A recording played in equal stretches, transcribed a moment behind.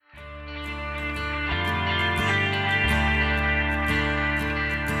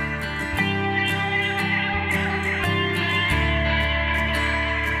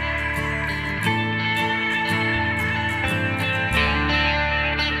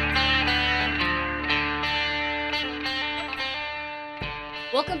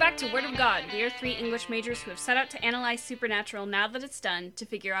Welcome back to Word of God. We are three English majors who have set out to analyze Supernatural now that it's done, to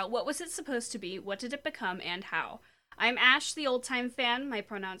figure out what was it supposed to be, what did it become, and how. I'm Ash, the old-time fan. My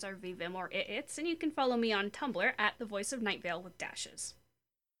pronouns are vivim or its, and you can follow me on Tumblr at the Voice of Nightvale with dashes.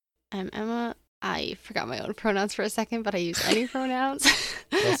 I'm Emma. I forgot my own pronouns for a second, but I use any pronouns.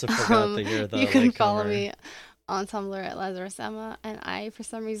 I also forgot that you're the You can latecomer. follow me on Tumblr at Lazarus Emma, and I, for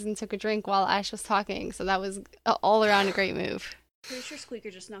some reason, took a drink while Ash was talking, so that was all around a great move. Pretty sure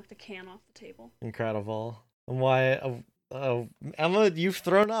Squeaker just knocked a can off the table. Incredible. Why? Emma, you've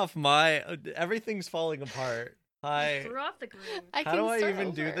thrown off my... everything's falling apart. Hi. Threw off the groove. How do I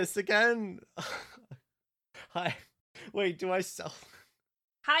even do this again? Hi. Wait, do I sell...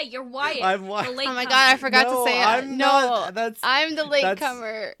 Hi, you're Wyatt. I'm Wyatt. The Oh my god, I forgot to say it. I'm No, not. I'm the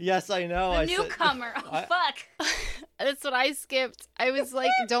latecomer. Yes, I know. The newcomer. Oh, fuck. That's what I skipped. I was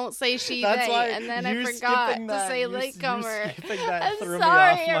like, don't say she, That's they, why and then I you forgot skipping to that, say you latecomer. skipping that I'm threw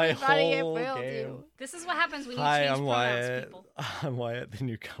sorry, me off my everybody, whole I failed game. you. This is what happens when you Hi, change I'm pronouns, Wyatt. people. I'm Wyatt, the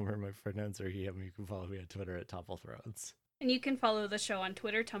newcomer. My pronouns are he, him. You can follow me on Twitter at ToppleThrones. And you can follow the show on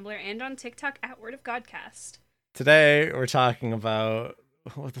Twitter, Tumblr, and on TikTok at Word of Godcast. Today, we're talking about...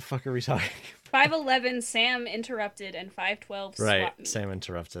 What the fuck are we talking about? 511 Sam Interrupted and 512 Right, Swap Meet. Sam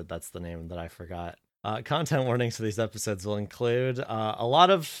Interrupted. That's the name that I forgot. Content warnings for these episodes will include a lot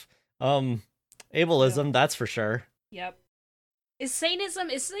of ableism, that's for sure. Yep. Is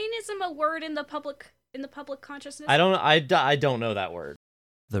Satanism a word in the public consciousness? I don't know that word.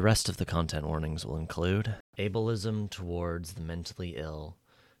 The rest of the content warnings will include ableism towards the mentally ill,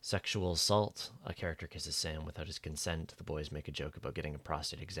 sexual assault, a character kisses Sam without his consent, the boys make a joke about getting a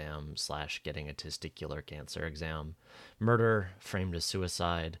prostate exam / getting a testicular cancer exam, murder framed as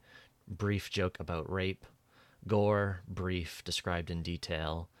suicide, brief joke about rape, gore, brief, described in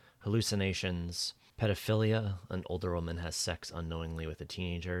detail, hallucinations, pedophilia, an older woman has sex unknowingly with a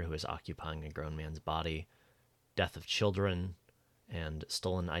teenager who is occupying a grown man's body, death of children, and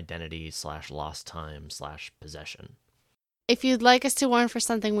stolen identity / lost time / possession. If you'd like us to warn for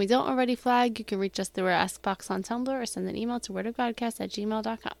something we don't already flag, you can reach us through our Ask box on Tumblr or send an email to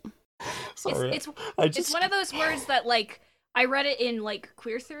wordofgodcast@gmail.com. Sorry, It's one of those words that, like, I read it in, like,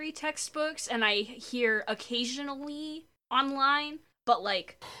 queer theory textbooks, and I hear occasionally online, but,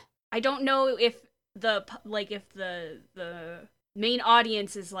 like, I don't know if the main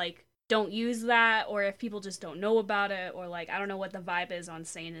audience is, like, don't use that, or if people just don't know about it, or, like, I don't know what the vibe is on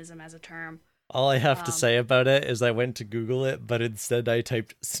Satanism as a term. All I have to say about it is I went to Google it, but instead I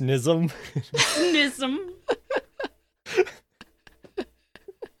typed snism. Snism.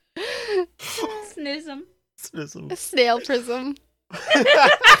 Snism. Snism. Snail prism.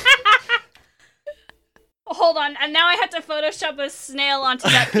 Hold on, and now I have to Photoshop a snail onto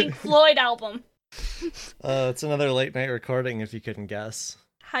that Pink Floyd album. It's another late night recording if you couldn't guess.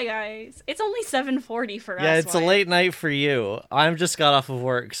 Hi guys. It's only 7:40 for us. Yeah, it's Wyatt. a late night for you. I'm just got off of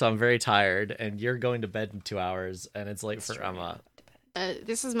work, so I'm very tired, and you're going to bed in 2 hours, and it's late for Emma.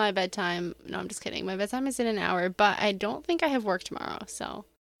 This is my bedtime. No, I'm just kidding. My bedtime is in an hour, but I don't think I have work tomorrow, so.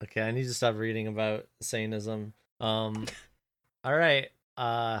 Okay, I need to stop reading about Satanism. All right.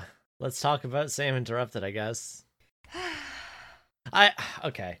 Let's talk about Sam Interrupted, I guess.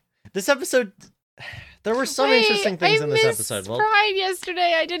 Okay. This episode, there were some interesting things in this episode. I missed Pride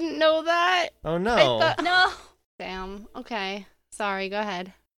yesterday. I didn't know that. Oh no. No. Sam. Okay. Sorry, go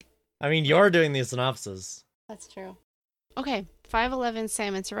ahead. I mean, you're doing the synopsis. That's true. Okay. 511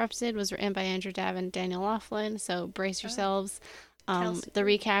 Sam Interrupted was written by Andrew Dabb and Daniel Laughlin, so brace yourselves. The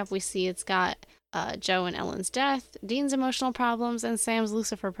recap, we see it's got Joe and Ellen's death, Dean's emotional problems, and Sam's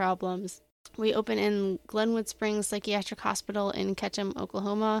Lucifer problems. We open in Glenwood Springs Psychiatric Hospital in Ketchum,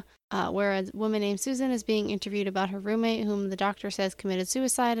 Oklahoma, where a woman named Susan is being interviewed about her roommate, whom the doctor says committed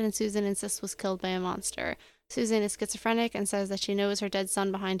suicide, and Susan insists was killed by a monster. Susan is schizophrenic and says that she knows her dead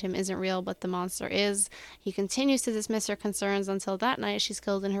son behind him isn't real, but the monster is. He continues to dismiss her concerns until that night she's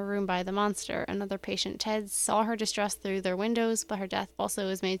killed in her room by the monster. Another patient, Ted, saw her distress through their windows, but her death also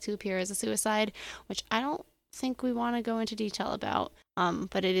is made to appear as a suicide, which I don't think we want to go into detail about,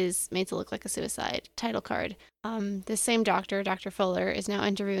 but it is made to look like a suicide. Title card. The same doctor, Dr. Fuller, is now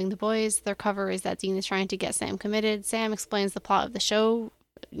interviewing the boys. Their cover is that Dean is trying to get Sam committed. Sam explains the plot of the show,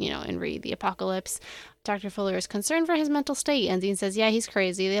 and read the apocalypse. Dr. Fuller is concerned for his mental state, and Dean says, yeah, he's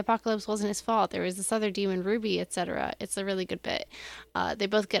crazy. The apocalypse wasn't his fault. There was this other demon, Ruby, etc. It's a really good bit. They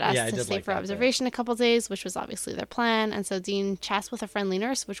both get asked to stay for observation a couple days, which was obviously their plan, and so Dean chats with a friendly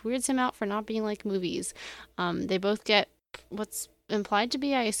nurse, which weirds him out for not being like movies. They both get what's implied to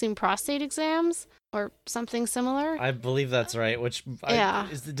be, I assume, prostate exams or something similar. I believe that's right, which... Yeah.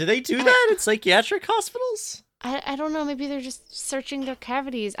 Do they do that in psychiatric hospitals? I don't know. Maybe they're just searching their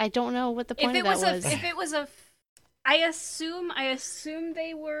cavities. I don't know what the point of that was. If it was a, I assume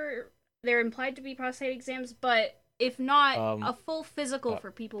they're implied to be prostate exams, but if not, a full physical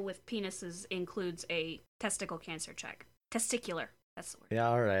for people with penises includes a testicle cancer check. Testicular. That's the word. Yeah,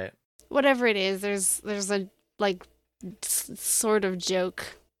 all right. Whatever it is, there's a like sort of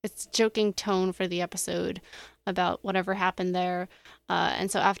joke. It's joking tone for the episode about whatever happened there.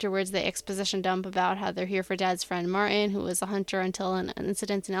 And so afterwards, they exposition dump about how they're here for Dad's friend Martin, who was a hunter until an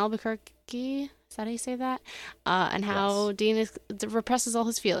incident in Albuquerque. Is that how you say that? And how Dean represses all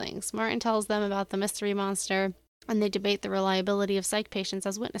his feelings. Martin tells them about the mystery monster, and they debate the reliability of psych patients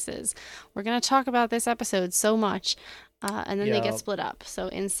as witnesses. We're going to talk about this episode so much. And then they get split up. So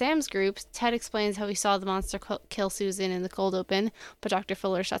in Sam's group, Ted explains how he saw the monster kill Susan in the cold open, but Dr.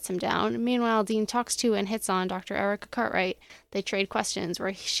 Fuller shuts him down. Meanwhile, Dean talks to and hits on Dr. Erica Cartwright. They trade questions,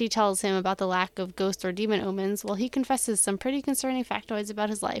 where she tells him about the lack of ghost or demon omens, while he confesses some pretty concerning factoids about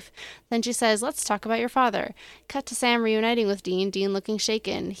his life. Then she says, "Let's talk about your father." Cut to Sam reuniting with Dean looking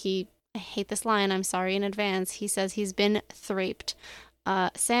shaken. I hate this line, I'm sorry in advance. He says he's been thraped.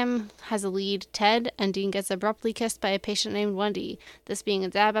 Sam has a lead, Ted, and Dean gets abruptly kissed by a patient named Wendy. This being a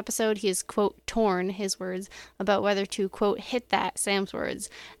Dab episode, he is, quote, torn, his words, about whether to, quote, hit that, Sam's words.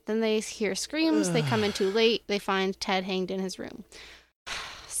 Then they hear screams, they come in too late, they find Ted hanged in his room.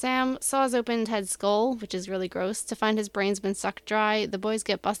 Sam saws open Ted's skull, which is really gross, to find his brain's been sucked dry. The boys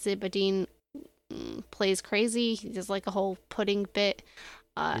get busted, but Dean plays crazy. He does like a whole pudding bit,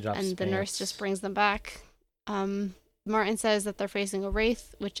 and the nurse just brings them back. Martin says that they're facing a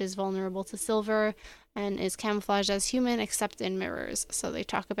wraith, which is vulnerable to silver and is camouflaged as human except in mirrors. So they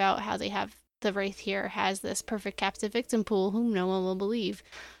talk about how they have the wraith here has this perfect captive victim pool whom no one will believe.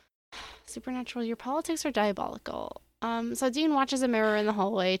 Supernatural, your politics are diabolical. So Dean watches a mirror in the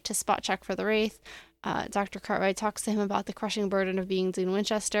hallway to spot check for the wraith. Dr. Cartwright talks to him about the crushing burden of being Dean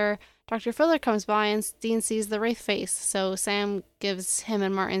Winchester. Dr. Fuller comes by and Dean sees the wraith face, so Sam gives him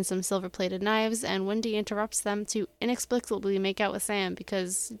and Martin some silver-plated knives, and Wendy interrupts them to inexplicably make out with Sam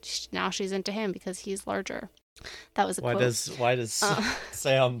because now she's into him because he's larger. That was a quote. Why does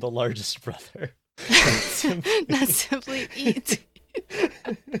Sam, the largest brother, not simply eat?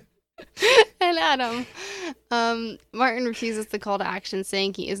 And Adam. Martin refuses the call to action,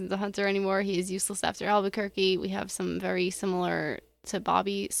 saying he isn't the hunter anymore. He is useless after Albuquerque. We have some very similar to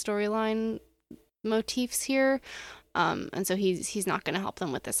Bobby storyline motifs here. And so he's not going to help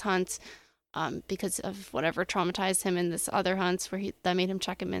them with this hunt because of whatever traumatized him in this other hunt that made him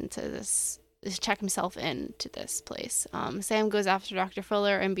check himself into this place. Sam goes after Dr.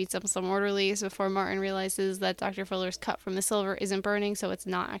 Fuller and beats up some orderlies before Martin realizes that Dr. Fuller's cut from the silver isn't burning, so it's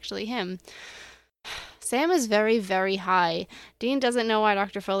not actually him. Sam is very, very high. Dean doesn't know why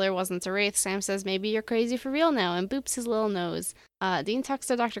Dr. Fuller wasn't a wraith. Sam says maybe you're crazy for real now and boops his little nose. Dean talks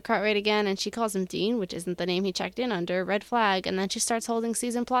to Dr. Cartwright again and she calls him Dean, which isn't the name he checked in under, red flag, and then she starts holding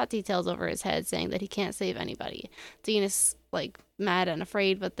season plot details over his head saying that he can't save anybody. Dean is mad and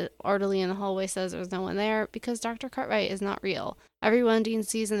afraid, but the orderly in the hallway says there's no one there because Dr. Cartwright is not real. Everyone Dean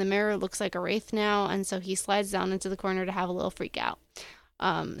sees in the mirror looks like a wraith now, and so he slides down into the corner to have a little freak out.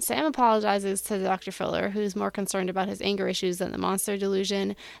 Sam apologizes to Dr. Fuller, who's more concerned about his anger issues than the monster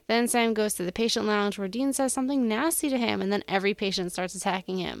delusion. Then Sam goes to the patient lounge where Dean says something nasty to him, and then every patient starts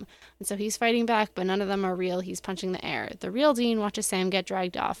attacking him. And so he's fighting back, but none of them are real. He's punching the air. The real Dean watches Sam get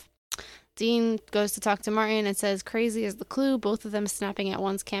dragged off. Dean goes to talk to Martin and says crazy is the clue. Both of them snapping at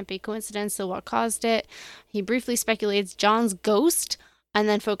once can't be coincidence, so what caused it? He briefly speculates John's ghost and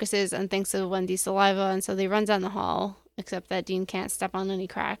then focuses and thinks of Wendy's saliva, and so they run down the hall, except that Dean can't step on any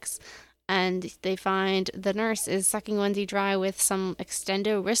cracks. And they find the nurse is sucking Wendy dry with some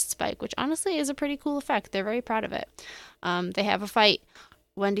extendo wrist spike, which honestly is a pretty cool effect. They're very proud of it. They have a fight.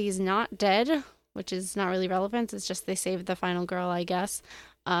 Wendy's not dead, which is not really relevant. It's just they saved the final girl, I guess.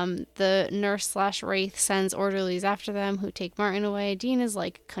 The nurse/wraith sends orderlies after them who take Martin away. Dean is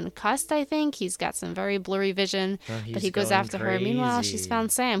concussed, I think. He's got some very blurry vision, but he goes after her. Meanwhile, she's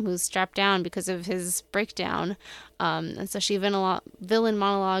found Sam, who's strapped down because of his breakdown. And so she villain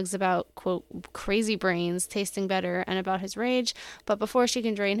monologues about, quote, crazy brains tasting better and about his rage. But before she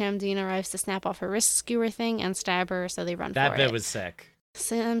can drain him, Dean arrives to snap off her wrist skewer thing and stab her, so they run for it. That bit was sick.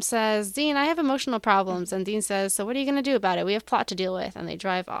 Sam says, Dean, I have emotional problems. And Dean says, so what are you going to do about it? We have plot to deal with. And they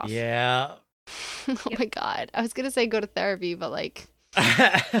drive off. Yeah. Oh my God. I was going to say go to therapy, but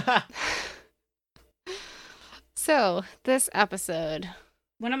So, this episode.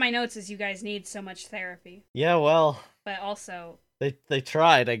 One of my notes is you guys need so much therapy. Yeah, well. But also. They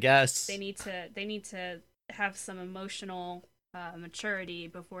tried, I guess. They need to have some emotional maturity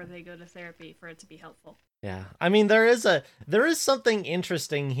before they go to therapy for it to be helpful. Yeah. I mean, there is something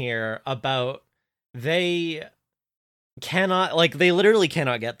interesting here about they literally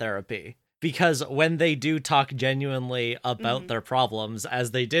cannot get therapy, because when they do talk genuinely about their problems,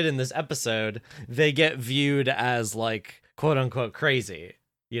 as they did in this episode, they get viewed as like quote unquote crazy,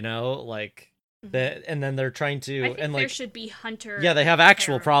 you know, like that. And then they're trying to, I think and there like, should be hunter. yeah, they have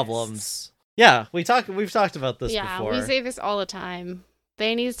actual therapists. problems. Yeah. We've talked about this before. Yeah, we say this all the time.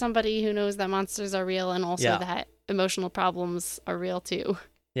 They need somebody who knows that monsters are real and also that emotional problems are real too.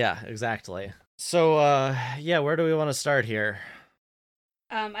 Yeah, exactly. So, where do we want to start here?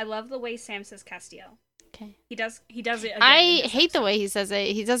 I love the way Sam says Castiel. Okay. He does it again. I hate the way he says it.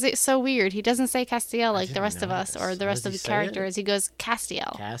 He does it so weird. He doesn't say Castiel like the rest of us or the rest of the characters. He goes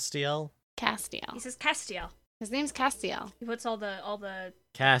Castiel. Castiel. He says Castiel. His name's Castiel. He puts all the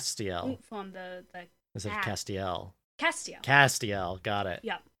Castiel. oomph on the Instead of Castiel. Castiel. Castiel, got it.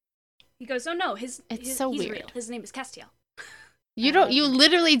 Yeah. He goes, oh no, it's he's so weird. real. His name is Castiel. You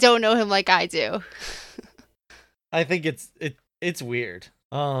literally don't know him like I do. I think it's weird.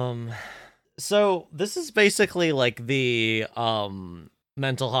 So this is basically like the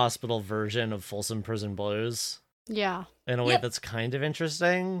mental hospital version of Folsom Prison Blues. Yeah. In a way that's kind of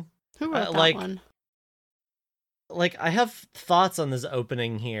interesting. Who wrote that one? Like, I have thoughts on this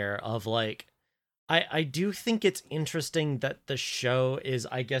opening here of like, I do think it's interesting that the show is,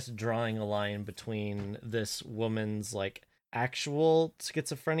 I guess, drawing a line between this woman's like actual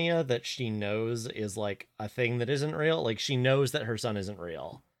schizophrenia that she knows is like a thing that isn't real. Like, she knows that her son isn't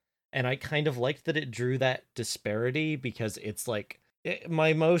real. And I kind of liked that it drew that disparity, because it's like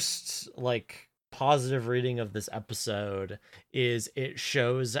my most like positive reading of this episode is it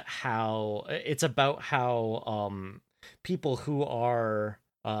shows how it's about how people who are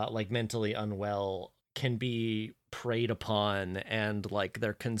like mentally unwell can be preyed upon, and like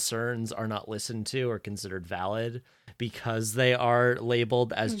their concerns are not listened to or considered valid because they are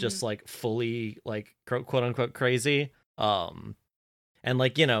labeled as just like fully like quote unquote crazy. And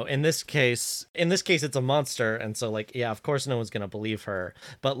like, you know, in this case it's a monster, and so like, yeah, of course no one's gonna believe her,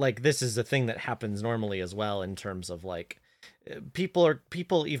 but like this is a thing that happens normally as well, in terms of like people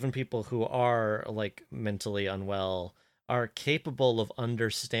who are like mentally unwell are capable of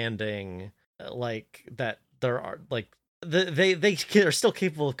understanding like that there are like they are still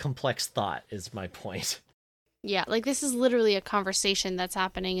capable of complex thought, is my point. Yeah, like this is literally a conversation that's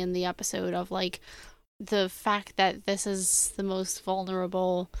happening in the episode of like the fact that this is the most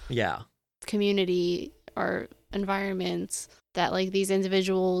vulnerable community or environment, that like these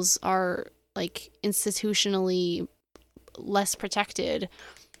individuals are like institutionally less protected.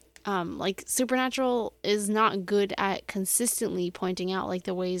 Like Supernatural is not good at consistently pointing out like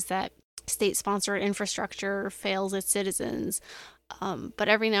the ways that state-sponsored infrastructure fails its citizens. But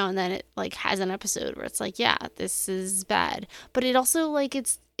every now and then it like has an episode where it's like, yeah, this is bad. But it also like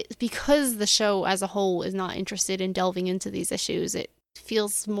it's because the show as a whole is not interested in delving into these issues. It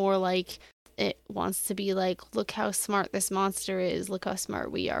feels more like it wants to be like, look how smart this monster is. Look how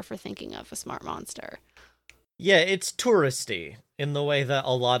smart we are for thinking of a smart monster. Yeah, it's touristy in the way that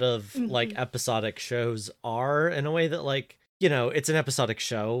a lot of like episodic shows are, in a way that like, you know, it's an episodic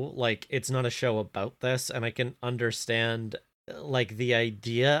show. Like, it's not a show about this, and I can understand like the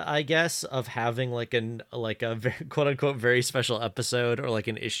idea, I guess, of having like a very, quote unquote very special episode or like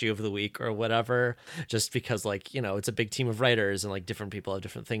an issue of the week or whatever, just because like, you know, it's a big team of writers and like different people have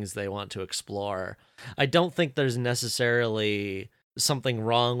different things they want to explore. I don't think there's necessarily something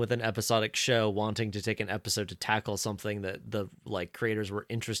wrong with an episodic show wanting to take an episode to tackle something that the like creators were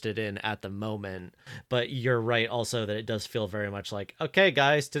interested in at the moment. But you're right also that it does feel very much like, okay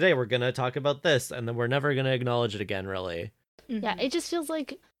guys, today we're gonna talk about this, and then we're never gonna acknowledge it again, really. Yeah, it just feels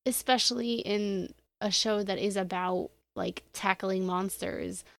like, especially in a show that is about like tackling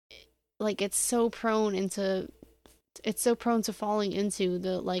monsters, like it's so prone to falling into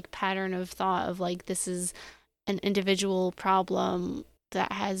the like pattern of thought of like, this is an individual problem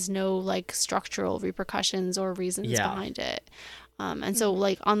that has no like structural repercussions or reasons behind it. And so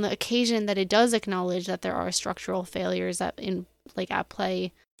like on the occasion that it does acknowledge that there are structural failures at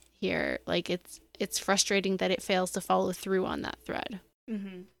play here, like it's frustrating that it fails to follow through on that thread.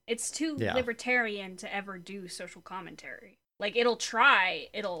 It's too libertarian to ever do social commentary. Like,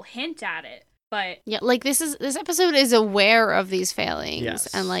 it'll hint at it, but yeah, like this episode is aware of these failings,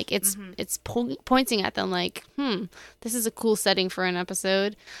 and like it's pointing at them like, this is a cool setting for an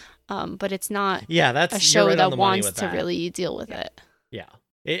episode, but it's not that's a show right that wants to really deal with it. Yeah,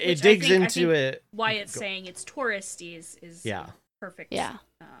 it digs into it. Why it's saying it's touristy is perfect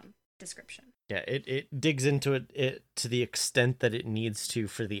description. Yeah, it digs into it to the extent that it needs to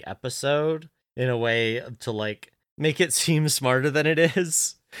for the episode in a way to like make it seem smarter than it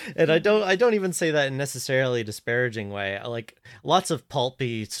is. And I don't even say that in necessarily disparaging way. Like lots of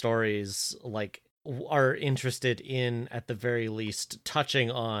pulpy stories like are interested in at the very least touching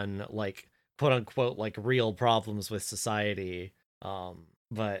on like quote unquote like real problems with society.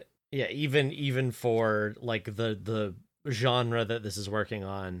 But yeah, even for like the genre that this is working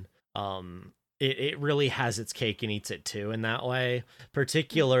on, it really has its cake and eats it too in that way,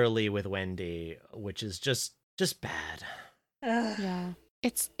 particularly with Wendy, which is just bad. Yeah.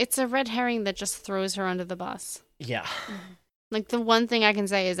 It's a red herring that just throws her under the bus. Yeah. Like, the one thing I can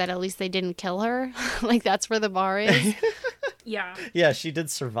say is that at least they didn't kill her. Like, that's where the bar is. Yeah. Yeah, she did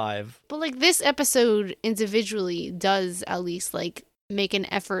survive. But, like, this episode individually does at least, like, make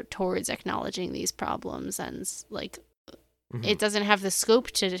an effort towards acknowledging these problems and, like, it doesn't have the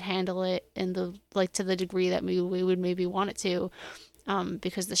scope to handle it in the, like, to the degree that we would maybe want it to.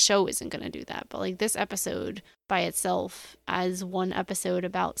 Because the show isn't going to do that. But, like, this episode by itself as one episode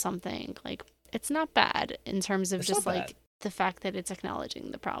about something, like, it's not bad in terms of just, like, the fact that it's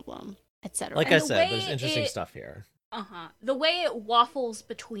acknowledging the problem, etc. Like I said, there's interesting stuff here. The way it waffles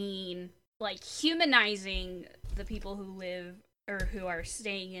between, like, humanizing the people who live or who are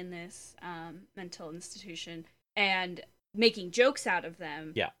staying in this mental institution and making jokes out of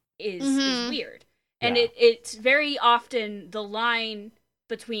them is weird. And it's very often the line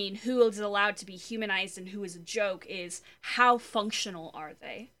between who is allowed to be humanized and who is a joke is how functional are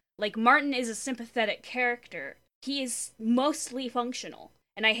they? Like, Martin is a sympathetic character. He is mostly functional.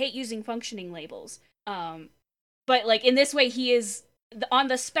 And I hate using functioning labels. But, like, in this way, he is on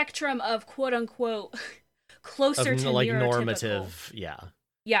the spectrum of quote-unquote closer to like normative.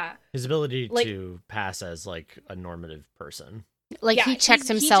 Yeah. His ability to pass as, like, a normative person. Like, he checked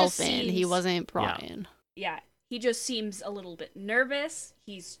himself in. He wasn't brought in. Yeah. He just seems a little bit nervous.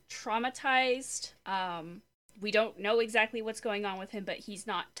 He's traumatized. We don't know exactly what's going on with him, but he's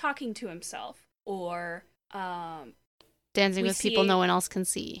not talking to himself. Or, dancing with people no one else can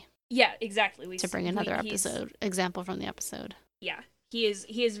see. Yeah, exactly. To bring another example from the episode. Yeah. He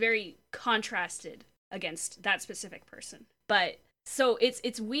is very contrasted against that specific person. But, so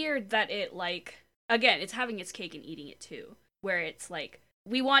it's weird that it, like, again, it's having its cake and eating it too. Where it's like,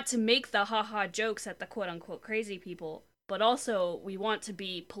 we want to make the haha jokes at the quote-unquote crazy people, but also we want to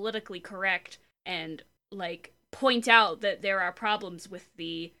be politically correct and, like, point out that there are problems with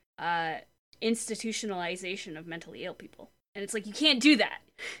the institutionalization of mentally ill people. And it's like, you can't do that.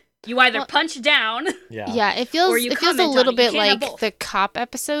 You either punch down, it feels a little bit like the cop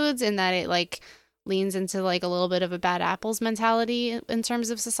episodes in that it, like, leans into, like, a little bit of a bad apples mentality in terms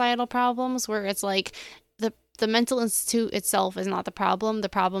of societal problems, where it's like, the mental institute itself is not the problem. The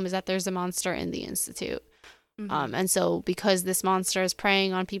problem is that there's a monster in the institute. And so because this monster is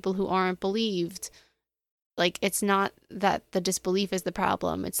preying on people who aren't believed, like, it's not that the disbelief is the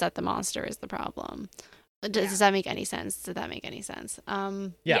problem. It's that the monster is the problem. Does that make any sense? Did that make any sense?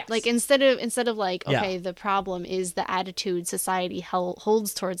 Yes. Like, instead of like, okay, the problem is the attitude society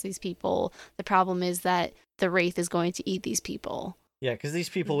holds towards these people. The problem is that the Wraith is going to eat these people. Yeah, because these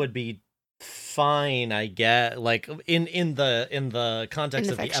people would be fine, I get, like, in the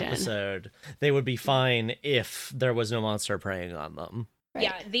context of fiction. The episode, they would be fine if there was no monster preying on them. Right.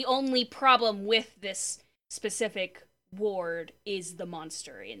 Yeah, the only problem with this specific ward is the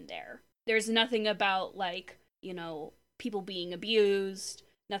monster in there. There's nothing about, like, you know, people being abused,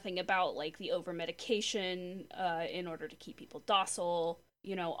 nothing about, like, the over-medication in order to keep people docile.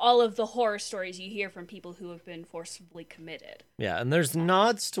 You know, all of the horror stories you hear from people who have been forcibly committed. Yeah, and there's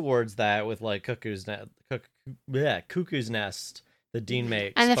nods towards that with, like, Cuckoo's Nest, the Dean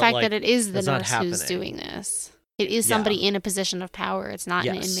makes. And the fact that it is the nurse who's doing this. It is somebody in a position of power. It's not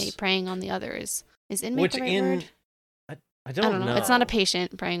an inmate preying on the others. Is inmate the right word? I don't know. It's not a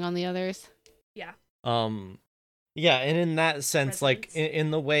patient preying on the others. Yeah. Yeah, and in that sense, like,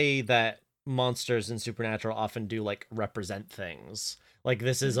 in the way that monsters in Supernatural often do, like, represent things. Like,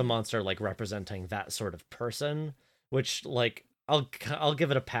 this is a monster, like, representing that sort of person, which, like, I'll give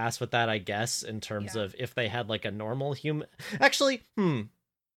it a pass with that, I guess, in terms of if they had, like, a normal human... Actually,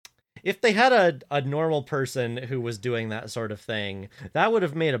 if they had a normal person who was doing that sort of thing, that would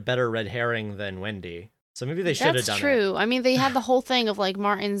have made a better red herring than Wendy. So maybe they should have done it. That's true. I mean, they had the whole thing of, like,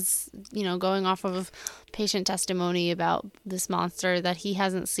 Martin's, you know, going off of patient testimony about this monster that he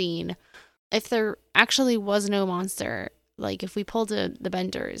hasn't seen. If there actually was no monster... Like, if we pulled the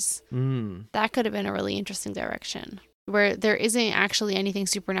Benders, that could have been a really interesting direction. Where there isn't actually anything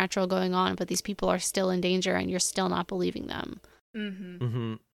supernatural going on, but these people are still in danger and you're still not believing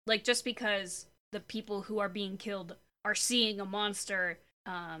them. Like, just because the people who are being killed are seeing a monster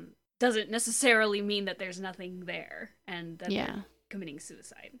doesn't necessarily mean that there's nothing there and that they're committing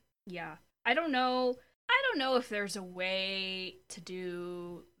suicide. Yeah. I don't know if there's a way to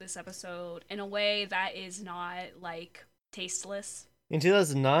do this episode in a way that is not, like, tasteless. In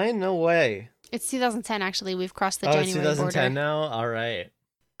 2009? No way. It's 2010, actually. We've crossed the January border. Oh, it's 2010 border. now? All right.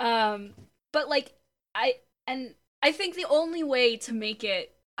 But, like, I think the only way to make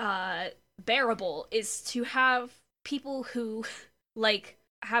it bearable is to have people who, like,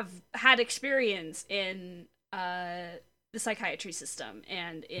 have had experience in the psychiatry system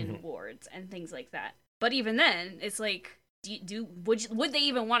and in wards and things like that. But even then, it's like, would they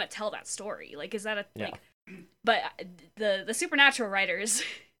even want to tell that story? Like, is that a like? But the supernatural writers,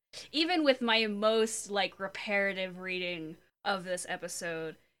 even with my most, like, reparative reading of this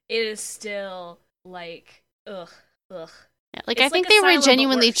episode, it is still like ugh. Yeah, like, I think they were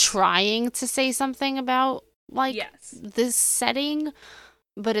genuinely trying to say something about, like, this setting,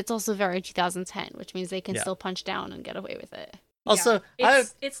 but it's also very 2010, which means they can still punch down and get away with it. Also,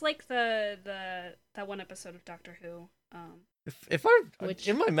 it's like that one episode of Doctor Who.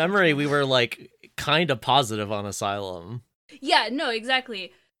 In my memory, we were, like, kind of positive on Asylum. Yeah, no,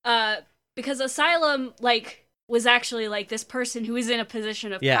 exactly. Because Asylum, like, was actually, like, this person who is in a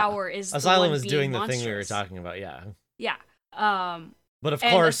position of power is Asylum is doing monstrous. The thing we were talking about. Yeah. But of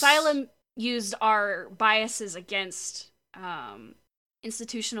course, Asylum used our biases against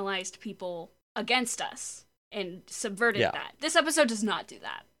institutionalized people against us and subverted that. This episode does not do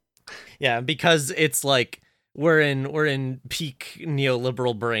that. Yeah, because it's like we're in peak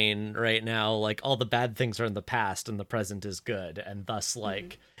neoliberal brain right now. Like, all the bad things are in the past and the present is good, and thus,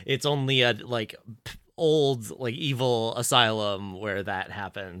 like, it's only a, like, old, like, evil asylum where that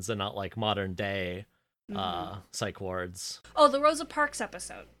happens, and not, like, modern day psych wards. Oh, the Rosa Parks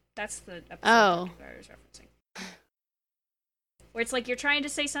episode. That's the episode I was referencing. Where it's like you're trying to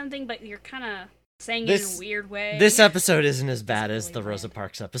say something, but you're kind of saying it in a weird way. This episode isn't as bad as the Rosa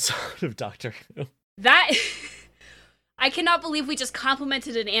Parks episode of Doctor Who. That... I cannot believe we just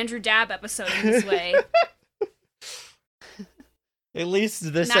complimented an Andrew Dabb episode in this way. At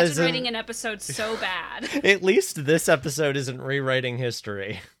least this Imagine writing an episode so bad. At least this episode isn't rewriting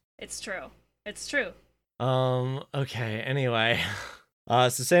history. It's true. It's true. Okay, anyway. So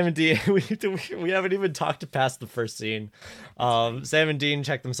Sam and Dean, we haven't even talked past the first scene. Sam and Dean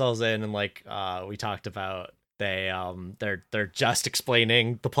check themselves in, and, like, we talked about, they're just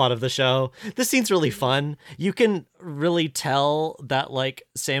explaining the plot of the show. This scene's really fun. You can really tell that, like,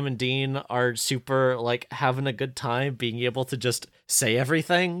 Sam and Dean are super, like, having a good time being able to just say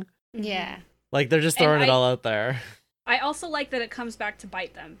everything. Yeah. Like, they're just throwing it all out there. I also like that it comes back to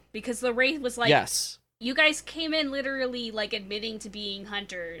bite them, because the Wraith was like, yes, you guys came in literally, like, admitting to being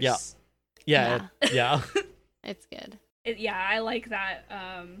hunters. Yeah. It's good. I like that.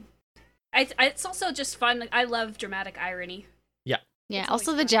 It's also just fun. I love dramatic irony. Yeah,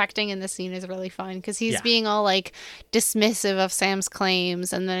 also the Jack-ting in the scene is really fun, because he's being all, like, dismissive of Sam's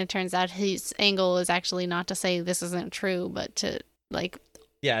claims, and then it turns out his angle is actually not to say this isn't true, but to, like,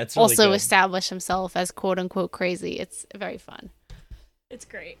 it's really also good. Establish himself as quote-unquote crazy. It's very fun. It's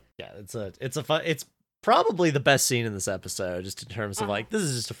great. Yeah, it's probably the best scene in this episode, just in terms of, like, this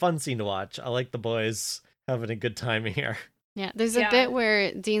is just a fun scene to watch. I like the boys having a good time here. Yeah, there's a bit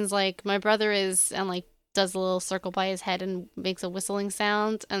where Dean's like, my brother is, and, like, does a little circle by his head and makes a whistling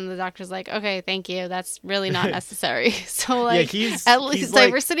sound, and the doctor's like, okay, thank you, that's really not necessary. So, like, at least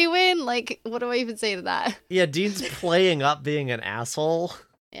diversity win? Like, what do I even say to that? Yeah, Dean's playing up being an asshole.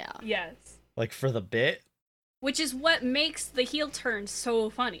 Yeah. Yes. Like, for the bit. Which is what makes the heel turn so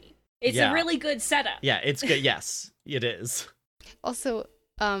funny. It's a really good setup. Yeah, it's good. Yes, it is. Also,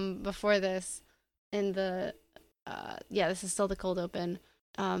 before this, in the, this is still the cold open,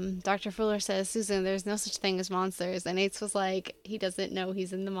 Dr. Fuller says, Susan, there's no such thing as monsters. And Ates was like, he doesn't know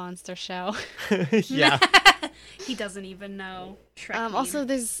he's in the monster show. Yeah. He doesn't even know. Also,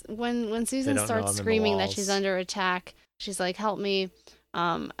 there's when Susan starts screaming that she's under attack, she's like, help me.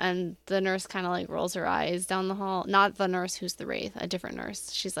 And the nurse kind of, like, rolls her eyes down the hall. Not the nurse who's the Wraith, a different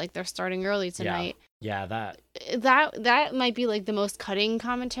nurse. She's like, they're starting early tonight. Yeah, that might be, like, the most cutting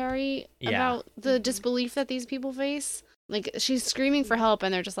commentary about the disbelief that these people face. Like, she's screaming for help,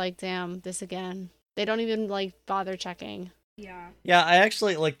 and they're just like, damn, this again. They don't even, like, bother checking. Yeah. Yeah, I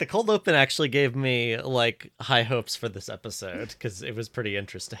actually, like, the cold open actually gave me, like, high hopes for this episode, because it was pretty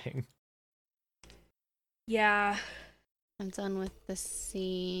interesting. Yeah. I'm done with the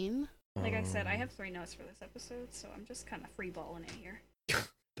scene. Like I said, I have 3 notes for this episode, so I'm just kind of freeballing it here.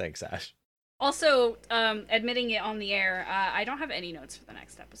 Thanks, Ash. Also, admitting it on the air, I don't have any notes for the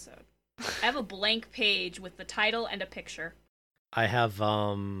next episode. I have a blank page with the title and a picture. I have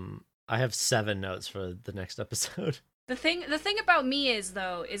 7 notes for the next episode. The thing about me is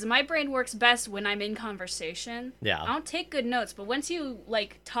my brain works best when I'm in conversation. Yeah. I don't take good notes, but once you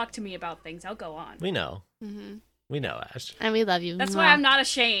talk to me about things, I'll go on. We know. Mm-hmm. We know, Ash. And we love you. That's why I'm not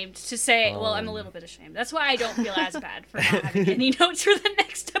ashamed to say. Well, I'm a little bit ashamed. That's why I don't feel as bad for not having any notes for the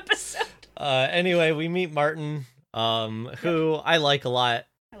next episode. Anyway, we meet Martin, who I like a lot.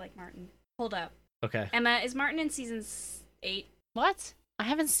 I like Martin. Hold up. Okay. Emma, is Martin in season 8? What? I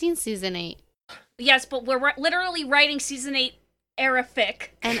haven't seen season 8. Yes, but we're literally writing season 8 era fic.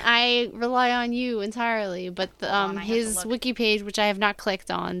 And I rely on you entirely, but his wiki page, which I have not clicked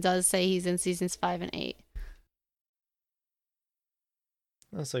on, does say he's in seasons 5 and 8.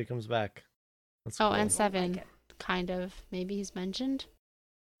 Oh, so he comes back. That's cool. cool. And 7, kind of. Maybe he's mentioned?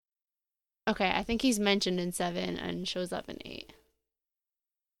 Okay, I think he's mentioned in 7 and shows up in 8.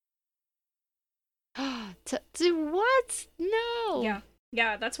 What? No.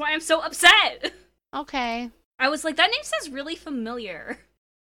 Yeah, that's why I'm so upset. Okay. I was like, that name sounds really familiar.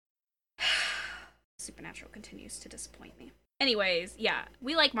 Supernatural continues to disappoint me. Anyways, yeah,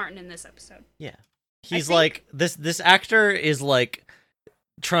 we like Martin in this episode. Yeah. He's like, this actor is like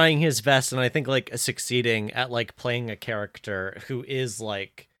trying his best and I think like succeeding at like playing a character who is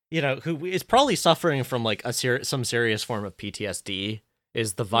like, you know, who is probably suffering from like some serious form of PTSD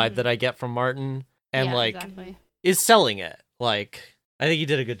is the vibe that I get from Martin, and yeah, like exactly. is selling it. Like, I think he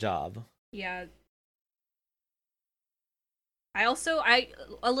did a good job. Yeah.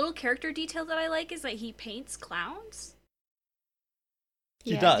 A little character detail that I like is that he paints clowns.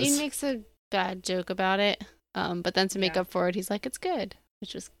 He does. Dean makes a bad joke about it, but then to make up for it, he's like, it's good,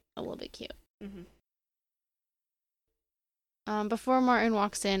 which was a little bit cute. Mm-hmm. Before Martin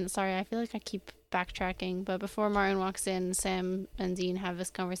walks in, sorry, I feel like I keep backtracking, but before Martin walks in, Sam and Dean have this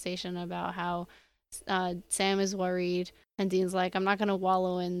conversation about how Sam is worried, and Dean's like, I'm not going to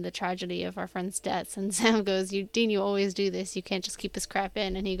wallow in the tragedy of our friend's deaths. And Sam goes, Dean, you always do this. You can't just keep this crap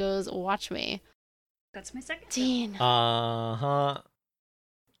in. And he goes, watch me. That's my second. Dean. Oh,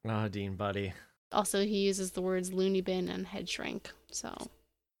 Dean, buddy. Also, he uses the words loony bin and head shrink, so...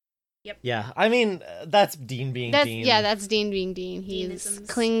 Yep. Yeah, I mean, that's Dean being Dean. Yeah, that's Dean being Dean. He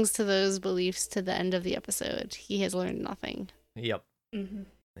clings to those beliefs to the end of the episode. He has learned nothing. Yep. Mm-hmm.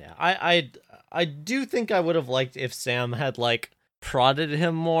 Yeah, I do think I would have liked if Sam had, like, prodded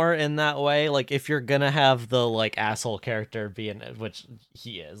him more in that way. Like, if you're gonna have the, like, asshole character be in it, which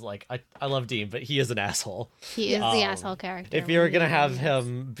he is. Like, I love Dean, but he is an asshole. He is the asshole character. If you were gonna have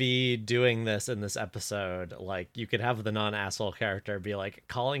him be doing this in this episode, like, you could have the non-asshole character be, like,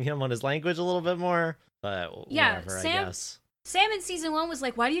 calling him on his language a little bit more. But whatever, I guess. Sam in season 1 was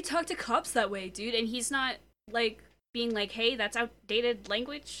like, why do you talk to cops that way, dude? And he's not, like, being like, hey, that's outdated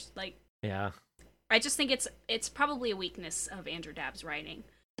language. Like, yeah. I just think it's probably a weakness of Andrew Dabb's writing.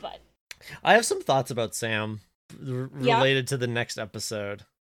 But I have some thoughts about Sam related to the next episode.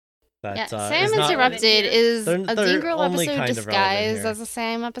 That, Sam Interrupted is a Dean Girl episode disguised as a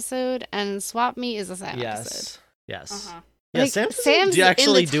Sam episode, and Swap Me is a Sam episode. Yes. Uh-huh. Yeah, like, Sam's in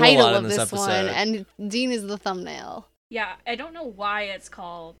actually the do a title lot of in this episode. one, and Dean is the thumbnail. Yeah, I don't know why it's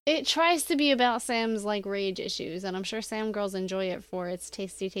called... It tries to be about Sam's, like, rage issues, and I'm sure Sam girls enjoy it for its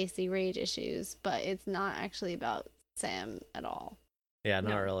tasty, tasty rage issues, but it's not actually about Sam at all. Yeah,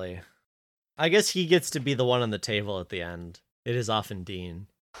 not really. I guess he gets to be the one on the table at the end. It is often Dean.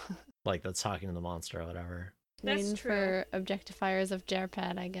 Like, that's talking to the monster or whatever. That's Waiting true. for objectifiers of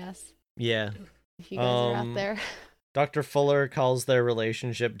Jarpad, I guess. Yeah. If you guys are out there. Dr. Fuller calls their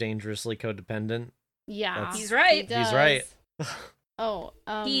relationship dangerously codependent. Yeah, he's right. He's right.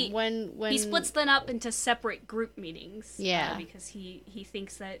 When he splits them up into separate group meetings. Yeah, because he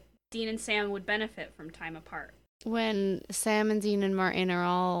thinks that Dean and Sam would benefit from time apart. When Sam and Dean and Martin are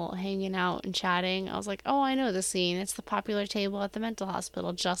all hanging out and chatting, I was like, oh, I know the scene. It's the popular table at the mental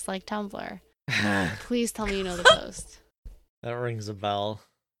hospital, just like Tumblr. Please tell me you know the post. That rings a bell.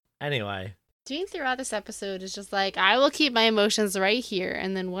 Anyway. Dean throughout this episode is just like, I will keep my emotions right here,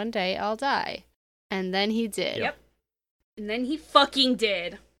 and then one day I'll die. And then he did. Yep. And then he fucking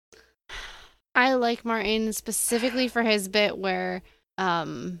did. I like Martin specifically for his bit where,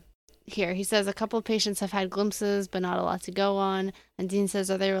 here, he says a couple of patients have had glimpses, but not a lot to go on. And Dean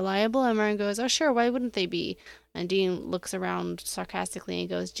says, are they reliable? And Martin goes, oh, sure, why wouldn't they be? And Dean looks around sarcastically and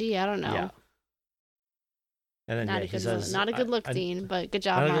goes, gee, I don't know. Yeah. And then he says, not a good look, Dean, but good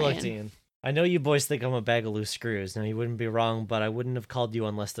job, Martin. Not a good look, Dean. I know you boys think I'm a bag of loose screws. Now, you wouldn't be wrong, but I wouldn't have called you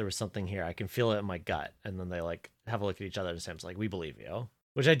unless there was something here. I can feel it in my gut. And then they, like, have a look at each other, and Sam's like, we believe you.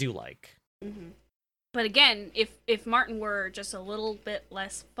 Which I do like. Mm-hmm. But again, if Martin were just a little bit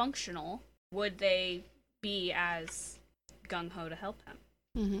less functional, would they be as gung-ho to help him?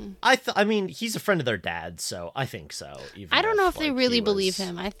 Mm-hmm. I mean, he's a friend of their dad, so I think so. I don't know if they really believe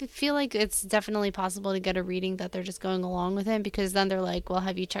him. I feel like it's definitely possible to get a reading that they're just going along with him, because then they're like, well,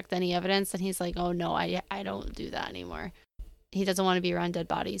 have you checked any evidence? And he's like, oh, no, I don't do that anymore. He doesn't want to be around dead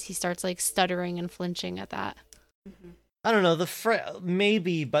bodies. He starts like stuttering and flinching at that. Mm-hmm. I don't know,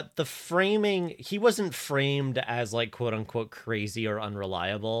 maybe, but the framing, he wasn't framed as like quote unquote crazy or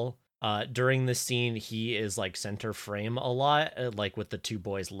unreliable. During the scene, he is like center frame a lot, like with the two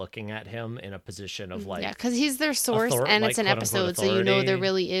boys looking at him in a position of like, yeah, because he's their source and it's an episode, so you know there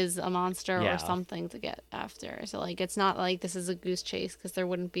really is a monster or something to get after. So like, it's not like this is a goose chase, because there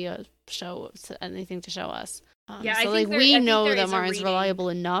wouldn't be a show, anything to show us. So like we know that Martin's reliable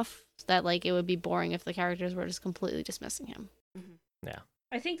enough that like it would be boring if the characters were just completely dismissing him. Mm-hmm. Yeah,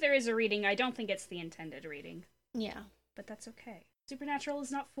 I think there is a reading. I don't think it's the intended reading. Yeah, but that's okay. Supernatural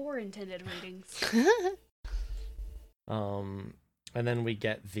is not for intended readings. And then we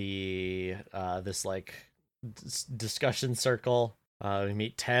get the this like discussion circle. We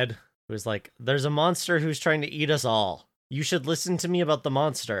meet Ted, who's like, "There's a monster who's trying to eat us all. You should listen to me about the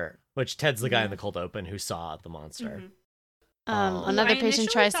monster." Which Ted's the guy in the cold open who saw the monster. Mm-hmm. Another patient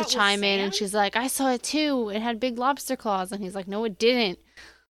tries to chime in, and she's like, "I saw it too. It had big lobster claws." And he's like, "No, it didn't."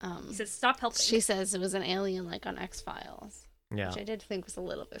 He says, "Stop helping." She says it was an alien, like on X-Files. Yeah, which I did think was a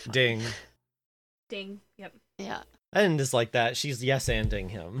little bit funny. Ding. Ding. Yep. Yeah. I didn't dislike that. She's yes-anding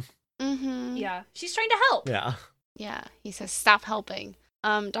him. Mm-hmm. Yeah. She's trying to help. Yeah. Yeah. He says, "Stop helping."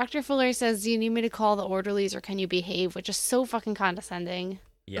 Dr. Fuller says, "Do you need me to call the orderlies or can you behave?" Which is so fucking condescending.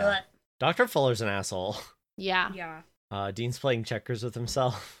 Yeah. Ugh. Dr. Fuller's an asshole. Yeah. Yeah. Dean's playing checkers with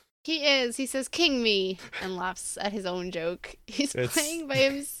himself. He is. He says, "King me," and laughs at his own joke. He's playing by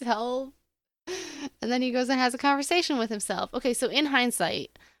himself. And then he goes and has a conversation with himself. Okay, so in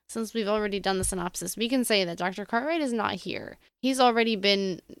hindsight, since we've already done the synopsis, we can say that Dr. Cartwright is not here. He's already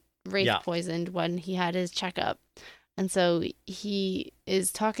been poisoned when he had his checkup. And so he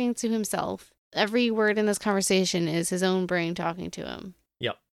is talking to himself. Every word in this conversation is his own brain talking to him.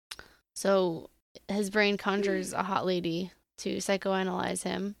 Yep. So his brain conjures a hot lady to psychoanalyze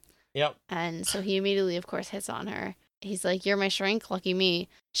him. Yep. And so he immediately, of course, hits on her. He's like, "You're my shrink, lucky me."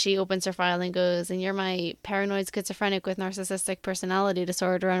 She opens her file and goes, "And you're my paranoid schizophrenic with narcissistic personality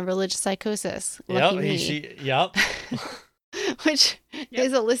disorder and religious psychosis. Lucky me." Yep. Which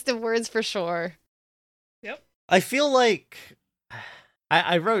is a list of words for sure. Yep. I feel like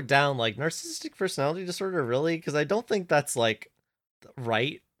I wrote down like narcissistic personality disorder, really, because I don't think that's like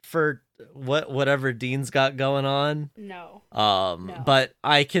right for whatever Dean's got going on. No. No. But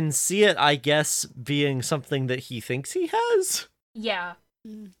I can see it, I guess, being something that he thinks he has. Yeah.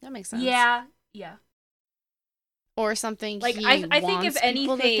 That makes sense. Yeah. Or something like he I think if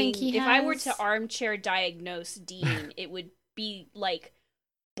anything, if I were to armchair diagnose Dean, it would be like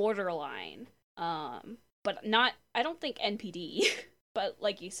borderline. But not, I don't think NPD. But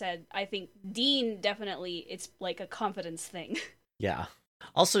like you said, I think Dean definitely, it's like a confidence thing. Yeah.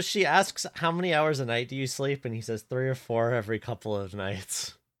 Also, she asks, "How many hours a night do you sleep?" And he says 3 or 4 every couple of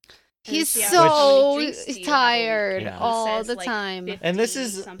nights. He's so tired all the time. And this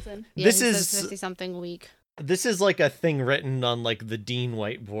is something. This is 50-something a week. This is like a thing written on like the Dean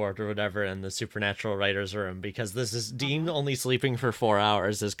whiteboard or whatever in the Supernatural writers' room, because this is Dean only sleeping for 4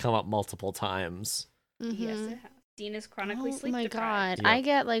 hours has come up multiple times. Mm-hmm. Yes, it has. Dean is chronically sleep deprived. Oh my god, Yep. I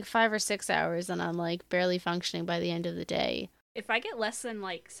get like 5 or 6 hours and I'm like barely functioning by the end of the day. If I get less than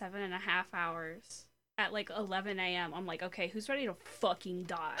like 7.5 hours at like 11 a.m., I'm like, okay, who's ready to fucking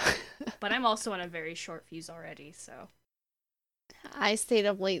die? But I'm also on a very short fuse already, so. I stayed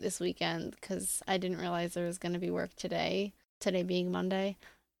up late this weekend because I didn't realize there was going to be work today being Monday.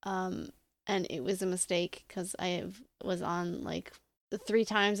 And it was a mistake because was on like 3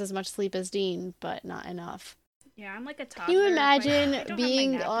 times as much sleep as Dean, but not enough. Yeah, I'm like a toddler. Can you imagine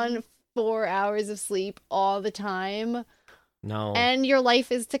being on 4 hours of sleep all the time? No. And your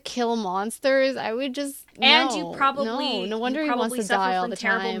life is to kill monsters? I would just And you probably no wonder he wants to die all the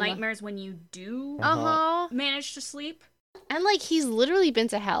time. Terrible nightmares when you do manage to sleep. And like he's literally been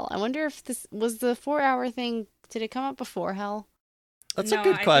to hell. I wonder if this was the 4-hour thing. Did it come up before hell? That's a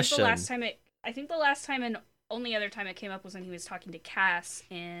good question. I think the last time and only other time it came up was when he was talking to Cass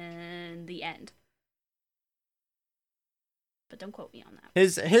in the end. But don't quote me on that.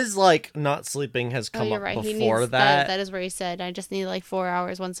 His like not sleeping has come up before that. That is where he said, "I just need like 4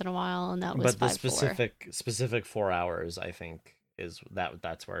 hours once in a while," and that was. But the specific 4 hours, I think, is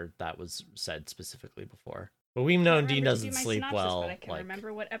that's where that was said specifically before. But we've known Dean remember to doesn't do my sleep synopsis, well. But I can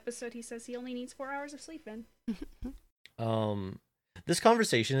remember what episode he says he only needs 4 hours of sleep in. This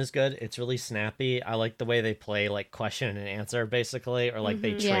conversation is good. It's really snappy. I like the way they play like question and answer basically, or like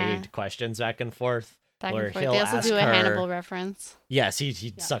they trade questions back and forth. Back and forth. They also do a Hannibal reference. Yes,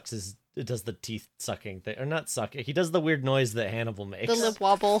 he sucks his. It does the teeth sucking thing, or not sucking. He does the weird noise that Hannibal makes. The lip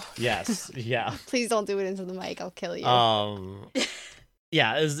wobble. Yes, yeah. Please don't do it into the mic. I'll kill you.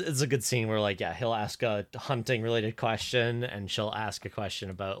 Yeah, it's a good scene where like he'll ask a hunting related question and she'll ask a question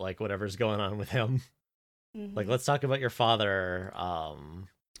about like whatever's going on with him. Like, let's talk about your father.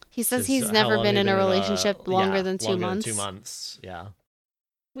 He says he's never been in a relationship longer than 2 months. 2 months, yeah.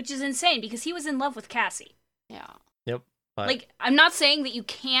 Which is insane because he was in love with Cassie. Yeah. Yep. But... Like, I'm not saying that you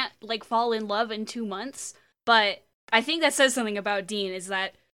can't like fall in love in 2 months, but I think that says something about Dean is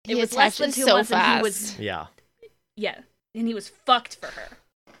that it was less than 2 months fast. and he was and he was fucked for her.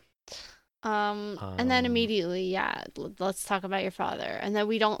 And then immediately, let's talk about your father. And then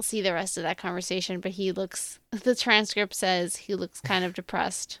we don't see the rest of that conversation, but the transcript says he looks kind of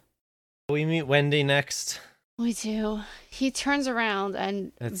depressed. We meet Wendy next. We do. He turns around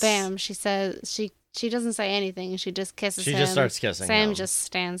and bam, she says, she doesn't say anything. She just kisses him. She just starts kissing Sam him. just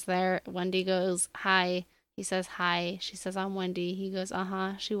stands there. Wendy goes, hi. He says, hi. She says, I'm Wendy. He goes,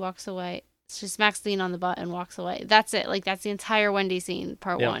 uh-huh. She walks away. She smacks Dean on the butt and walks away. That's it. Like, that's the entire Wendy scene,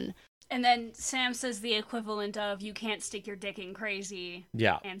 part 1. And then Sam says the equivalent of, you can't stick your dick in crazy.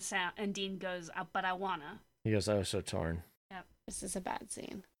 Yeah. And Dean goes, but I wanna. He goes, I was so torn. Yep. This is a bad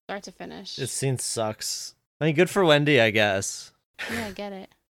scene. Start to finish. This scene sucks. I mean, good for Wendy, I guess. Yeah, I get it.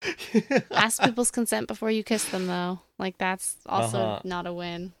 Ask people's consent before you kiss them, though. Like, that's also not a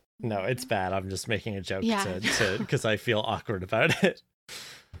win. No, it's bad. I'm just making a joke to because I feel awkward about it.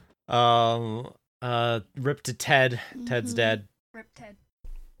 Rip to Ted. Ted's dead. Rip Ted.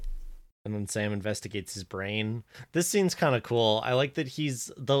 And then Sam investigates his brain. This scene's kind of cool. I like that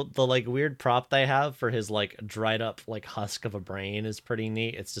he's the like weird prop they have for his like dried up like husk of a brain is pretty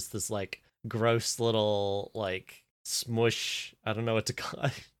neat. It's just this like gross little like smush. I don't know what to call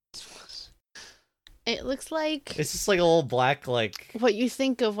it. It looks like it's just like a little black like what you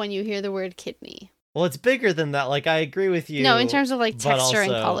think of when you hear the word kidney. Well, it's bigger than that. Like I agree with you. No, in terms of like texture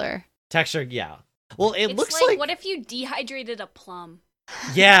and color. Texture, yeah. Well, it looks like what if you dehydrated a plum?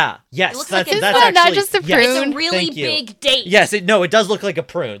 Yeah. Yes. It looks that's actually not just a prune. It's a really big date. Yes. It does look like a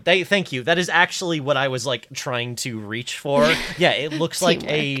prune. Thank you. That is actually what I was like trying to reach for. Yeah. It looks like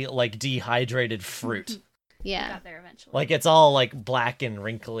a like dehydrated fruit. Yeah. Got there eventually. Like it's all like black and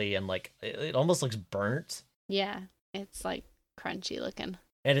wrinkly and like it almost looks burnt. Yeah. It's like crunchy looking.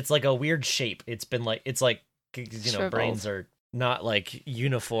 And it's like a weird shape. It's like Shriveled. Brains are not like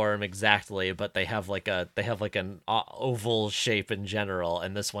uniform exactly, but they have like an oval shape in general,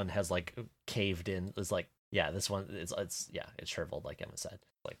 and this one has like caved in. It's like this one it's shriveled, like Emma said,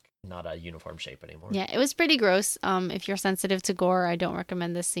 like not a uniform shape anymore. Yeah, it was pretty gross. If you're sensitive to gore, I don't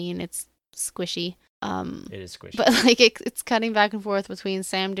recommend this scene. It's squishy. It is squishy, but like it's cutting back and forth between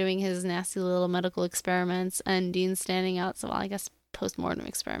Sam doing his nasty little medical experiments and Dean standing out. So I guess post-mortem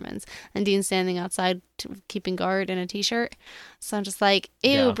experiments, and Dean standing outside keeping guard in a t-shirt. So I'm just like,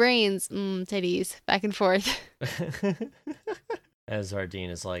 ew, brains, titties, back and forth. As our Dean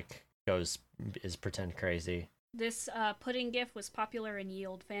is pretend crazy. This pudding gif was popular in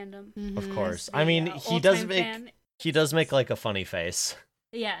Yield fandom. Mm-hmm. Of course. I mean, he does make like a funny face.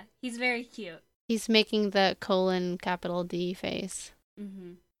 Yeah, he's very cute. He's making the capital D face.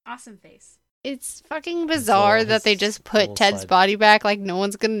 Mm-hmm. Awesome face. It's fucking bizarre that they just put Ted's body back. Like, no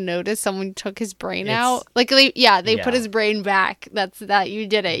one's gonna notice someone took his brain out. Like, they put his brain back. You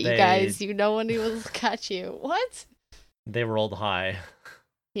did it, you guys. No one will catch you. What? They rolled high.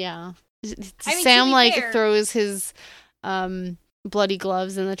 Yeah. Sam, throws his bloody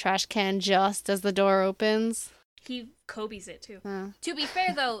gloves in the trash can just as the door opens. He Kobe's it, too. To be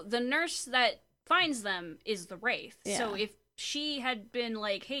fair, though, the nurse that finds them is the Wraith. Yeah. So if she had been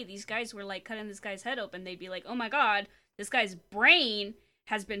like, hey, these guys were like cutting this guy's head open, they'd be like, oh my god, this guy's brain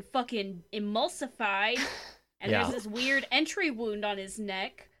has been fucking emulsified and there's this weird entry wound on his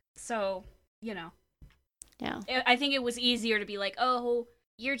neck. So, Yeah. I think it was easier to be like, oh,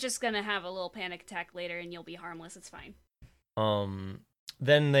 you're just gonna have a little panic attack later and you'll be harmless, it's fine.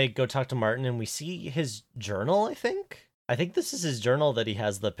 Then they go talk to Martin and we see his journal, I think this is his journal that he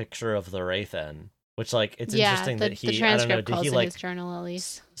has the picture of the Wraith in. Which, like, it's interesting that he, the I don't know, did he, like, his journal at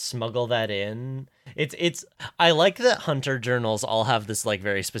least smuggle that in? I like that Hunter journals all have this, like,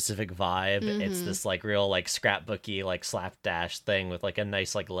 very specific vibe. Mm-hmm. It's this, like, real, like, scrapbooky, like, slapdash thing with, like, a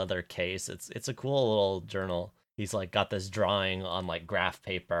nice, like, leather case. It's a cool little journal. He's, like, got this drawing on, like, graph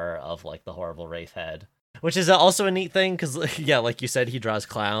paper of, like, the horrible Wraith head. Which is also a neat thing because, yeah, like you said, he draws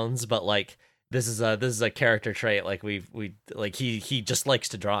clowns, but like this is a character trait. Like we like he just likes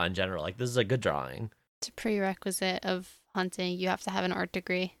to draw in general. Like this is a good drawing. It's a prerequisite of hunting. You have to have an art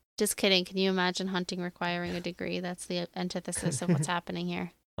degree. Just kidding. Can you imagine hunting requiring a degree? That's the antithesis of what's happening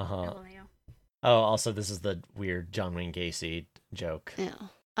here. Oh, also, this is the weird John Wayne Gacy joke.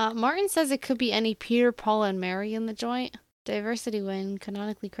 Yeah. Martin says it could be any Peter, Paul, and Mary in the joint. Diversity win,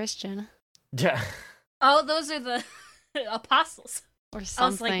 canonically Christian. Yeah. Oh, those are the apostles. Or something. I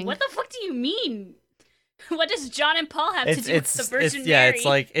was like, what the fuck do you mean? What does John and Paul have to do with the Virgin Mary? Yeah, it's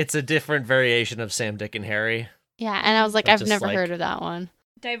like, it's a different variation of Sam, Dick, and Harry. Yeah, and I was like, I've never heard of that one.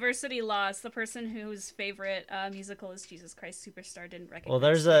 Diversity loss. The person whose favorite musical is Jesus Christ Superstar didn't recognize. Well,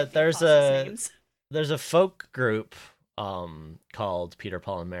 there's a folk group called Peter,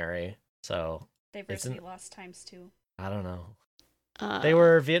 Paul, and Mary. So diversity lost times 2. I don't know. They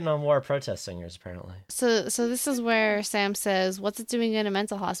were Vietnam War protest singers, apparently. So this is where Sam says, "What's it doing in a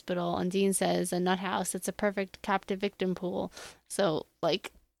mental hospital?" And Dean says, "A nut house. It's a perfect captive victim pool." So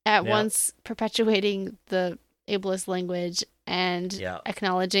like at once perpetuating the ableist language and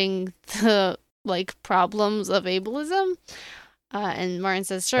acknowledging the like problems of ableism. And Martin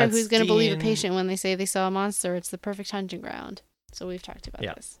says, "Sure, who's going to believe a patient when they say they saw a monster? It's the perfect hunting ground." So we've talked about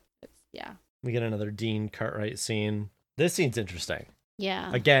this. We get another Dean Cartwright scene. This scene's interesting.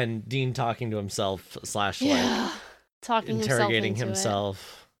 Yeah. Again, Dean talking to himself / interrogating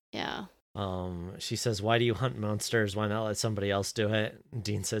himself. Yeah. She says, "Why do you hunt monsters? Why not let somebody else do it?" And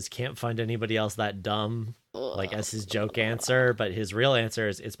Dean says, "Can't find anybody else that dumb." Like as his joke answer, but his real answer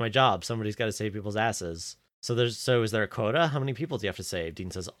is, "It's my job. Somebody's got to save people's asses." So is there a quota? How many people do you have to save?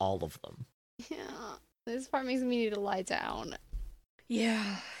 Dean says, "All of them." Yeah. This part makes me need to lie down.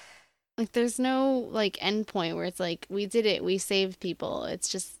 Yeah. Like there's no like end point where it's like we did it, we saved people. It's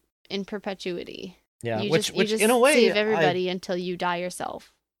just in perpetuity. Yeah, you which just in a way save everybody until you die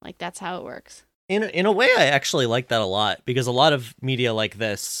yourself. Like that's how it works. In a way, I actually like that a lot because a lot of media like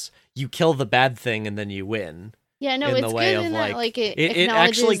this, you kill the bad thing and then you win. Yeah, no, it's good in that like it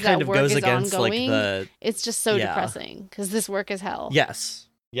actually kind that of work goes is against ongoing. like it's just so depressing because this work is hell. Yes,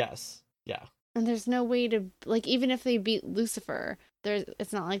 yeah. And there's no way to like even if they beat Lucifer,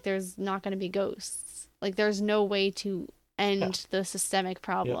 it's not like there's not going to be ghosts. Like there's no way to end the systemic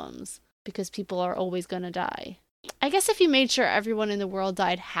problems because people are always going to die. I guess if you made sure everyone in the world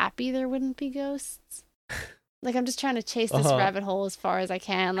died happy, there wouldn't be ghosts. Like I'm just trying to chase this rabbit hole as far as I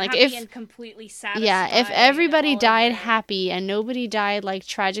can. Like happy and completely satisfied. Yeah, if everybody died happy and nobody died like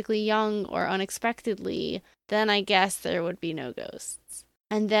tragically young or unexpectedly, then I guess there would be no ghosts.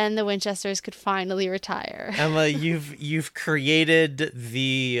 And then the Winchesters could finally retire. Emma, you've created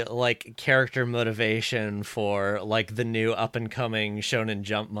the like character motivation for like the new up and coming Shonen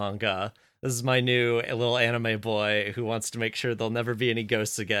Jump manga. This is my new little anime boy who wants to make sure there'll never be any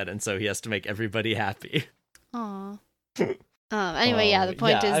ghosts again, and so he has to make everybody happy. Aw. Anyway, the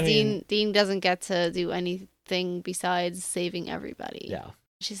point is Dean doesn't get to do anything besides saving everybody. Yeah.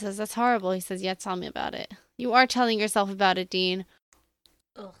 She says, "That's horrible." He says, "Yeah, tell me about it." "You are telling yourself about it, Dean."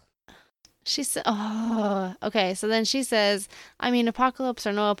 Ugh. She said, "Oh, okay." So then she says, "I mean, apocalypse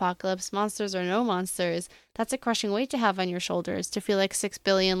or no apocalypse, monsters or no monsters, that's a crushing weight to have on your shoulders, to feel like 6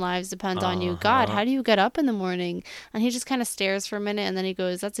 billion lives depend on you. God, how do you get up in the morning?" And he just kind of stares for a minute, and then he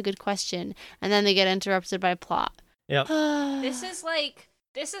goes, "That's a good question." And then they get interrupted by plot. Yep. This is like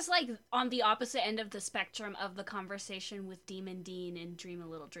on the opposite end of the spectrum of the conversation with Demon Dean in Dream a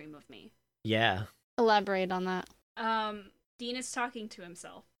Little Dream of Me. Yeah. Elaborate on that. Dean is talking to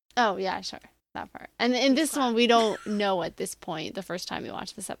himself. Oh, yeah, sure. That part. And in this one, we don't know at this point, the first time you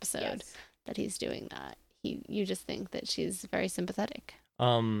watch this episode, that he's doing that. You just think that she's very sympathetic.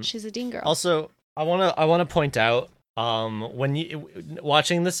 She's a Dean girl. Also, I wanna point out, when you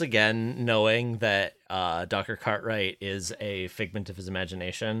watching this again, knowing that Dr. Cartwright is a figment of his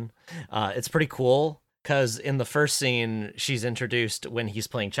imagination, it's pretty cool. Because in the first scene, she's introduced when he's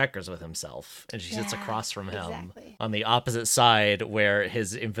playing checkers with himself, and she sits across from him on the opposite side where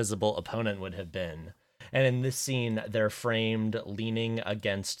his invisible opponent would have been. And in this scene, they're framed leaning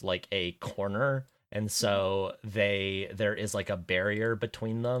against like a corner, and so there is like a barrier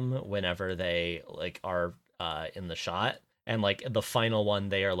between them whenever they like are in the shot. And like the final one,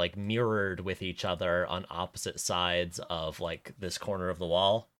 they are like mirrored with each other on opposite sides of like this corner of the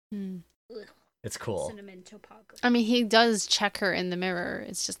wall. It's cool. Cinnamon topography. I mean, he does check her in the mirror.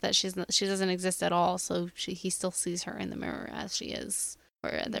 It's just that she doesn't exist at all. So he still sees her in the mirror as she is,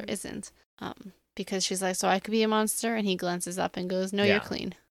 or there isn't. Because she's like, "So I could be a monster," and he glances up and goes, "No, you're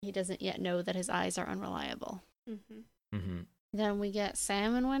clean." He doesn't yet know that his eyes are unreliable. Then we get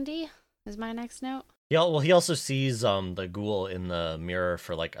Sam and Wendy. Is my next note. He also sees the ghoul in the mirror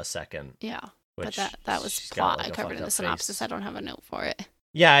for like a second. Yeah, but that was plot. I covered in the synopsis. Face. I don't have a note for it.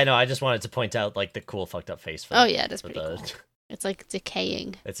 Yeah, I know. I just wanted to point out like the cool fucked up face. For yeah, it is pretty cool. It's like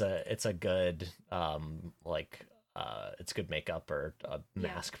decaying. It's a good it's good makeup or a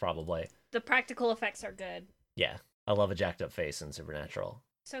mask probably. The practical effects are good. Yeah, I love a jacked up face in Supernatural.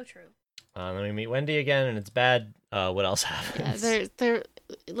 So true. Then we meet Wendy again, and it's bad. What else happens? Yeah, they're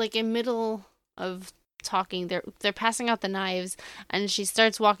like in middle of talking. They're passing out the knives, and she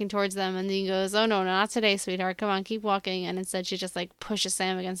starts walking towards them, and Dean goes, "Oh no, not today, sweetheart. Come on, keep walking." And instead, she just like pushes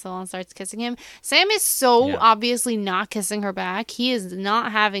Sam against the wall and starts kissing him. Sam is so obviously not kissing her back. He is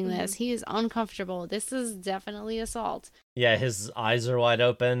not having this. He is uncomfortable. This is definitely assault. Yeah, his eyes are wide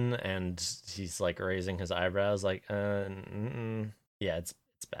open, and he's like raising his eyebrows, like, yeah, it's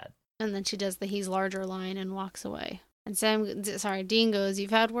bad. And then she does the "he's larger" line and walks away. And Dean goes,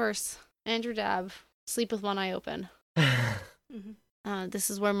 "You've had worse. Andrew Dabb, sleep with one eye open." This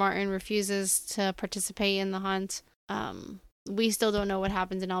is where Martin refuses to participate in the hunt. We still don't know what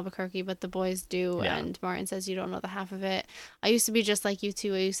happens in Albuquerque, but the boys do. Yeah. And Martin says, "You don't know the half of it. I used to be just like you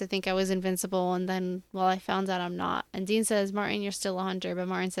two. I used to think I was invincible. And then, well, I found out I'm not." And Dean says, "Martin, you're still a hunter." But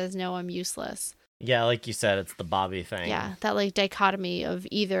Martin says, "No, I'm useless." Yeah, like you said, it's the Bobby thing. Yeah, that like dichotomy of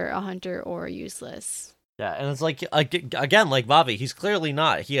either a hunter or useless. Yeah, and it's like, again, like Bobby, he's clearly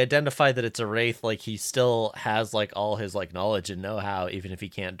not. He identified that it's a wraith. Like, he still has like all his like knowledge and know-how, even if he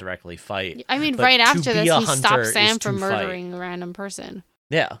can't directly fight. I mean, right after this, he stops Sam from murdering a random person.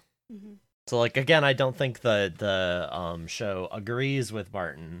 Yeah. Mm-hmm. So like, again, I don't think the show agrees with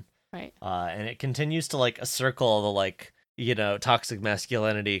Martin. Right. And it continues to like circle the like, you know, toxic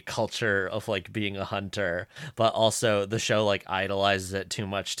masculinity culture of like being a hunter, but also the show like idolizes it too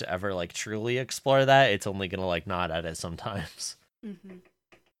much to ever like truly explore that. It's only gonna like nod at it sometimes. Mm-hmm.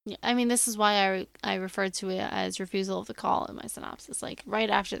 Yeah, I mean, this is why I referred to it as refusal of the call in my synopsis. Like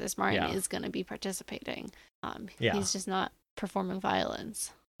right after this, Martin is gonna be participating. He's just not performing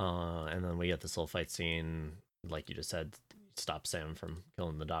violence. And then we get this little fight scene, like you just said, stop Sam from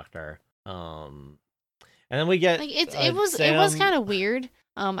killing the doctor. And then we get like it was kind of weird.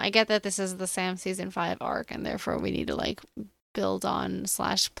 I get that this is the Sam season 5 arc, and therefore we need to like build on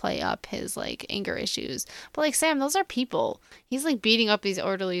 / play up his like anger issues. But like Sam, those are people. He's like beating up these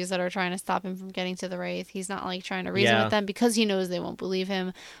orderlies that are trying to stop him from getting to the Wraith. He's not like trying to reason with them because he knows they won't believe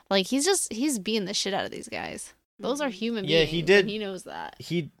him. Like he's beating the shit out of these guys. Those are human beings. He did. He knows that.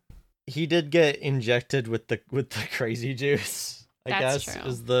 He did get injected with the crazy juice. I guess true.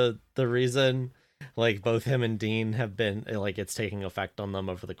 Is the reason. Like both him and Dean have been like it's taking effect on them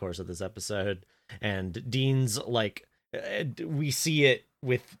over the course of this episode, and Dean's like we see it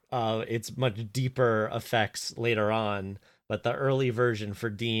with its much deeper effects later on, but the early version for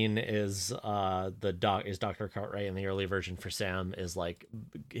Dean is Dr. Cartwright, and the early version for Sam is like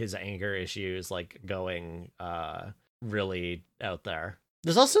his anger issues like going really out there.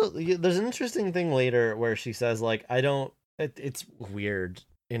 There's an interesting thing later where she says like it's weird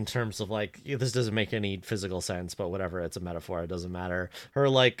in terms of like, this doesn't make any physical sense, but whatever, it's a metaphor, it doesn't matter. Her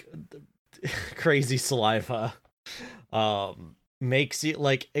like crazy saliva makes it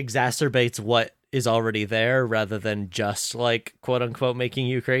like exacerbates what is already there rather than just like quote unquote making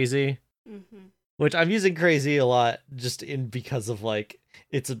you crazy. Mm-hmm. Which I'm using crazy a lot just because of like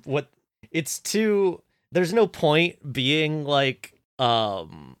there's no point being like how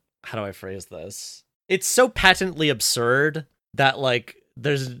do I phrase this? It's so patently absurd that like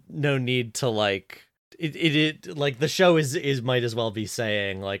there's no need to like it like the show is might as well be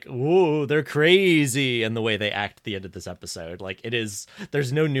saying like, whoa, they're crazy, and the way they act at the end of this episode, like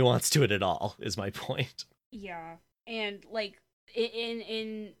there's no nuance to it at all, is my point. Yeah. And like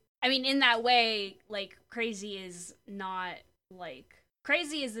in that way, like crazy is not like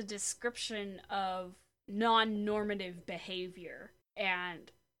crazy is a description of non-normative behavior,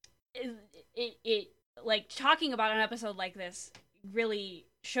 and it like talking about an episode like this really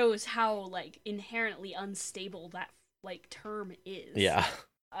shows how like inherently unstable that like term is. Yeah.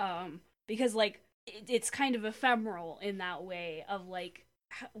 Because like it's kind of ephemeral in that way of like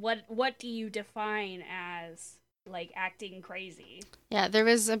what do you define as like acting crazy? Yeah, there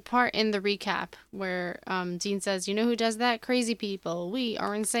was a part in the recap where Dean says, "You know who does that? Crazy people. We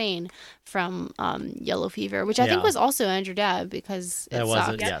are insane," from Yellow Fever, which I think was also Andrew Dabb because it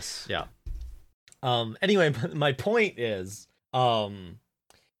wasn't. Yes, yeah. Anyway, my point is,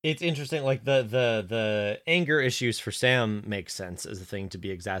 it's interesting. Like the anger issues for Sam makes sense as a thing to be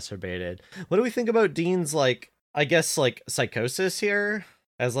exacerbated. What do we think about Dean's like, I guess like psychosis here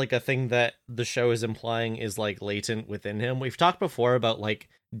as like a thing that the show is implying is like latent within him? We've talked before about like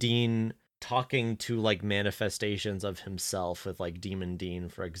Dean talking to like manifestations of himself with like Demon Dean,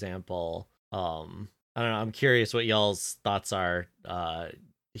 for example. I don't know, I'm curious what y'all's thoughts are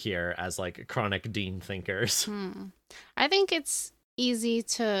here as like chronic Dean thinkers. I think it's easy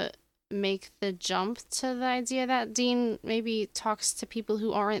to make the jump to the idea that Dean maybe talks to people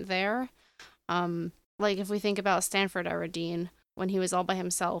who aren't there. Like if we think about Stanford era Dean, when he was all by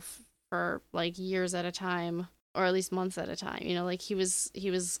himself for like years at a time, or at least months at a time, you know, like he was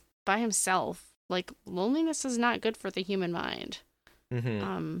by himself. Like loneliness is not good for the human mind.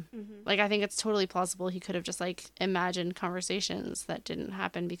 Like I think it's totally plausible he could have just like imagined conversations that didn't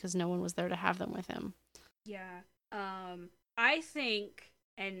happen because no one was there to have them with him. Yeah. I think,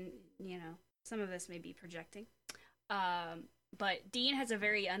 and you know, some of this may be projecting, but Dean has a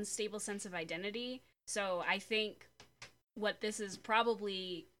very unstable sense of identity. So I think what this is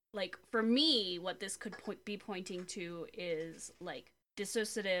probably, like, for me, what this could be pointing to is like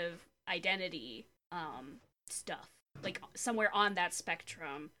dissociative identity stuff, like somewhere on that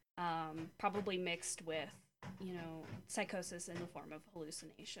spectrum, probably mixed with, you know, psychosis in the form of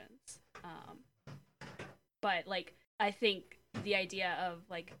hallucinations. But like I think the idea of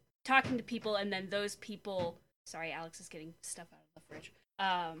like talking to people and then those people, sorry, Alex is getting stuff out of the fridge,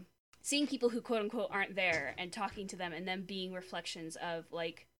 seeing people who quote unquote aren't there and talking to them and then being reflections of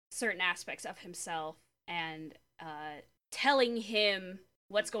like certain aspects of himself and telling him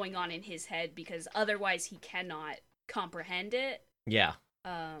what's going on in his head because otherwise he cannot comprehend it. Yeah.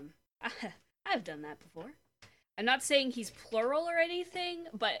 I've done that before. I'm not saying he's plural or anything,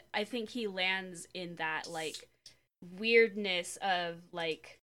 but I think he lands in that like weirdness of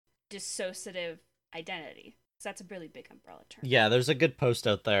like dissociative identity. So that's a really big umbrella term. Yeah, there's a good post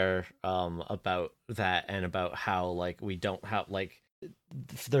out there about that and about how like we don't have like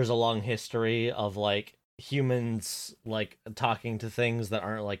there's a long history of like humans like talking to things that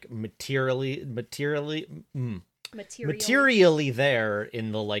aren't like materially there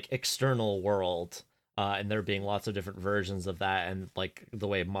in the like external world, and there being lots of different versions of that, and like the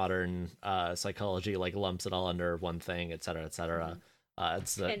way modern psychology like lumps it all under one thing, etc., etc.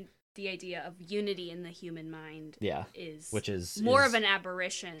 And the idea of unity in the human mind, which is more of an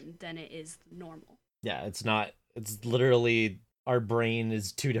aberration than it is normal. Yeah, it's not. It's literally our brain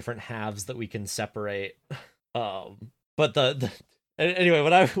is two different halves that we can separate. But anyway,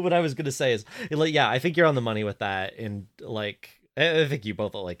 what I was gonna say is, like, yeah, I think you're on the money with that, and like, I think you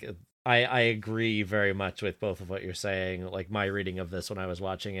both like. I agree very much with both of what you're saying. Like my reading of this when I was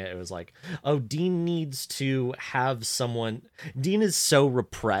watching it, it was like, oh, Dean needs to have someone. Dean is so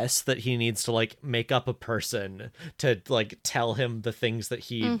repressed that he needs to like make up a person to like tell him the things that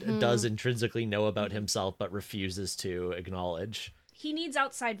he does intrinsically know about himself but refuses to acknowledge. He needs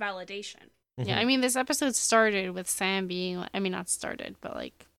outside validation. Yeah, I mean, this episode started with Sam being, I mean, not started, but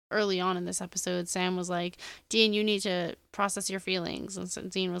like early on in this episode, Sam was like, Dean, you need to process your feelings. And so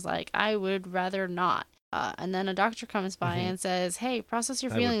Dean was like, I would rather not. And then a doctor comes by and says, hey, process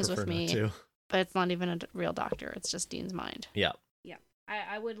your feelings with me. But it's not even a real doctor. It's just Dean's mind. Yeah. Yeah.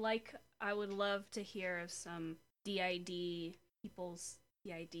 I would love to hear of some people's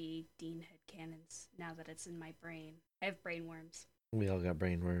DID Dean headcanons now that it's in my brain. I have brain worms. We all got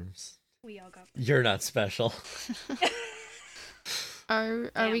brain worms. We all got. You're not special. Are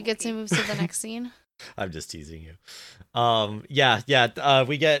we good to move to the next scene? I'm just teasing you.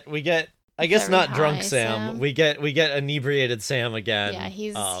 We get. I guess Very not high, drunk Sam. Sam. We get inebriated Sam again. Yeah,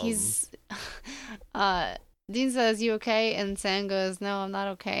 he's. Dean says, "You okay?" And Sam goes, "No, I'm not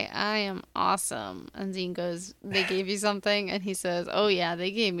okay. I am awesome." And Dean goes, "They gave you something?" And he says, "Oh yeah,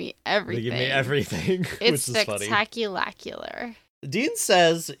 they gave me everything. They gave me everything." It's which is funny. spectacular." Dean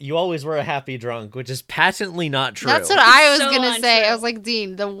says, "You always were a happy drunk," which is patently not true. That's what I was So gonna say. untrue. I was like,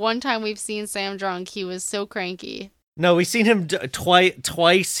 Dean, the one time we've seen Sam drunk, he was so cranky. No, we've seen him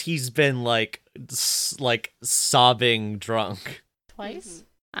twice. He's been like sobbing drunk. Twice?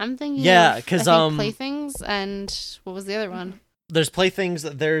 I'm thinking because Playthings and what was the other one? There's Playthings.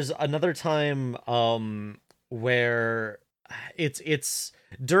 There's another time where it's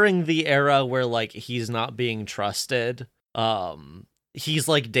during the era where like he's not being trusted. He's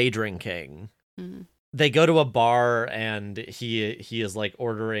like day drinking. Mm-hmm. They go to a bar and he is like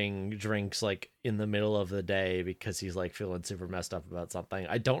ordering drinks like in the middle of the day because he's like feeling super messed up about something.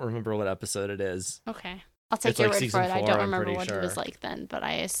 I don't remember what episode it is. Okay. I'll take It's your like word for season it. I 4, don't I'm remember pretty what sure. it was like then, but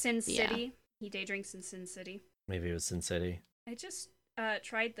Sin City. He day drinks in Sin City. Maybe it was Sin City. I just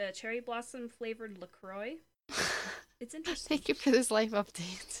tried the cherry blossom flavored LaCroix. It's interesting. Thank you for this life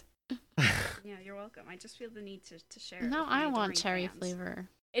update. Yeah, you're welcome. I just feel the need to share. No, it with I my want adoring cherry fans. flavor.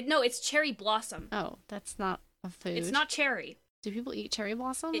 No, it's cherry blossom. Oh, that's not a food. It's not cherry. Do people eat cherry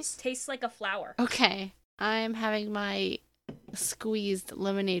blossoms? It tastes like a flower. Okay. I'm having my squeezed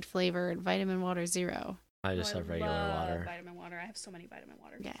lemonade flavored vitamin water zero. I just have regular water. Vitamin water. I have so many vitamin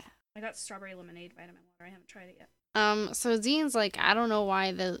water. Yeah. I got strawberry lemonade vitamin water. I haven't tried it yet. So Dean's like, I don't know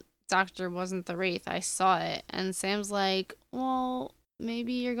why the doctor wasn't the Wraith. I saw it. And Sam's like, well,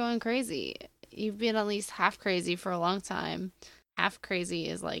 maybe you're going crazy. You've been at least half crazy for a long time. Half crazy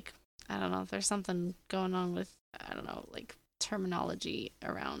is like, I don't know, there's something going on with, I don't know, like terminology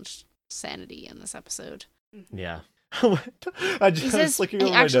around sanity in this episode. Yeah. I was looking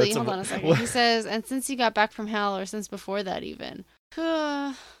over my notes. Hold on a second. He says, and since you got back from hell, or since before that even.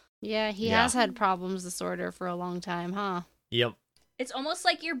 Yeah, he has had problems disorder for a long time, huh? Yep. It's almost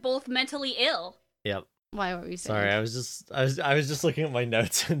like you're both mentally ill. Yep. Why? What were you saying? Sorry, I was just looking at my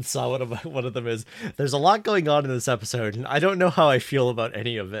notes and saw one of them is. There's a lot going on in this episode, and I don't know how I feel about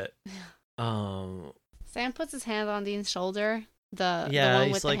any of it. Sam puts his hand on Dean's shoulder, the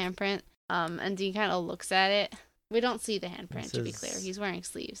one with the handprint. And Dean kind of looks at it. We don't see the handprint, to be clear. He's wearing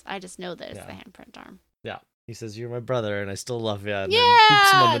sleeves. I just know that it's the handprint arm. Yeah. He says, "You're my brother, and I still love you." And yeah, then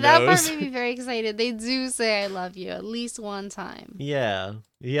poops him on the that nose. part made me very excited. They do say "I love you" at least one time. Yeah,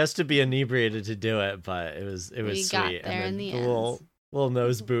 he has to be inebriated to do it, but it was sweet. Got there and in the the end. Little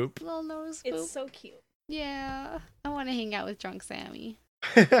nose boop. Little nose boop. It's so cute. Yeah, I want to hang out with drunk Sammy.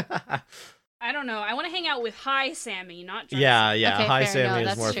 I don't know. I want to hang out with high Sammy, not drunk. Yeah. Okay, High fair. Sammy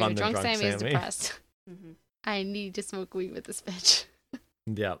No, is more true. fun than drunk Sammy. Sammy. Is depressed. Mm-hmm. I need to smoke weed with this bitch.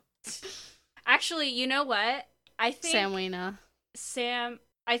 Yep. Actually, you know what? I think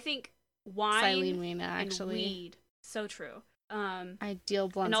I think wine Silene Wayna, actually. and weed. So true. Ideal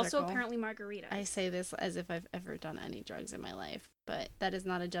blunt and also circle. apparently margarita. I say this as if I've ever done any drugs in my life, but that is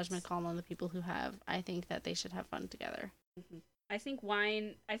not a judgment call on the people who have. I think that they should have fun together. Mm-hmm. I think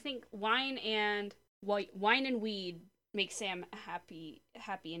wine and weed make Sam happy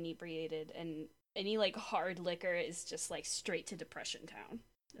inebriated, and any like hard liquor is just like straight to depression town.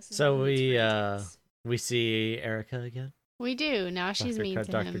 So we see Erica again. We do. Now she's mean to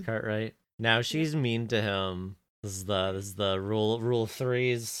him. Dr. Cartwright. Now she's mean to him. This is the rule of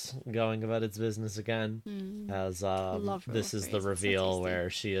threes going about its business again. As this is the reveal where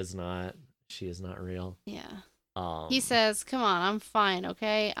she is not real. Yeah. He says, "Come on, I'm fine,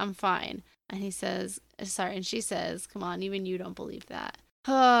 okay? I'm fine." And he says, and she says, "Come on, even you don't believe that."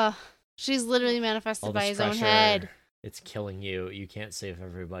 She's literally manifested by his own head. It's killing you. You can't save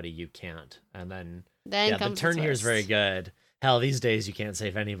everybody. You can't. And then comes the turn the here is twist. very good. Hell, these days you can't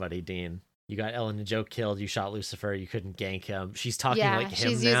save anybody, Dean. You got Ellen and Joe killed. You shot Lucifer. You couldn't gank him. She's talking like him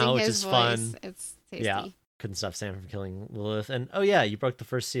she's now, using which his is voice. fun. It's tasty. Yeah. Couldn't stop Sam from killing Lilith. And you broke the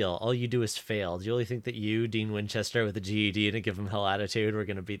first seal. All you do is fail. Do you really think that you, Dean Winchester, with a GED and a give him hell attitude, we're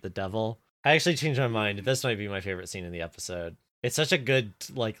gonna beat the devil? I actually changed my mind. This might be my favorite scene in the episode. It's such a good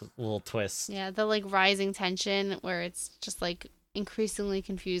little twist. Yeah, the rising tension where it's just increasingly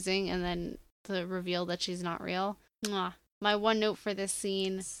confusing, and then the reveal that she's not real. Mwah. My one note for this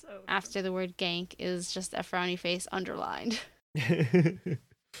scene after the word gank is just a frowny face underlined.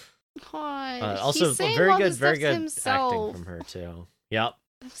 Also, very good acting from her too. Yep.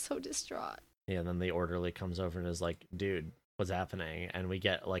 I'm so distraught. Yeah, and then the orderly comes over and is like, "Dude, what's happening?" And we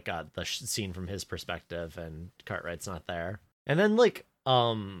get the scene from his perspective, and Cartwright's not there. And then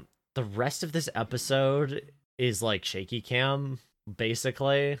the rest of this episode is shaky cam,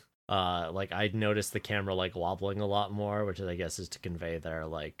 basically. I'd noticed the camera wobbling a lot more, which I guess is to convey their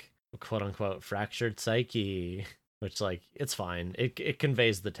quote unquote fractured psyche, which it's fine. It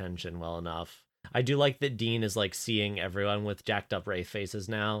conveys the tension well enough. I do like that Dean is seeing everyone with jacked up Wraith faces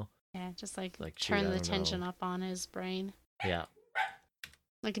now. Yeah, just turn the tension up on his brain. Yeah.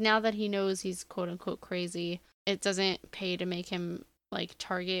 Now that he knows he's quote unquote crazy, it doesn't pay to make him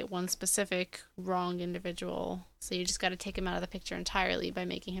target one specific wrong individual. So you just got to take him out of the picture entirely by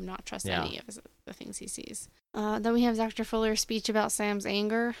making him not trust any of the things he sees. Then we have Dr. Fuller's speech about Sam's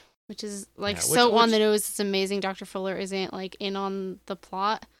anger, which is on the nose. It's amazing. Dr. Fuller isn't in on the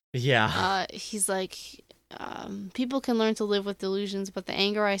plot. Yeah. He's people can learn to live with delusions, but the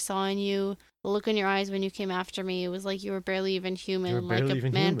anger I saw in you, the look in your eyes when you came after me, it was like you were barely even human,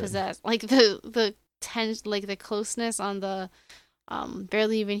 man possessed. The the closeness on the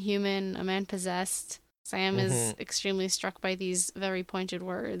barely even human, a man possessed. Sam is extremely struck by these very pointed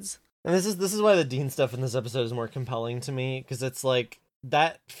words. And this is why the Dean stuff in this episode is more compelling to me, because it's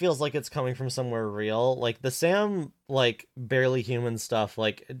that feels like it's coming from somewhere real. The Sam barely human stuff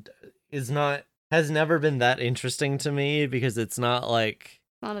has never been that interesting to me, because it's not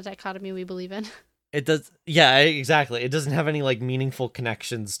not a dichotomy we believe in. It does, yeah, exactly. It doesn't have any like meaningful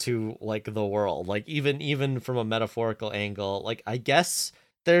connections to like the world. Like even from a metaphorical angle, like I guess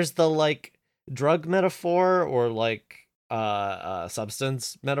there's the like drug metaphor or like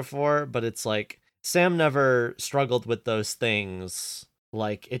substance metaphor, but it's like Sam never struggled with those things.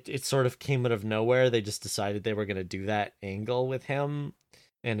 Like it sort of came out of nowhere. They just decided they were gonna do that angle with him,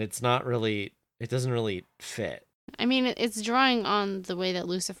 and it doesn't really fit. I mean, it's drawing on the way that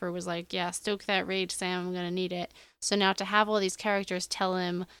Lucifer was like, yeah, stoke that rage, Sam, I'm going to need it. So now to have all these characters tell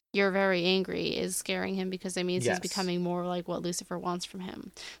him you're very angry is scaring him because it means he's becoming more like what Lucifer wants from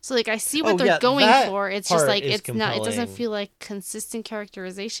him. So like I see what they're going for. It's just like it's compelling. Not, it doesn't feel like consistent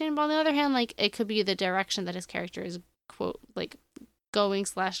characterization. But on the other hand, like it could be the direction that his character is, quote, like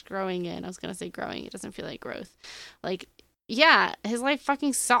going/growing in. I was going to say growing. It doesn't feel like growth. Like, yeah, his life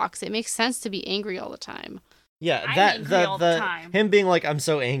fucking sucks. It makes sense to be angry all the time. Yeah, that the him being like, I'm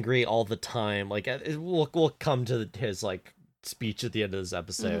so angry all the time. Like we'll come to his like speech at the end of this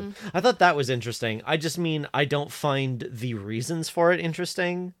episode. Mm-hmm. I thought that was interesting. I just mean I don't find the reasons for it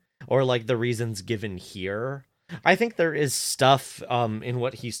interesting, or like the reasons given here. I think there is stuff in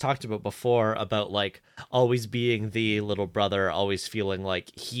what he's talked about before about like always being the little brother, always feeling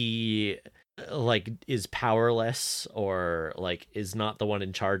like he like is powerless or like is not the one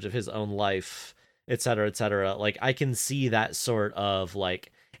in charge of his own life, etc., etc. Like I can see that sort of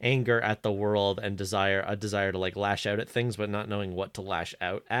like anger at the world and a desire to like lash out at things but not knowing what to lash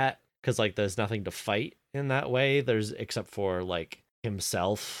out at, because like there's nothing to fight in that way, there's except for like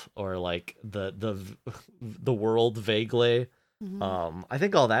himself or like the world vaguely. Mm-hmm. I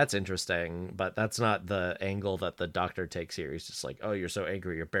think all that's interesting, but that's not the angle that the Doctor takes here. He's just like, oh, you're so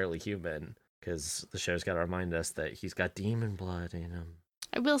angry, you're barely human, because the show's got to remind us that he's got demon blood in him.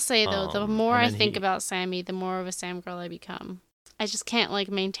 I will say, though, the more I think about Sammy, the more of a Sam girl I become. I just can't, like,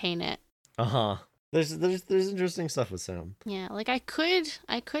 maintain it. Uh-huh. There's interesting stuff with Sam. Yeah, like, I could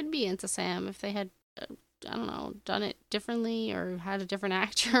be into Sam if they had, I don't know, done it differently or had a different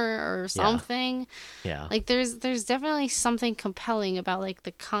actor or something. Yeah. Like, there's definitely something compelling about, like,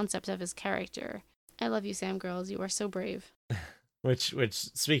 the concept of his character. I love you, Sam girls. You are so brave. Which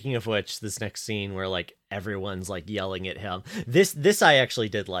speaking of which, this next scene where like everyone's like yelling at him, this I actually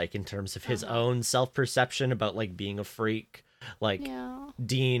did like in terms of his own self-perception about like being a freak. Like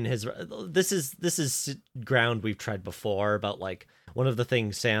Dean this is ground we've tried before about like one of the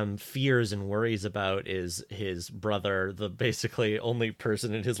things Sam fears and worries about is his brother, the basically only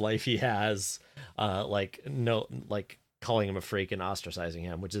person in his life he has, like calling him a freak and ostracizing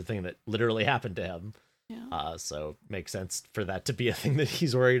him, which is a thing that literally happened to him. Yeah. So makes sense for that to be a thing that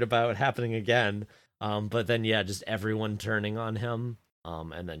he's worried about happening again. But then, yeah, just everyone turning on him.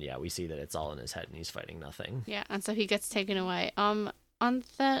 And then, yeah, we see that it's all in his head and he's fighting nothing. Yeah, and so he gets taken away. On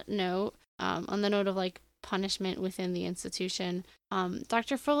the note of like punishment within the institution,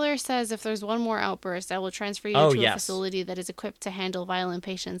 Dr. Fuller says if there's one more outburst, I will transfer you to a facility that is equipped to handle violent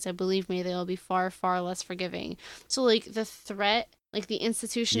patients. And believe me, they will be far, far less forgiving. So like the threat, like the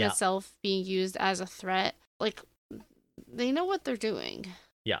institution itself being used as a threat, like they know what they're doing.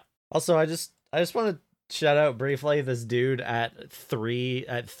 Yeah. Also, I just want to shout out briefly this dude at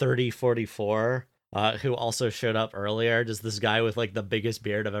 3044, who also showed up earlier. Just this guy with like the biggest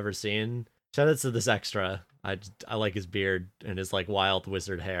beard I've ever seen. Shout out to this extra. I like his beard and his like wild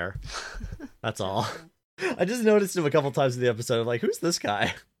wizard hair. That's all. I just noticed him a couple times in the episode. I'm like, who's this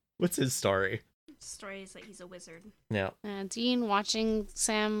guy? What's his story? Story is that he's a wizard. Yeah. Dean, watching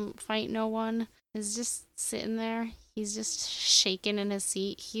Sam fight no one, is just sitting there. He's just shaking in his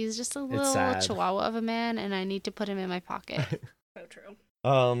seat. He's just a little chihuahua of a man, and I need to put him in my pocket. So true.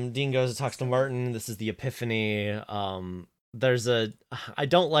 Dean goes and talks to Martin. This is the epiphany. I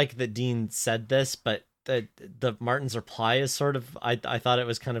don't like that Dean said this, but the Martin's reply is sort of, I thought it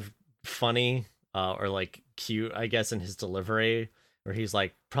was kind of funny, or like cute, I guess, in his delivery, where he's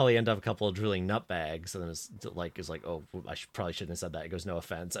like, probably end up a couple of drooling nutbags, and then is like, oh, probably shouldn't have said that. He goes, no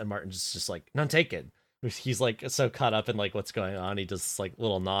offense, and Martin's just like, none taken. He's like so caught up in like what's going on, he just like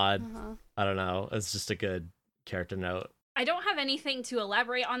little nod. I don't know. It's just a good character note. I don't have anything to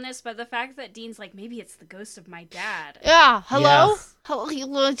elaborate on this, but the fact that Dean's like, maybe it's the ghost of my dad. Yeah. Hello. Yeah.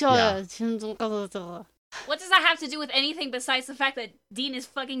 What does that have to do with anything besides the fact that Dean is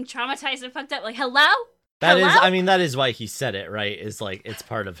fucking traumatized and fucked up? Like, hello? That is why he said it, right? Is like it's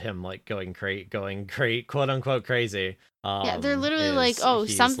part of him like going quote unquote crazy. Yeah, they're literally like, oh,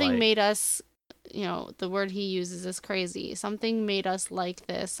 something made us, the word he uses is crazy. Something made us like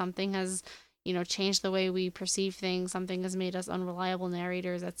this. Something has, changed the way we perceive things. Something has made us unreliable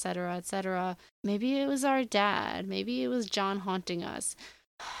narrators, etc., etc. Maybe it was our dad. Maybe it was John haunting us.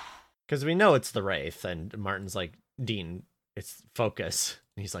 Because we know it's the Wraith, and Martin's like, Dean, it's focus.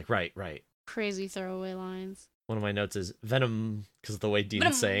 And he's like, right. Crazy throwaway lines. One of my notes is Venom, because of the way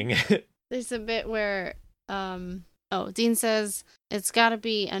Dean's saying it. There's a bit where, Dean says, it's gotta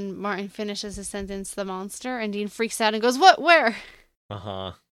be, and Martin finishes his sentence, the monster, and Dean freaks out and goes, what, where?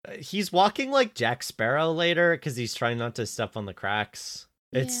 Uh-huh. He's walking like Jack Sparrow later, because he's trying not to step on the cracks.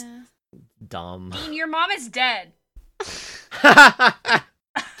 It's dumb. Dean, your mom is dead.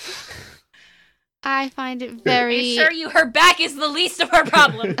 I find it very... I assure you, her back is the least of our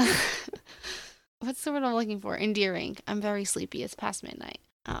problems. What's the word I'm looking for? Endearing. I'm very sleepy. It's past midnight.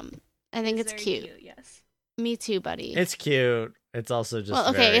 I think it's cute. Yes. Me too, buddy. It's cute. It's also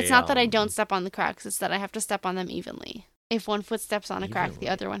just it's not that I don't step on the cracks. It's that I have to step on them evenly. If one foot steps on a crack, the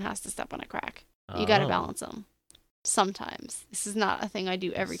other one has to step on a crack. You gotta balance them. Sometimes. This is not a thing I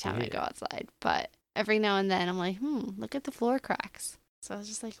do every time I go outside, but every now and then I'm like, look at the floor cracks. So I was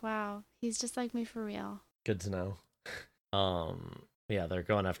just like, wow, he's just like me for real. Good to know. Yeah, they're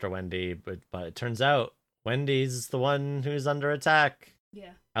going after Wendy, but it turns out Wendy's the one who's under attack.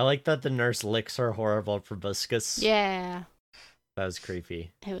 Yeah. I like that the nurse licks her horrible proboscis. Yeah. That was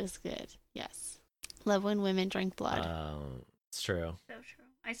creepy. It was good. Yes. Love when women drink blood. It's true. So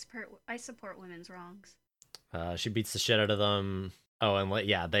true. I support women's wrongs. She beats the shit out of them. Oh, and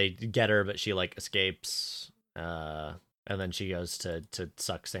they get her, but she like escapes. And then she goes to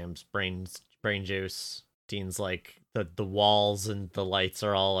suck Sam's brain juice. Dean's like the walls and the lights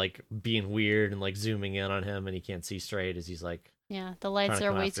are all like being weird and like zooming in on him, and he can't see straight as he's like. Yeah, the lights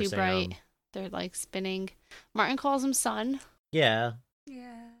are way too bright. They're like spinning. Martin calls him son. Yeah.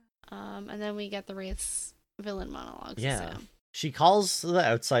 Yeah. And then we get the Wraith's villain monologues. Yeah. She calls the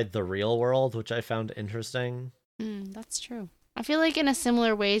outside the real world, which I found interesting. That's true. I feel like in a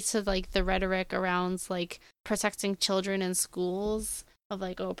similar way to like the rhetoric around like protecting children in schools of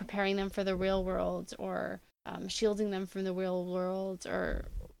like, preparing them for the real world or shielding them from the real world or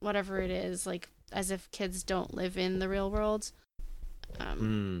whatever it is, like as if kids don't live in the real world.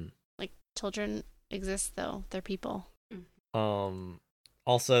 Like children exist though. They're people.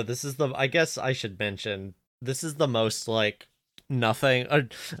 Also, I guess I should mention, this is the most like nothing.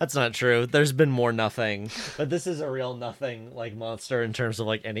 That's not true. There's been more nothing, but this is a real nothing like monster in terms of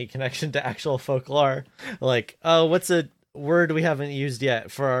like any connection to actual folklore. Like, what's a word we haven't used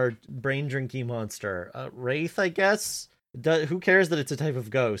yet for our brain drinking monster? Wraith, I guess. Who cares that it's a type of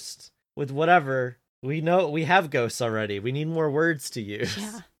ghost? With whatever, we know we have ghosts already. We need more words to use.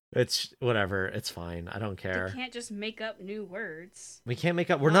 Yeah. It's whatever. It's fine. I don't care. We can't just make up new words. We can't make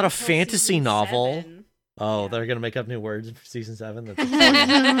up. We're not a fantasy novel. 7. Oh, they're gonna make up new words for season 7.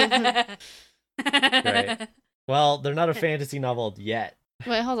 That's great. Well, they're not a fantasy novel yet.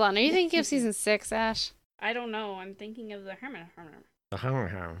 Wait, hold on. Are you thinking of season 6, Ash? I don't know. I'm thinking of the Herman. The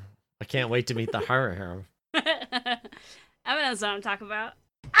Herman. I can't wait to meet the Herman. I know what I'm talking about.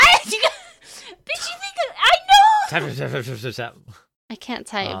 Bitch, you think I know? I can't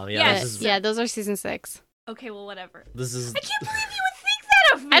type. Oh, yeah, those are season 6. Okay, well, whatever. I can't believe you would think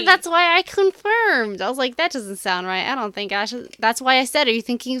that of me. And that's why I confirmed. I was like, that doesn't sound right. I don't think Ash. That's why I said, are you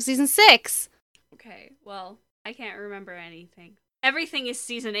thinking of season 6? Okay, well, I can't remember anything. Everything is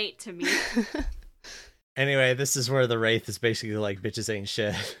season 8 to me. Anyway, this is where the Wraith is basically like, bitches ain't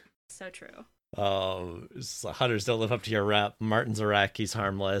shit. So true. Hunters don't live up to your rep. Martin's a wreck. He's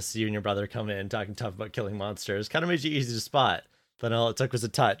harmless. You and your brother come in talking tough about killing monsters. Kind of made you easy to spot. Then all it took was a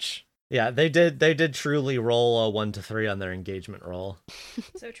touch. Yeah, they did truly roll a 1 to 3 on their engagement roll.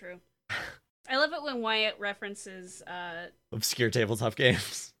 So true. I love it when Wyatt references obscure tabletop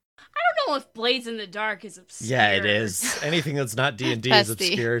games. I don't know if Blades in the Dark is obscure. Yeah, it is. Anything that's not D&D is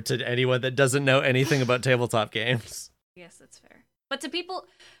obscure to anyone that doesn't know anything about tabletop games. Yes, that's fair. But to people,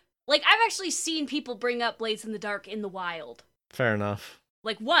 like, I've actually seen people bring up Blades in the Dark in the wild. Fair enough.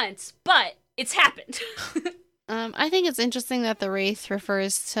 Like, once, but it's happened. I think it's interesting that the Wraith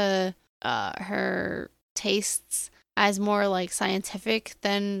refers to her tastes as more like scientific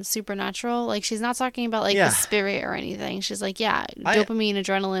than supernatural. Like she's not talking about like the spirit or anything. She's like, dopamine,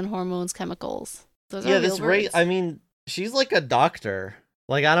 adrenaline, hormones, chemicals. Those are real words. I mean, she's like a doctor.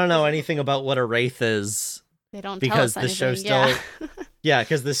 Like I don't know anything about what a Wraith is. They don't tell us anything. The show still,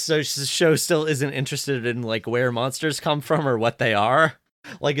 because this show still isn't interested in like where monsters come from or what they are.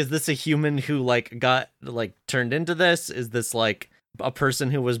 Like, is this a human who like got like turned into this? Is this like a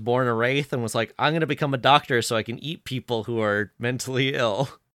person who was born a Wraith and was like, I'm gonna become a doctor so I can eat people who are mentally ill?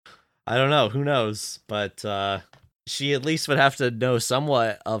 I don't know. Who knows? But she at least would have to know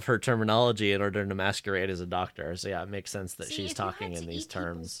somewhat of her terminology in order to masquerade as a doctor. So yeah, it makes sense that she's talking in these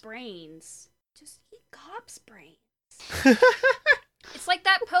terms. Brains. Just eat cops' brains. It's like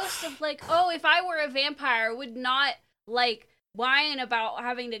that post of like, oh, if I were a vampire, I would not like whine about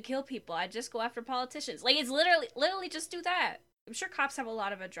having to kill people. I'd just go after politicians. Like, it's literally just do that. I'm sure cops have a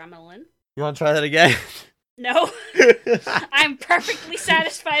lot of adrenaline. You want to try that again? No. I'm perfectly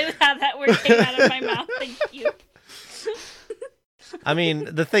satisfied with how that word came out of my mouth. Thank you. I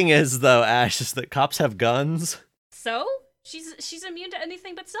mean, the thing is, though, Ash, is that cops have guns. So? She's immune to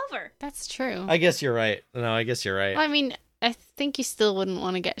anything but silver. That's true. I guess you're right. No, I guess you're right. Well, I mean, I think you still wouldn't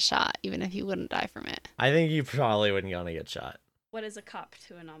want to get shot, even if you wouldn't die from it. I think you probably wouldn't want to get shot. What is a cop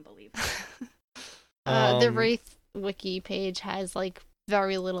to a non-believer? The Wraith wiki page has, like,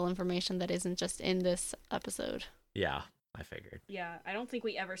 very little information that isn't just in this episode. Yeah, I figured. Yeah, I don't think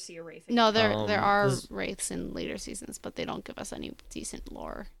we ever see a Wraith again. No, there are Wraiths in later seasons, but they don't give us any decent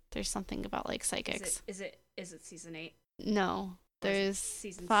lore. There's something about, like, psychics. Is it season 8? No. There's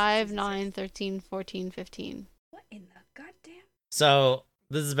season 5, 9, 13, 14, 15. What in the goddamn? So,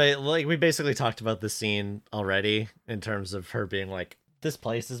 this is like, we basically talked about this scene already in terms of her being like, this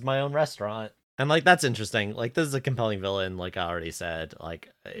place is my own restaurant. And, like, that's interesting. Like, this is a compelling villain, like I already said. Like,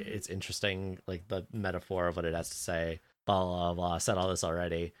 it's interesting, like, the metaphor of what it has to say. Blah, blah, blah. I said all this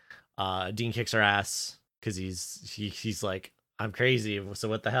already. Dean kicks her ass because he's like, I'm crazy, so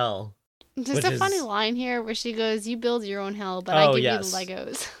what the hell? There's a funny line here where she goes, you build your own hell, but I give you the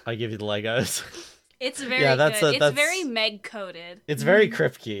Legos. I give you the Legos. It's very good. It's very Meg-coded. It's very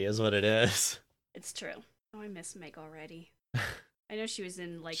Kripke is what it is. It's true. Oh, I miss Meg already. I know she was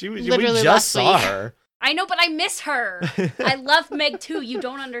in, like... literally we just saw her. I know, but I miss her. I love Meg, too. You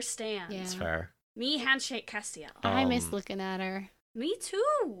don't understand. Yeah. It's fair. Me, handshake Castiel. I miss looking at her. Me,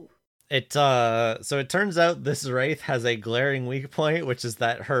 too. So it turns out this Wraith has a glaring weak point, which is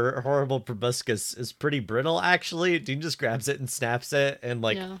that her horrible proboscis is pretty brittle, actually. Dean just grabs it and snaps it, and,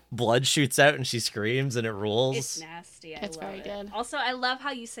 like, blood shoots out, and she screams, and it rules. It's nasty. It's very good. Also, I love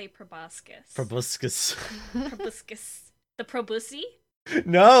how you say proboscis. Proboscis. Proboscis. The probussy?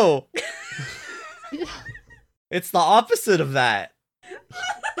 No! It's the opposite of that.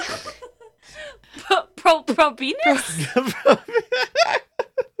 Probinus?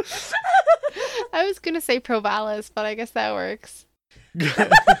 I was gonna say Provalis, but I guess that works.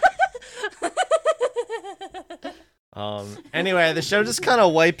 Anyway, the show just kind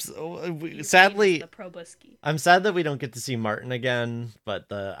of wipes. Sadly, the probusky. I'm sad that we don't get to see Martin again, but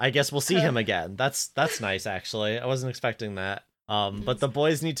I guess we'll see him again. That's nice, actually. I wasn't expecting that. But the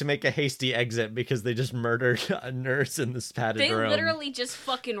boys need to make a hasty exit because they just murdered a nurse in this padded room. They literally just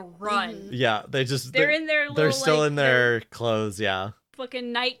fucking run. Yeah, they're in their little, they're still in their clothes, yeah.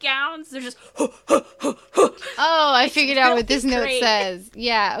 Fucking nightgowns. They're just Oh, I figured out what this note says.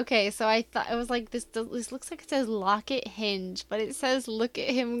 Yeah, okay, so I thought it was like this looks like it says lock it hinge, but it says look at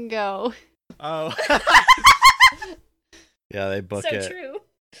him go. Oh. Yeah, they book it. So true.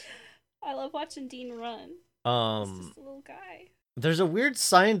 I love watching Dean run. He's just a little guy. There's a weird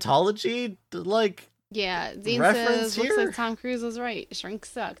Scientology yeah, Dean reference says here? looks like Tom Cruise was right. Shrinks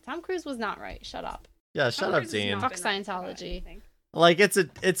suck. Tom Cruise was not right. Shut up. Yeah, shut up, Dean. Fuck Scientology. Like it's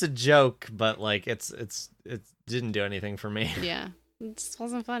a joke, but like it didn't do anything for me. Yeah, it just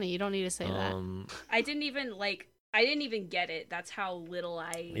wasn't funny. You don't need to say that. I didn't even get it. That's how little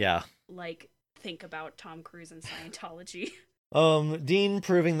I think about Tom Cruise and Scientology. Dean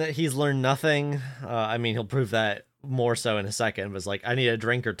proving that he's learned nothing. I mean, he'll prove that more so in a second. Was like, I need a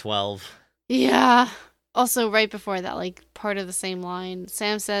drink or 12. Yeah. Also, right before that, like part of the same line,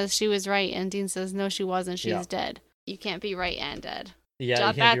 Sam says she was right, and Dean says no, she wasn't. She's dead. You can't be right and dead. Yeah,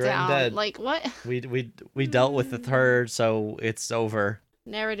 jot you can't that be right down. and dead. Like what? We dealt with her, so it's over.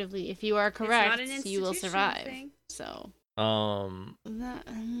 Narratively, if you are correct, you will survive. Thing. So. And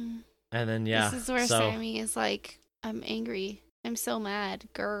then This is where Sammy is like, I'm angry. I'm so mad.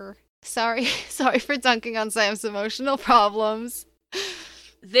 Grr. Sorry for dunking on Sam's emotional problems.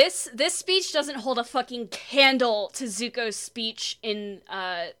 This speech doesn't hold a fucking candle to Zuko's speech in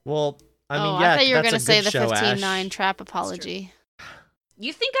Well, I mean, I thought you were going to say the 15-9 trap apology.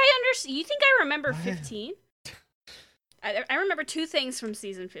 You think You think I remember 15? I remember two things from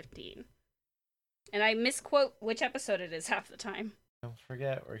season 15. And I misquote which episode it is half the time. Don't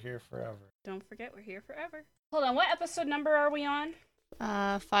forget, we're here forever. Don't forget, we're here forever. Hold on, what episode number are we on?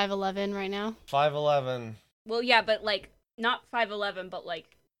 511 right now. 511. Well, yeah, but like not 511, but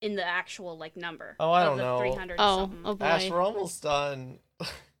like in the actual like number. Oh, I don't know. 300 oh boy. Ash, we're almost done.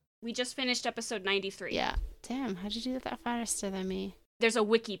 We just finished episode 93. Yeah. Damn, how'd you do that faster than me? There's a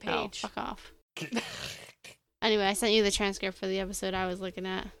wiki page. Oh, fuck off. Anyway, I sent you the transcript for the episode I was looking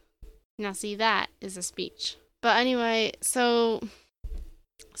at. Now, see, that is a speech. But anyway, so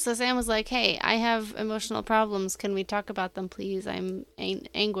So Sam was like, hey, I have emotional problems. Can we talk about them, please? I'm in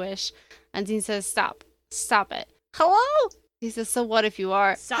anguish. And Dean says, stop it. Hello? He says, so what if you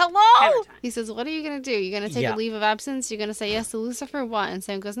are? Stop. Hello? He says, what are you going to do? You're going to take Yeah. a leave of absence? You're going to say yes to Lucifer? What? And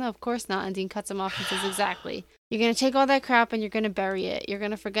Sam goes, no, of course not. And Dean cuts him off and says, exactly. You're going to take all that crap and you're going to bury it. You're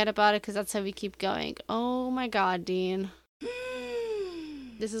going to forget about it because that's how we keep going. Oh my God, Dean.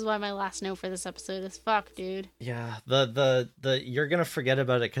 This is why my last note for this episode is fuck, dude. Yeah, the you're gonna forget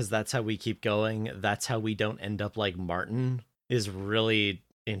about it because that's how we keep going. That's how we don't end up like Martin is really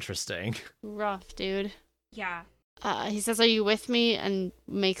interesting. Rough, dude. Yeah. He says, are you with me? And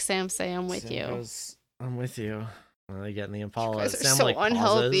makes Sam say, I'm with you. Goes, I'm with you. And they get in the Impala. You guys are Sam so like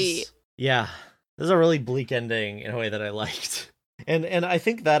unhealthy. pauses. Yeah, this is a really bleak ending in a way that I liked. And I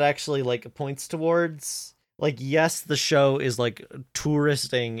think that actually like points towards like, yes, the show is like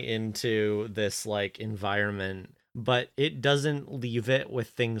touristing into this like environment, but it doesn't leave it with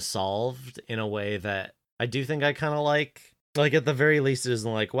things solved in a way that I do think I kind of like. Like at the very least, it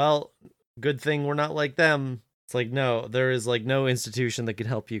isn't like, well, good thing we're not like them. It's like, no, there is like no institution that can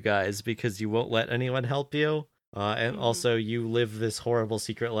help you guys because you won't let anyone help you. And also you live this horrible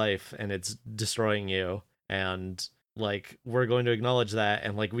secret life and it's destroying you. And like, we're going to acknowledge that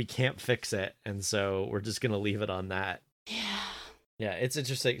and like, we can't fix it. And so we're just going to leave it on that. Yeah, it's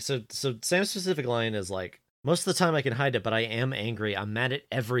interesting. So Sam's specific line is like, most of the time I can hide it, but I am angry. I'm mad at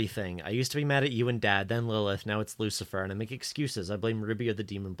everything. I used to be mad at you and Dad, then Lilith, now it's Lucifer, and I make excuses. I blame Ruby or the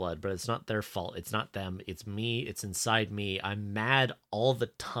demon blood, but it's not their fault. It's not them. It's me. It's inside me. I'm mad all the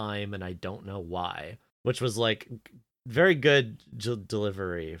time, and I don't know why. Which was like very good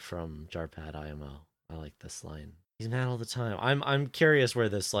delivery from Jarpad IMO. I like this line. He's mad all the time. I'm curious where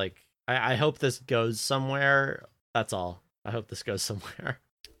this like. I hope this goes somewhere. That's all. I hope this goes somewhere.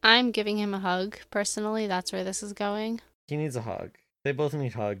 I'm giving him a hug. Personally, that's where this is going. He needs a hug. They both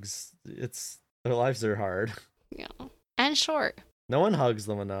need hugs. Their lives are hard. Yeah. And short. No one hugs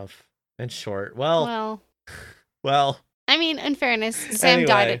them enough. And short. Well. I mean, in fairness, Sam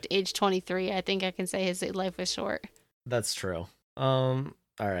died at age 23. I think I can say his life was short. That's true. All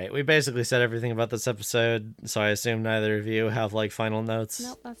right. We basically said everything about this episode, so I assume neither of you have like final notes.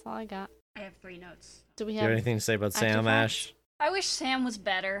 Nope, that's all I got. I have 3 notes. Do we Do have you have anything to say about Sam, Ash? I wish Sam was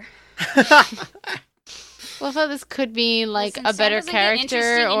better. Well, so this could be like Listen, a better Sam doesn't get character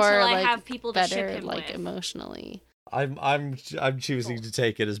interesting or until I like have people to ship better him like with. emotionally. I'm choosing to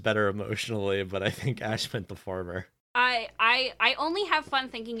take it as better emotionally, but I think Ash meant the former. I only have fun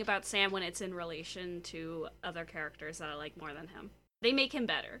thinking about Sam when it's in relation to other characters that I like more than him. They make him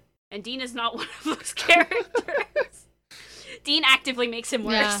better. And Dean is not one of those characters. Dean actively makes him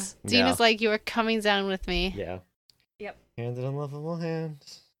worse. Yeah. Dean is like, you are coming down with me. Yeah. Yep. Hand in unlovable hand.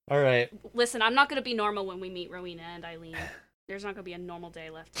 All right. Listen, I'm not going to be normal when we meet Rowena and Eileen. There's not going to be a normal day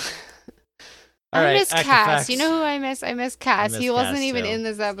left. I miss Cass. You know who I miss? I miss Cass. He wasn't Cass, even too. in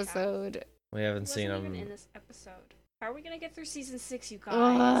this episode. We haven't seen him. Even in this episode. How are we going to get through season 6, you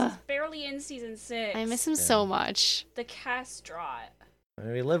guys? He's barely in season 6. I miss him so much. The Cass draught. I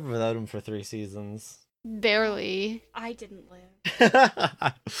mean, we lived without him for 3 seasons. Barely. I didn't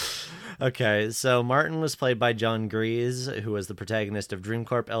live. Okay, so Martin was played by John Grease, who was the protagonist of Dream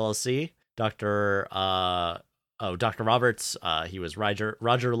Corp LLC. Dr. Roberts, he was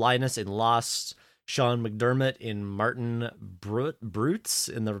Roger Linus in Lost, Sean McDermott in Martin Brutes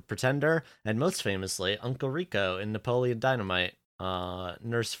in The Pretender, and most famously, Uncle Rico in Napoleon Dynamite.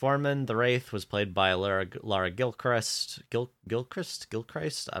 Nurse Foreman, the Wraith, was played by Lara Gilchrist,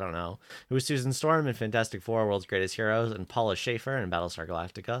 I don't know, who was Susan Storm in Fantastic Four, World's Greatest Heroes, and Paula Schaefer in Battlestar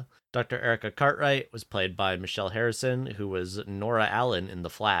Galactica. Dr. Erica Cartwright was played by Michelle Harrison, who was Nora Allen in The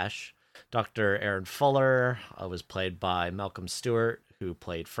Flash. Dr. Aaron Fuller was played by Malcolm Stewart, who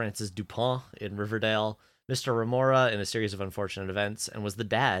played Francis Dupont in Riverdale. Mr. Remora in A Series of Unfortunate Events, and was the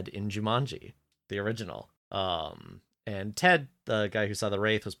dad in Jumanji, the original. And Ted, the guy who saw the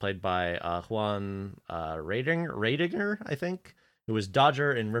Wraith, was played by Juan Radinger, I think, who was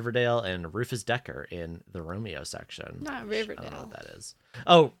Dodger in Riverdale, and Rufus Decker in the Romeo section. Not Riverdale. I don't know what that is.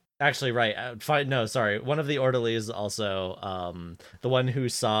 Oh, actually, right. No, sorry. One of the orderlies also, the one who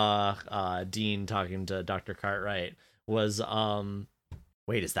saw Dean talking to Dr. Cartwright was,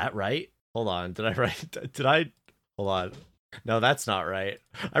 wait, is that right? Hold on. Hold on. No, that's not right.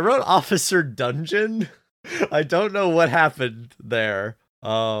 I wrote Officer Dungeon. I don't know what happened there.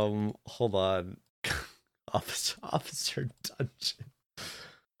 Hold on. Officer Dungeon.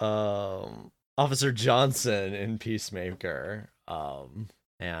 Officer Johnson in Peacemaker.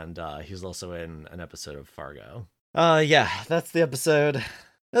 And he's also in an episode of Fargo. Yeah, that's the episode. It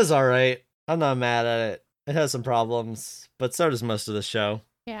was alright. I'm not mad at it. It has some problems, but so does most of the show.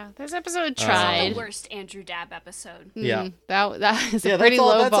 Yeah, this episode It's tried. the worst Andrew Dabb episode. Yeah. That is a pretty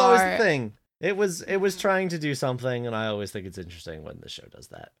low bar. That's always the thing. It was trying to do something, and I always think it's interesting when the show does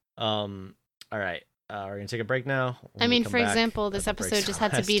that. All right. We're gonna take a break now. I mean, for example, this episode just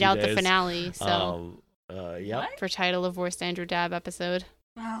had to beat out the finale, so yep. For title of worst Andrew Dabb episode.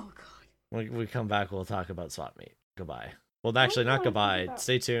 Oh god. When we come back, we'll talk about Swap Meet. Goodbye. Well, actually, not goodbye.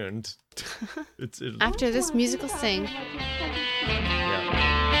 Stay tuned. After this musical sing.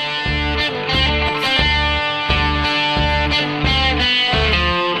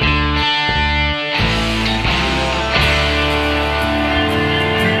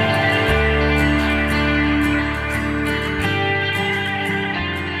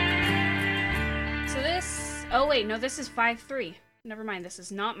 Oh wait, no, this is 5-3. Never mind, this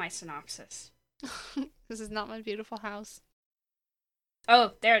is not my synopsis. This is not my beautiful house.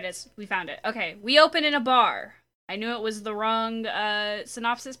 Oh, there it is. We found it. Okay, we open in a bar. I knew it was the wrong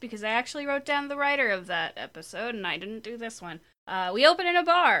synopsis because I actually wrote down the writer of that episode, and I didn't do this one. We open in a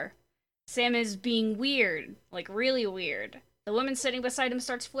bar. Sam is being weird, like really weird. The woman sitting beside him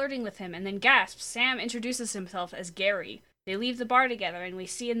starts flirting with him, and then gasps. Sam introduces himself as Gary. They leave the bar together, and we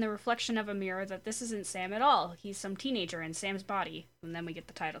see in the reflection of a mirror that this isn't Sam at all. He's some teenager in Sam's body. And then we get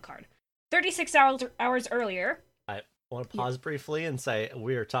the title card. 36 hours earlier. I want to pause briefly and say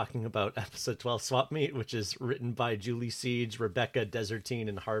we are talking about episode 12 Swap Meet, which is written by Julie Siege, Rebecca Desertine,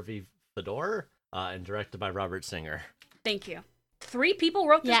 and Harvey Fedor, and directed by Robert Singer. Thank you. 3 people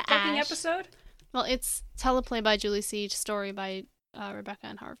wrote this fucking Ash. episode? Well, it's teleplay by Julie Siege, story by Rebecca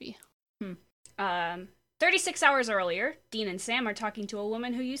and Harvey. 36 hours earlier, Dean and Sam are talking to a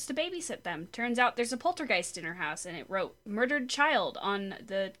woman who used to babysit them. Turns out there's a poltergeist in her house, and it wrote "murdered child" on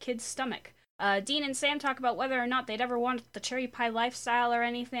the kid's stomach. Dean and Sam talk about whether or not they'd ever wanted the cherry pie lifestyle or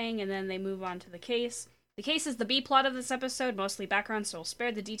anything, and then they move on to the case. The case is the B plot of this episode, mostly background, so we'll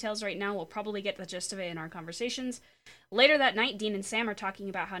spare the details right now. We'll probably get the gist of it in our conversations. Later that night, Dean and Sam are talking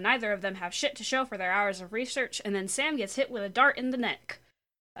about how neither of them have shit to show for their hours of research, and then Sam gets hit with a dart in the neck.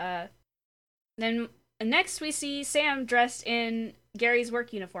 Next, we see Sam dressed in Gary's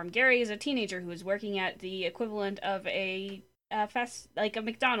work uniform. Gary is a teenager who is working at the equivalent of a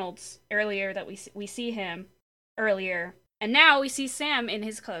McDonald's earlier. That we see him earlier, and now we see Sam in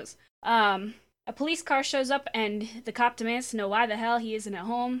his clothes. A police car shows up, and the cop demands to know why the hell he isn't at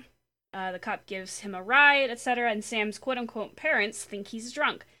home. The cop gives him a ride, etc., and Sam's quote-unquote parents think he's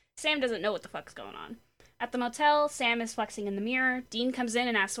drunk. Sam doesn't know what the fuck's going on. At the motel, Sam is flexing in the mirror. Dean comes in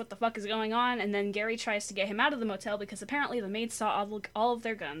and asks what the fuck is going on, and then Gary tries to get him out of the motel because apparently the maids saw all of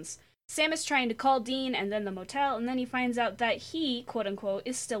their guns. Sam is trying to call Dean and then the motel, and then he finds out that he, quote-unquote,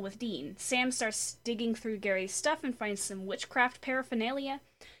 is still with Dean. Sam starts digging through Gary's stuff and finds some witchcraft paraphernalia.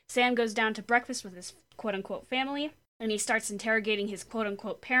 Sam goes down to breakfast with his quote-unquote family, and he starts interrogating his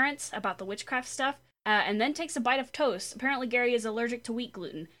quote-unquote parents about the witchcraft stuff, and then takes a bite of toast. Apparently Gary is allergic to wheat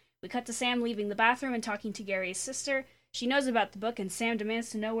gluten. We cut to Sam leaving the bathroom and talking to Gary's sister. She knows about the book, and Sam demands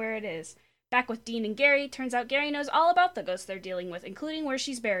to know where it is. Back with Dean and Gary, turns out Gary knows all about the ghost they're dealing with, including where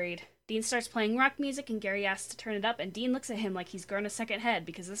she's buried. Dean starts playing rock music, and Gary asks to turn it up, and Dean looks at him like he's grown a second head,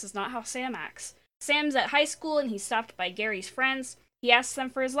 because this is not how Sam acts. Sam's at high school, and he's stopped by Gary's friends. He asks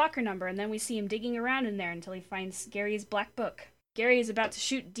them for his locker number, and then we see him digging around in there until he finds Gary's black book. Gary is about to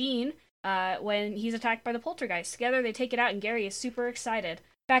shoot Dean when he's attacked by the poltergeist. Together, they take it out, and Gary is super excited.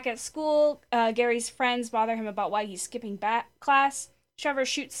 Back at school, Gary's friends bother him about why he's skipping class. Trevor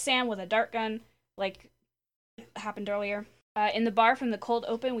shoots Sam with a dart gun, like happened earlier. In the bar from the cold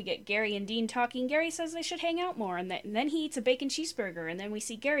open, we get Gary and Dean talking. Gary says they should hang out more, and then he eats a bacon cheeseburger, and then we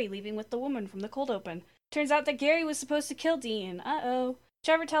see Gary leaving with the woman from the cold open. Turns out that Gary was supposed to kill Dean. Uh-oh.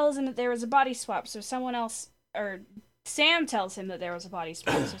 Trevor tells him that there was a body swap, so Sam tells him that there was a body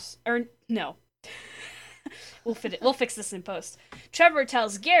swap, no. We'll fix this in post. Trevor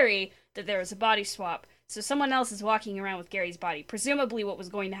tells Gary that there was a body swap, so someone else is walking around with Gary's body. Presumably what was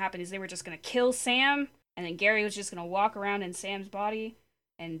going to happen is they were just going to kill Sam, and then Gary was just going to walk around in Sam's body,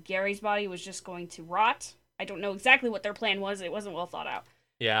 and Gary's body was just going to rot. I don't know exactly what their plan was. It wasn't well thought out.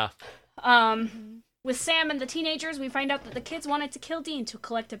 Yeah. With Sam and the teenagers, we find out that the kids wanted to kill Dean to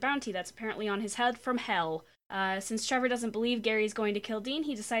collect a bounty that's apparently on his head from hell. Since Trevor doesn't believe Gary's going to kill Dean,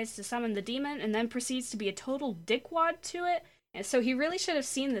 he decides to summon the demon and then proceeds to be a total dickwad to it. And so he really should have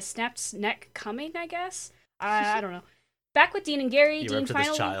seen the snapped neck coming, I guess. I don't know. Back with Dean and Gary, Dean ripped finally...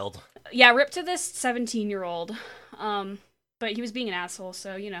 to this child. Yeah, ripped to this 17-year-old. But he was being an asshole,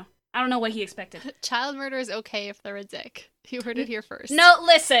 so, I don't know what he expected. Child murder is okay if they're a dick. You heard it here first. No,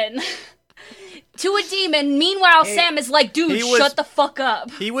 listen! to a demon. Meanwhile, Sam is like, dude, shut the fuck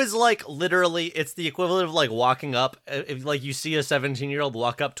up. He was like, literally, it's the equivalent of like walking up. If like you see a 17-year-old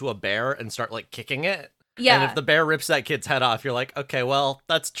walk up to a bear and start like kicking it. Yeah. And if the bear rips that kid's head off, you're like, okay, well,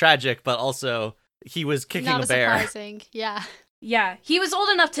 that's tragic, but also he was kicking a bear. Surprising. Yeah. Yeah. He was old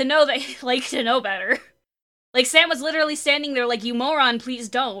enough to know that, like, to know better. Like, Sam was literally standing there like, you moron, please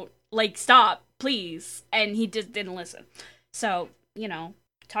don't. Like, stop, please. And he just didn't listen. So, you know,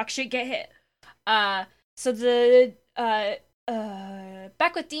 talk shit, get hit. So the,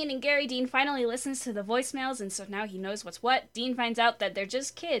 back with Dean and Gary, Dean finally listens to the voicemails, and so now he knows what's what. Dean finds out that they're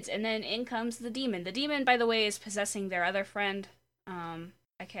just kids, and then in comes the demon. The demon, by the way, is possessing their other friend.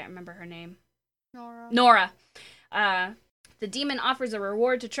 I can't remember her name. Nora. The demon offers a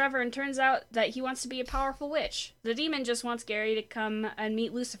reward to Trevor, and turns out that he wants to be a powerful witch. The demon just wants Gary to come and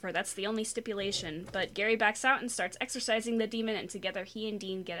meet Lucifer. That's the only stipulation. But Gary backs out and starts exorcising the demon, and together he and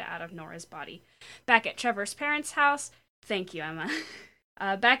Dean get it out of Nora's body. Back at Trevor's parents' house... Thank you, Emma.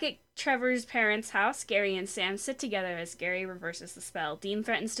 Back at Trevor's parents' house, Gary and Sam sit together as Gary reverses the spell. Dean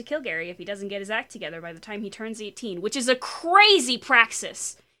threatens to kill Gary if he doesn't get his act together by the time he turns 18, which is a crazy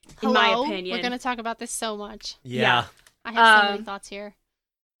praxis, in my opinion. We're going to talk about this so much. Yeah. I have so many thoughts here.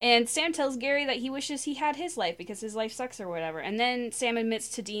 And Sam tells Gary that he wishes he had his life because his life sucks or whatever. And then Sam admits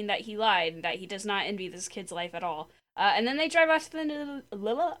to Dean that he lied, that he does not envy this kid's life at all. And then they drive off into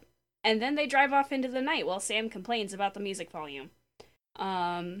the night while Sam complains about the music volume.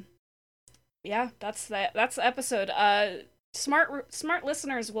 Yeah, that's the episode. Smart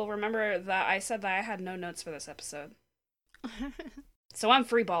listeners will remember that I said that I had no notes for this episode. So I'm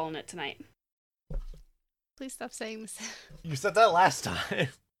freeballing it tonight. Please stop saying this. You said that last time.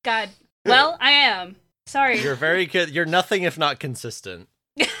 God. Well, I am. Sorry. You're very good. You're nothing if not consistent.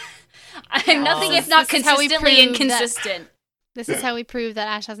 I'm nothing if not consistently inconsistent. This is how we prove that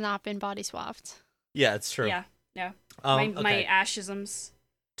Ash has not been body swapped. Yeah, it's true. Yeah. Okay. My Ashisms.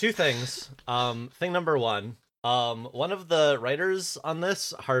 Two things. Thing number one. One of the writers on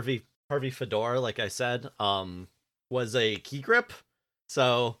this, Harvey Fedor, like I said, was a key grip.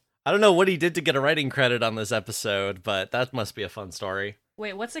 So I don't know what he did to get a writing credit on this episode, but that must be a fun story.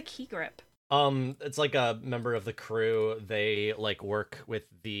 Wait, what's a key grip? It's like a member of the crew. They like work with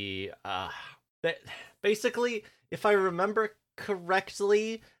the basically, if I remember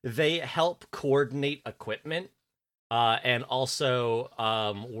correctly, they help coordinate equipment and also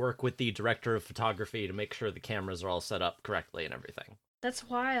work with the director of photography to make sure the cameras are all set up correctly and everything. That's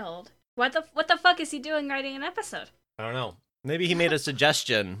wild. What the fuck is he doing writing an episode? I don't know. Maybe he made a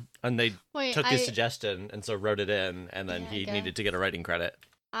suggestion and they took his suggestion and so wrote it in, and then he needed to get a writing credit.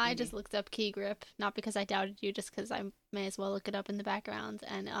 I just looked up key grip, not because I doubted you, just because I may as well look it up in the background.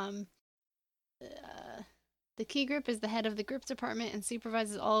 And the key grip is the head of the grip department and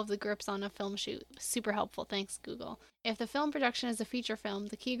supervises all of the grips on a film shoot. Super helpful, thanks Google. If the film production is a feature film,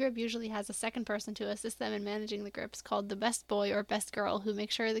 the key grip usually has a second person to assist them in managing the grips, called the best boy or best girl, who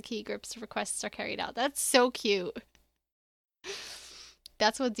makes sure the key grip's requests are carried out. That's so cute.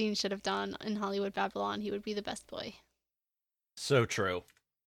 That's what Dean should have done in Hollywood Babylon. He would be the best boy. So true.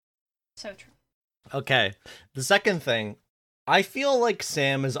 So true. Okay. The second thing, I feel like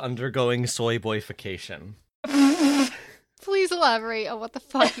Sam is undergoing soy boyification. Please elaborate on what the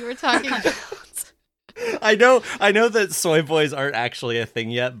fuck you were talking about. I know that soy boys aren't actually a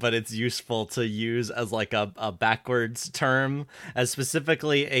thing yet, but it's useful to use as like a backwards term, as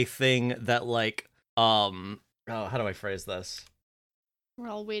specifically a thing that like how do I phrase this? We're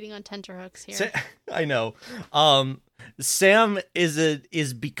all waiting on tenterhooks here. I know. Sam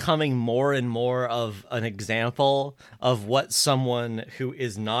is becoming more and more of an example of what someone who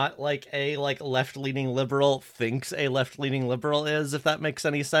is not like a left-leaning liberal thinks a left-leaning liberal is, if that makes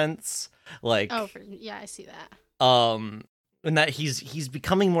any sense. Like, yeah, I see that. And that he's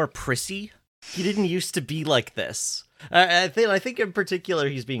becoming more prissy. He didn't used to be like this. I think in particular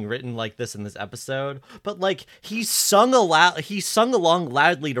he's being written like this in this episode, but like he sung along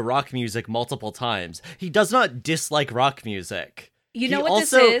loudly to rock music multiple times. He does not dislike rock music. You know what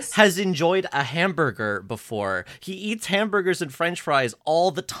this is? He also has enjoyed a hamburger before. He eats hamburgers and french fries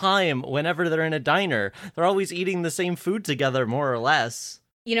all the time whenever they're in a diner. They're always eating the same food together, more or less.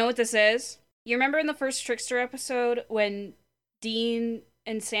 You know what this is? You remember in the first Trickster episode when Dean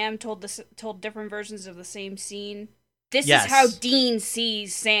and Sam told different versions of the same scene? This is how Dean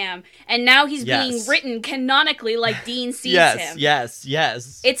sees Sam. And now he's being written canonically like Dean sees him.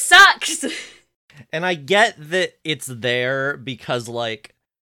 Yes. It sucks! And I get that it's there because, like,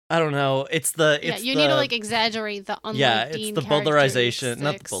 I don't know, you need to, like, exaggerate the unlike Dean it's the bowdlerization.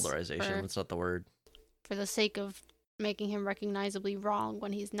 Not the bowdlerization, that's not the word. For the sake of making him recognizably wrong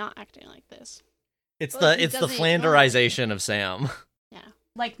when he's not acting like this. It's the Flanderization of Sam. Yeah.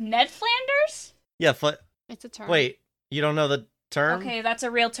 Like Ned Flanders? Yeah, it's a term. Wait, you don't know the term? Okay, that's a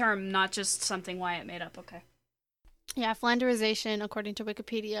real term, not just something Wyatt made up. Okay. Yeah, Flanderization, according to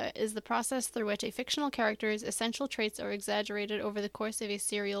Wikipedia, is the process through which a fictional character's essential traits are exaggerated over the course of a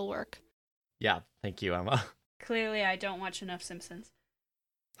serial work. Yeah, thank you, Emma. Clearly, I don't watch enough Simpsons.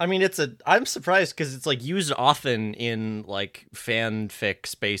 I mean, I'm surprised because it's like used often in like fanfic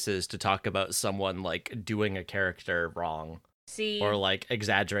spaces to talk about someone like doing a character wrong. See, or like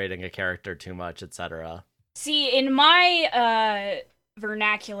exaggerating a character too much, etc. See, in my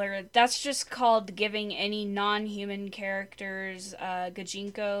vernacular, that's just called giving any non-human characters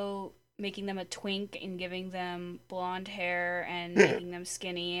gajinko, making them a twink and giving them blonde hair and making them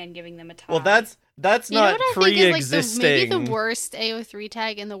skinny and giving them a tie. Well, that's not pre-existing. Is, like, maybe the worst AO3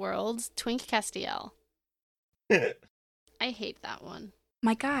 tag in the world, Twink Castiel. I hate that one.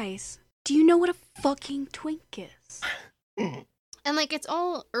 My guys, do you know what a fucking twink is? And, like, it's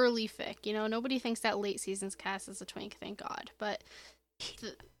all early fic, you know? Nobody thinks that late seasons cast is a twink, thank God. But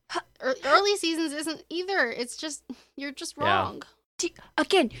early seasons isn't either. It's just, you're just wrong.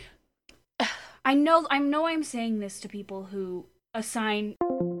 Again, I know I'm saying this to people who assign...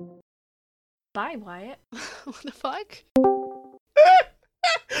 Bye, Wyatt. What the fuck?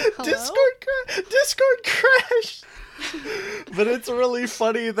 Discord crashed. But it's really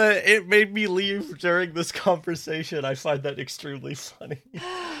funny that it made me leave during this conversation. I find that extremely funny.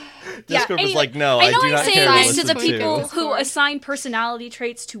 Discord was like, no, I do not care to listen to the people who assign personality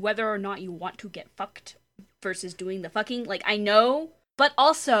traits to whether or not you want to get fucked versus doing the fucking. Like, I know, but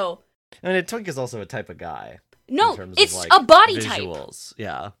also... I mean, a twink is also a type of guy. No, it's like, a body visuals. Type.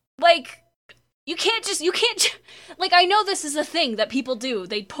 Yeah. Like... You can't like, I know this is a thing that people do.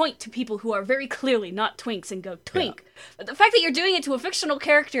 They point to people who are very clearly not twinks and go, twink. Yeah. But the fact that you're doing it to a fictional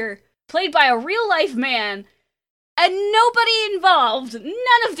character played by a real-life man and nobody involved,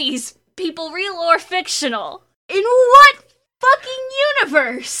 none of these people, real or fictional, in what fucking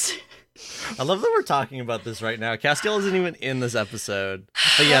universe? I love that we're talking about this right now. Castiel isn't even in this episode.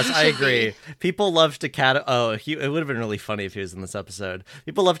 But yes, I agree. People love to it would have been really funny if he was in this episode.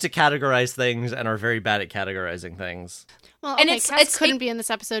 People love to categorize things and are very bad at categorizing things. Well, okay, and Cass couldn't be in this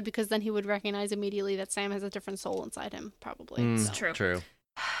episode because then he would recognize immediately that Sam has a different soul inside him, probably. True.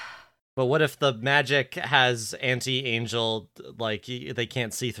 But what if the magic has anti-angel, like, they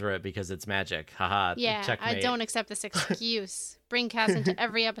can't see through it because it's magic? Haha, yeah, checkmate. I don't accept this excuse. Bring Cass into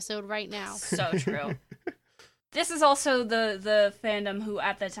every episode right now. So true. This is also the fandom who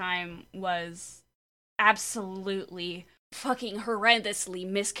at the time was absolutely fucking horrendously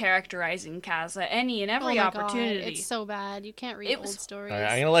mischaracterizing Cass at any and every opportunity. God, it's so bad. You can't read old stories. All right,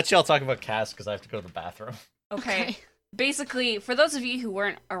 I'm going to let y'all talk about Cass because I have to go to the bathroom. Okay. Basically, for those of you who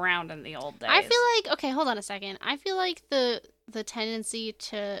weren't around in the old days. I feel like, okay, hold on a second. I feel like the tendency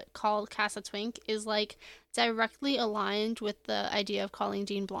to call Cass a twink is, like, directly aligned with the idea of calling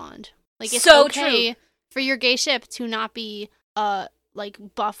Dean blonde. Like, it's so okay for your gay ship to not be a,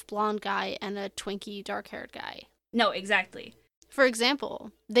 like, buff blonde guy and a twinky dark-haired guy. No, exactly. For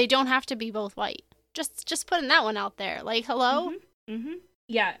example, they don't have to be both white. Just putting that one out there. Like, hello? Mm-hmm.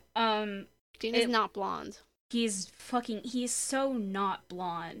 Yeah, Dean is not blonde. He's so not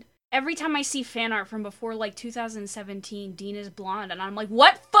blonde. Every time I see fan art from before, like, 2017, Dean is blonde, and I'm like,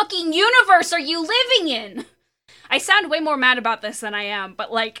 what fucking universe are you living in? I sound way more mad about this than I am,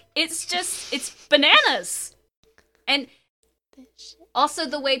 but, like, it's bananas. And also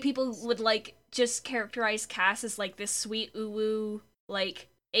the way people would, like, just characterize Cass as, like, this sweet uwu, like,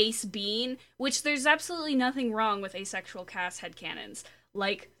 ace bean, which there's absolutely nothing wrong with asexual Cass headcanons.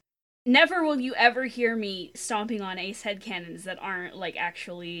 Like, never will you ever hear me stomping on ace headcanons that aren't, like,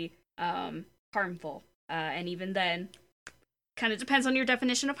 actually harmful. And even then, kind of depends on your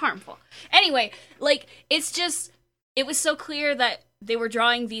definition of harmful. Anyway, like, it was so clear that they were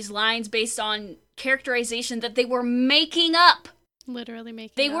drawing these lines based on characterization that they were making up. Literally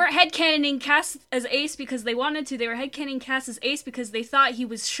making They up. weren't headcanoning Cass as Ace because they wanted to. They were headcanoning Cass as Ace because they thought he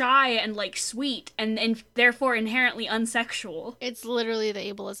was shy and, like, sweet and therefore inherently unsexual. It's literally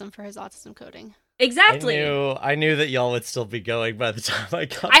the ableism for his autism coding. Exactly. I knew that y'all would still be going by the time I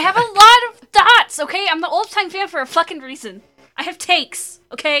got I have a lot of thoughts, okay? I'm the old-time fan for a fucking reason. I have takes,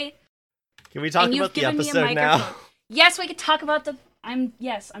 okay? Can we talk about the episode now? Yes, we can talk about I'm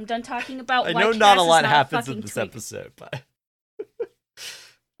done talking about why I know Cass not a lot is not happens a in this twink. episode, but...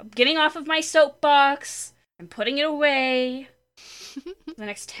 I'm getting off of my soapbox. I'm putting it away for the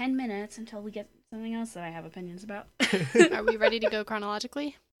next 10 minutes until we get something else that I have opinions about. Are we ready to go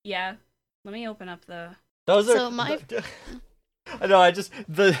chronologically? Yeah. Let me open up the... I know. I just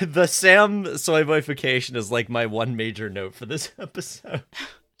the Sam soyboyification is like my one major note for this episode.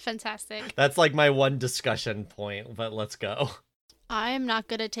 Fantastic. That's like my one discussion point. But let's go. I am not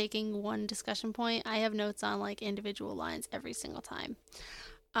good at taking one discussion point. I have notes on like individual lines every single time.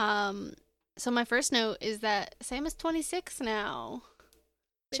 So my first note is that Sam is 26 now.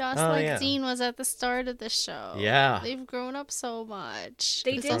 Just like Dean was at the start of the show. Yeah. They've grown up so much.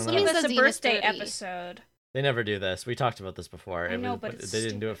 They did give us a birthday episode. They never do this. We talked about this before. I know, but they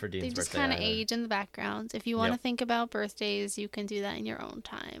didn't do it for Dean's birthday. They just kind of age in the background. If you want to think about birthdays, you can do that in your own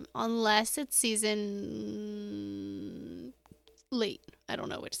time. Unless it's season late. I don't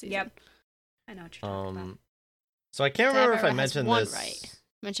know which season. Yep. I know what you're talking about. So I can't remember if I mentioned this. Right.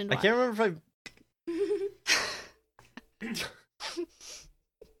 Mentioned I can't remember if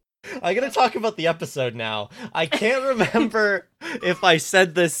I'm going to talk about the episode now. I can't remember if I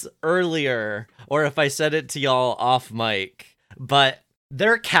said this earlier or if I said it to y'all off mic, but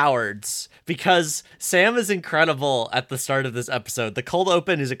they're cowards because Sam is incredible at the start of this episode. The cold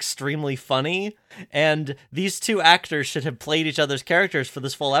open is extremely funny, and these two actors should have played each other's characters for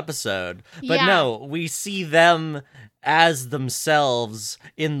this full episode. But no, we see them as themselves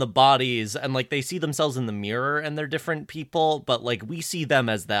in the bodies, and like they see themselves in the mirror and they're different people, but like we see them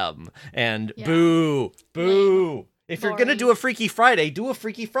as them. And boo. If you're gonna do a Freaky Friday, do a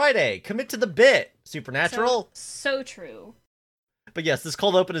Freaky Friday. Commit to the bit. Supernatural. So true. But yes, this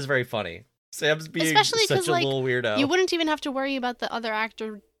cold open is very funny. Sam's being such a little weirdo. You wouldn't even have to worry about the other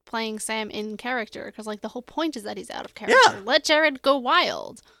actor playing Sam in character, because like the whole point is that he's out of character. Yeah. Let Jared go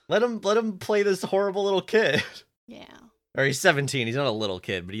wild. Let him play this horrible little kid. Yeah. Or he's 17. He's not a little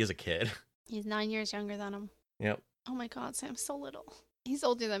kid, but he is a kid. He's 9 years younger than him. Yep. Oh my god, Sam's so little. He's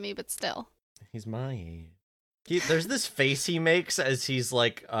older than me, but still. He's my age. There's this face he makes as he's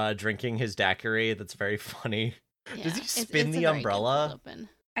like drinking his daiquiri that's very funny. Yeah, does he spin the umbrella?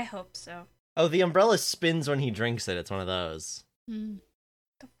 I hope so. Oh, the umbrella spins when he drinks it. It's one of those. Mm.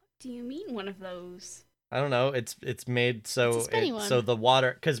 The fuck do you mean one of those? I don't know. It's made so so the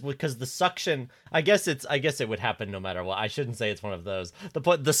water because the suction. I guess it would happen no matter what. I shouldn't say it's one of those.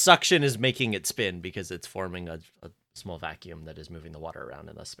 The suction is making it spin because it's forming a small vacuum that is moving the water around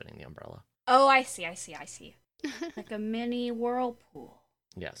and thus spinning the umbrella. Oh, I see. Like a mini whirlpool.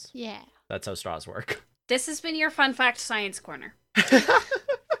 Yes. Yeah. That's how straws work. This has been your fun fact science corner.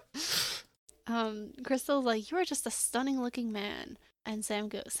 Crystal's like, "You are just a stunning looking man." And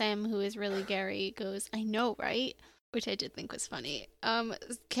Sam, who is really Gary, goes, "I know, right?" Which I did think was funny.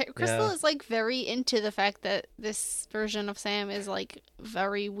 Crystal is like very into the fact that this version of Sam is like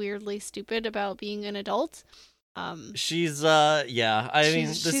very weirdly stupid about being an adult. She's I mean,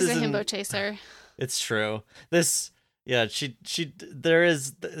 this she's a himbo chaser. It's true. There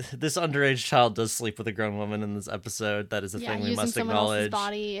is this underage child does sleep with a grown woman in this episode. That is a thing we must acknowledge.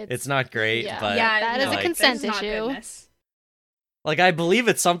 Body, it's not great, but that is a consent issue. Like, I believe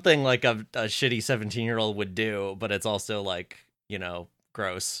it's something like a shitty 17-year-old would do, but it's also like,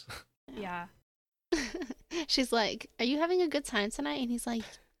 gross. Yeah. She's like, "Are you having a good time tonight?" And he's like,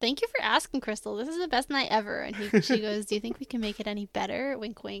 "Thank you for asking, Crystal. This is the best night ever." And she goes, "Do you think we can make it any better?"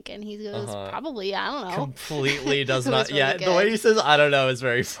 Wink, wink. And he goes, "Probably. I don't know." Completely does not. Really good. The way he says, "I don't know," is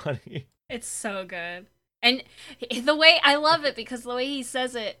very funny. It's so good. And the way I love it because the way he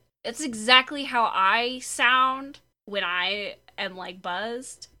says it, it's exactly how I sound when I am like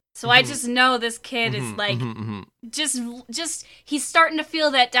buzzed. So I just know this kid is like, just he's starting to feel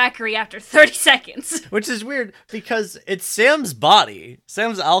that daiquiri after 30 seconds. Which is weird because it's Sam's body.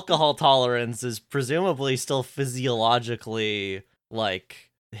 Sam's alcohol tolerance is presumably still physiologically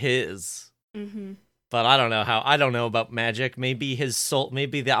like his. Mm-hmm. But I don't know about magic. Maybe his soul,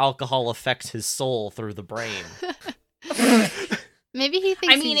 maybe the alcohol affects his soul through the brain. Maybe he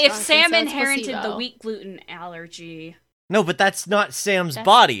thinks if Sam inherited the wheat gluten allergy. No, but that's not Sam's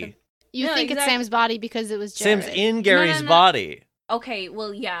body. You think it's Sam's body because it was Jared. Sam's in Gary's body. Okay,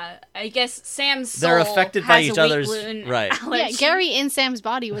 well, yeah. I guess Sam's soul they're affected by each other's right. Allergy. Yeah, Gary in Sam's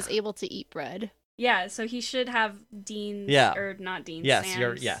body was able to eat bread. Yeah, so he should have Dean's or not Dean's. Yes,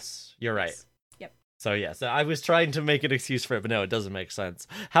 Sam's. you're right. Yep. So yes, I was trying to make an excuse for it, but no, it doesn't make sense.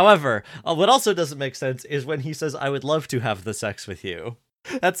 However, what also doesn't make sense is when he says, "I would love to have the sex with you."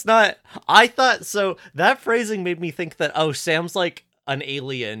 That's not. I thought so. That phrasing made me think that Sam's like an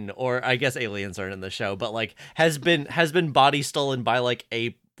alien, or I guess aliens aren't in the show, but like has been body stolen by like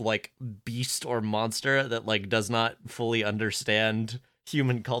a beast or monster that like does not fully understand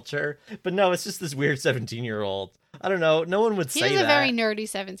human culture. But no, it's just this weird 17-year-old. I don't know. No one would say that. He's a very nerdy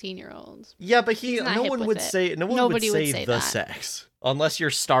 17-year-old. Yeah, but no one would say the sex unless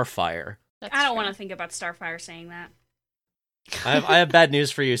you're Starfire. I don't want to think about Starfire saying that. I have bad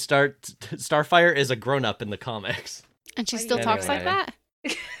news for you. Starfire is a grown-up in the comics. And she still talks like that?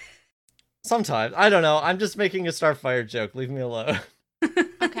 Sometimes. I don't know. I'm just making a Starfire joke. Leave me alone.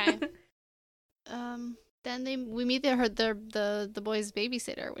 Okay. Then we meet the boys'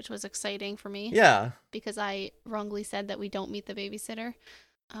 babysitter, which was exciting for me. Yeah. Because I wrongly said that we don't meet the babysitter.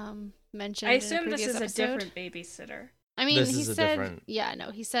 Mentioned. I assume in a this is episode. a different babysitter. I mean, this he is said, different... yeah,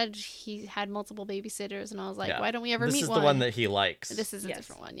 no, he said he had multiple babysitters, and I was like, Yeah. why don't we ever meet one? This is the one that he likes. This is a Yes.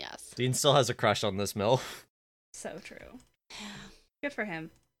 different one, yes. Dean still has a crush on this MILF. So true. Good for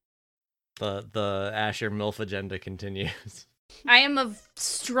him. The Asher MILF agenda continues. I am a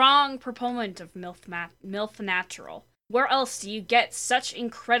strong proponent of MILF natural. Where else do you get such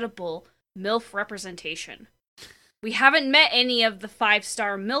incredible MILF representation? We haven't met any of the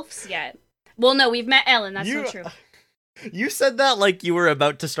 5-star MILFs yet. Well, no, we've met Ellen. That's not true. You said that like you were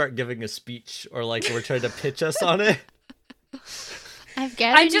about to start giving a speech, or like you were trying to pitch us on it.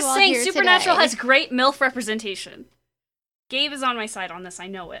 I'm just saying Supernatural has great MILF representation. Gabe is on my side on this. I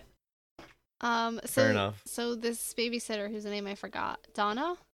know it. Fair enough. So this babysitter, whose name I forgot,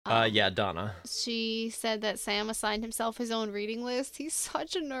 Donna? Yeah, Donna. She said that Sam assigned himself his own reading list. He's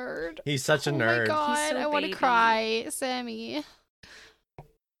such a nerd. He's such a nerd. Oh my god, He's so I want to baby. cry, Sammy.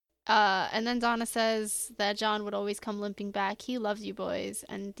 And then Donna says that John would always come limping back. He loves you boys.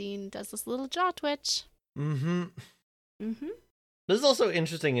 And Dean does this little jaw twitch. Mm-hmm. Mm-hmm. This is also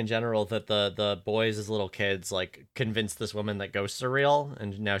interesting in general that the boys as little kids like convinced this woman that ghosts are real,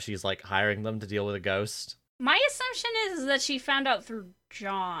 and now she's like hiring them to deal with a ghost. My assumption is that she found out through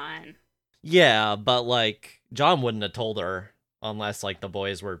John. Yeah, but like John wouldn't have told her unless like the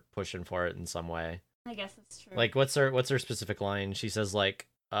boys were pushing for it in some way. I guess that's true. Like what's her specific line? She says like,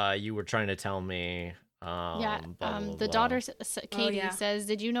 you were trying to tell me. Blah, blah, the blah. daughter, Katie, yeah. says,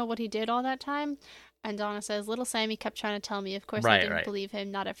 did you know what he did all that time? And Donna says, little Sammy kept trying to tell me. Of course, I Right, didn't right. believe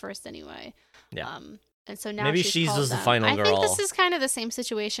him, not at first anyway. Yeah. And so now Maybe she's she's called just the them. final I think girl. this is kind of the same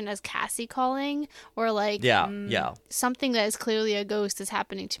situation as Cassie calling, where like Yeah. something that is clearly a ghost is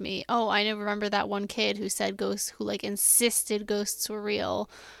happening to me. Oh, I remember that one kid who said ghosts, who like insisted ghosts were real.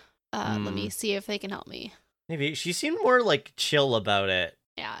 Let me see if they can help me. Maybe she seemed more like chill about it.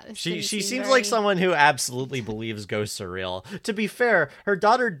 Yeah, this She didn't seem seems very- like someone who absolutely believes ghosts are real. To be fair, her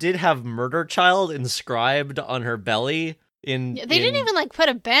daughter did have murder child inscribed on her belly. Yeah, they didn't even like put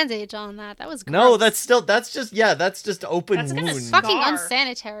a bandage on that. That was gross. No, that's just open That's gonna wound. suck. fucking Scar.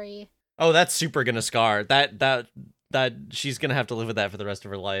 unsanitary. Oh, that's super gonna scar. That she's gonna have to live with that for the rest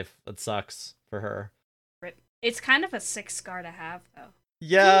of her life. That sucks for her. It's kind of a sick scar to have, though.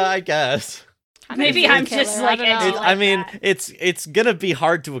 Yeah, I guess. Maybe I'm just like I don't know. edgy like I mean, that. it's gonna be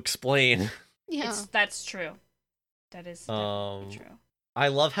hard to explain. Yeah. That's true. That is definitely true. I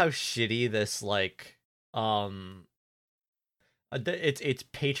love how shitty this like it's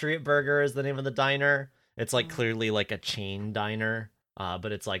Patriot Burger is the name of the diner. It's like clearly like a chain diner,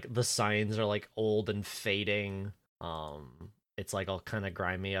 but it's like the signs are like old and fading. It's like all kind of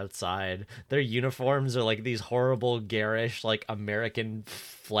grimy outside. Their uniforms are like these horrible garish like American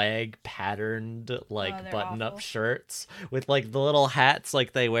flag patterned like they're button up awful. shirts with like the little hats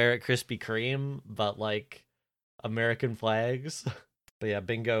like they wear at Krispy Kreme, but like American flags. But yeah,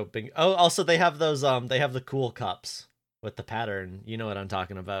 bingo. Oh, also they have those they have the cool cups with the pattern. You know what I'm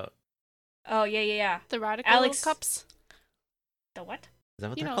talking about. Oh, yeah. The radical Alex- cups. The what? Is that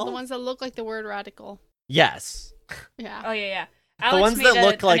what You they're know, called? the ones that look like the word radical. Yes. Yeah. Oh, yeah. Alex ones made that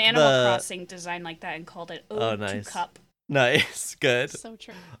look like an Animal the- Crossing design like that and called it Oh, Ode nice. to Cup. Nice. Good. So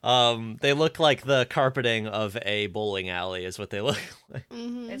true. They look like the carpeting of a bowling alley is what they look like.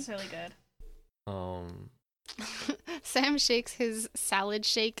 Mm-hmm. It's really good. Sam shakes his salad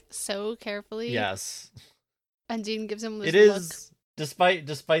shake so carefully. Yes. And Dean gives him this It look. is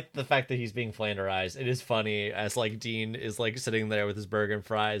despite the fact that he's being flanderized, it is funny as like Dean is like sitting there with his burger and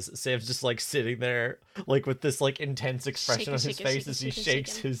fries. Sam's just like sitting there like with this like intense expression on his Shaking, face shaking, as he shaking,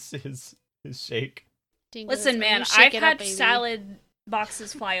 shakes shaking. his shake. Dean goes, Listen, "Oh, man, you I've shake it up, had baby." salad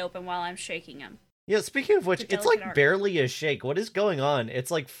boxes fly open while I'm shaking them. Yeah, speaking of which, It's a it's like delicate art. barely a shake. What is going on? It's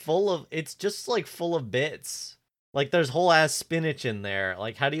like it's just like full of bits. Like there's whole ass spinach in there.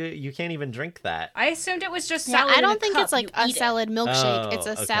 Like how do you can't even drink that? I assumed it was just Yeah, salad. I in a don't think cup. it's like You a eat it. salad milkshake. It's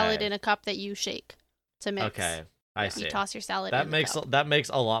a Oh, salad okay. in a cup that you shake to mix. Okay, I see. You toss your salad That in makes the cup. that makes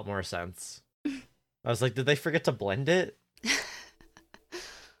a lot more sense. I was like, did they forget to blend it?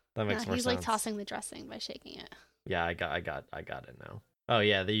 That makes more he's sense. like tossing the dressing by shaking it. Yeah, I got it now. Oh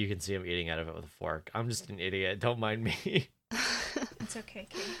yeah, you can see him eating out of it with a fork. I'm just an idiot. Don't mind me. It's okay,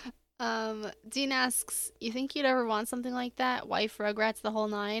 Kate. Dean asks, "You think you'd ever want something like that? Wife, Rugrats, the whole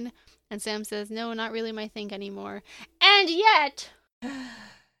nine?" And Sam says, "No, not really my thing anymore." And yet,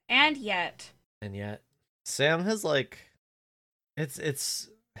 and yet, Sam has like, it's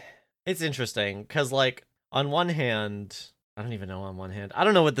interesting because like on one hand, I don't even know on one hand, I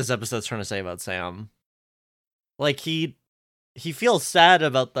don't know what this episode's trying to say about Sam. Like he feels sad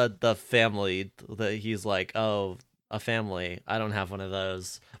about the family that he's like, oh, a family. I don't have one of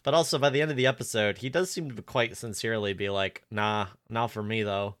those. But also by the end of the episode, he does seem to quite sincerely be like, nah, not for me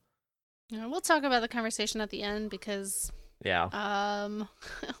though. Yeah, we'll talk about the conversation at the end because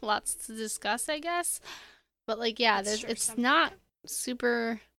lots to discuss, I guess. But like, yeah, it's not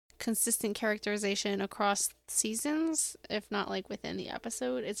super consistent characterization across seasons, if not like within the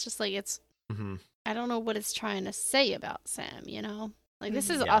episode. It's just like I don't know what it's trying to say about Sam, you know? Like, this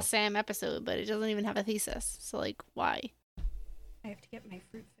is a Sam episode, but it doesn't even have a thesis. So, like, why? I have to get my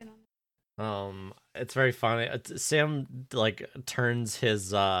fruit fin on. It's very funny. Sam, like, turns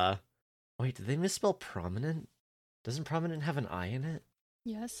his, Wait, did they misspell prominent? Doesn't prominent have an I in it?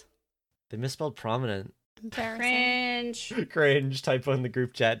 Yes. They misspelled prominent. Embarrassing. Cringe. Typo in the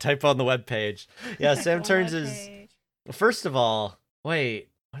group chat. Typo on the webpage. Yeah, Sam turns his... First of all, wait,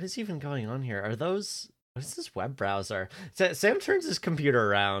 what is even going on here? What is this web browser? Sam turns his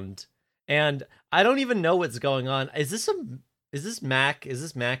computer around, and I don't even know what's going on. Is this Mac? Is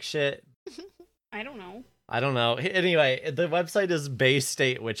this Mac shit? I don't know. Anyway, the website is Bay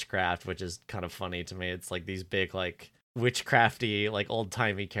State Witchcraft, which is kind of funny to me. It's like these big, like, witchcrafty, like,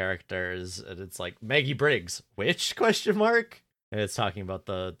 old-timey characters, and it's like, Maggie Briggs, witch, ? And it's talking about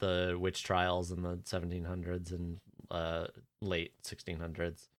the witch trials in the 1700s and late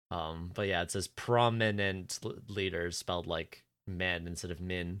 1600s. But yeah, it says prominent leaders spelled like men instead of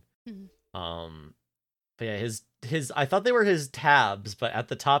min. Mm-hmm. But yeah, his I thought they were his tabs, but at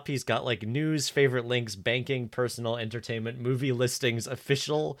the top he's got like news, favorite links, banking, personal, entertainment, movie listings,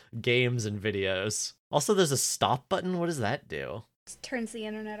 official, games, and videos. Also, there's a stop button. What does that do? It turns the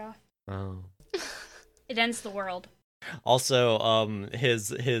internet off. Oh. It ends the world. Also, his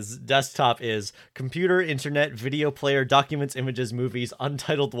desktop is computer, internet, video player, documents, images, movies,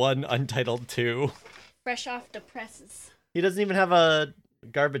 Untitled 1, Untitled 2. Fresh off the presses. He doesn't even have a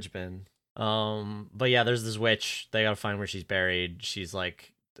garbage bin. But yeah, there's this witch. They gotta find where she's buried. She's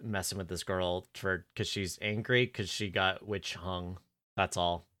like messing with this girl because she's angry because she got witch hung. That's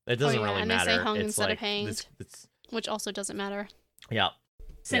all. It doesn't really matter. They say hung instead of hanged, which also doesn't matter. Yeah.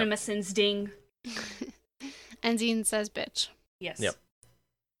 Cinema sins ding. And Dean says bitch. Yes. Yep.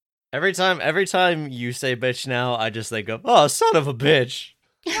 Every time you say bitch now, I just think of, oh, son of a bitch.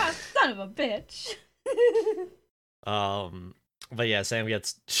 Oh, son of a bitch. But yeah, Sam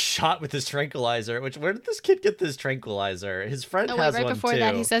gets shot with his tranquilizer. Where did this kid get this tranquilizer? His friend has right one before too.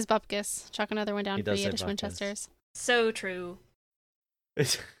 that, he says bupkis. Chuck another one down He for does the say Yiddish bupkis. Winchesters. So true.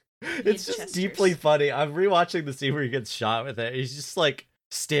 It's just deeply funny. I'm rewatching the scene where he gets shot with it. He's just like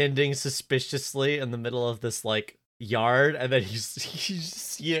standing suspiciously in the middle of this like yard, and then you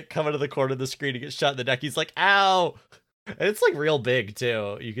see it come out of the corner of the screen and get shot in the neck. He's like, ow! And it's like real big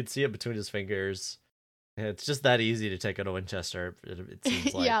too. You can see it between his fingers. And it's just that easy to take out a Winchester. It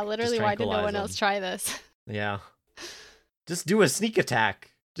seems like. Yeah, literally. Why did no one else try this? Yeah, just do a sneak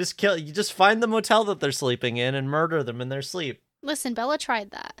attack. Just kill. You just find the motel that they're sleeping in and murder them in their sleep. Listen, Bella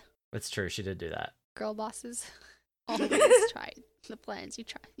tried that. It's true. She did do that. Girl bosses always tried the plans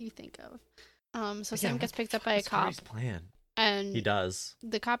you think of. So Sam gets picked up by a cop. Plan. And he does.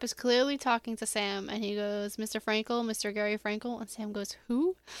 The cop is clearly talking to Sam, and he goes, "Mr. Frankel, Mr. Gary Frankel," and Sam goes,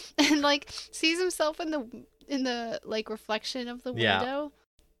 "Who?" And like sees himself in the like reflection of the window.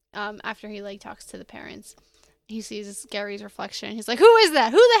 After he like talks to the parents, he sees Gary's reflection. He's like, "Who is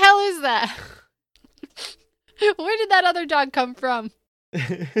that? Who the hell is that? Where did that other dog come from?"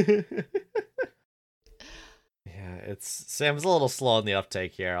 Yeah, Sam's a little slow on the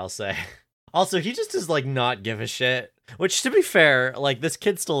uptake here, I'll say. Also, he just does like not give a shit. Which, to be fair, like this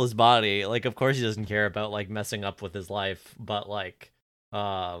kid stole his body. Like, of course he doesn't care about like messing up with his life. But like,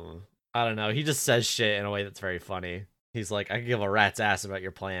 I don't know. He just says shit in a way that's very funny. He's like, "I can give a rat's ass about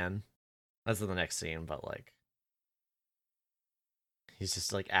your plan." That's in the next scene, but like, he's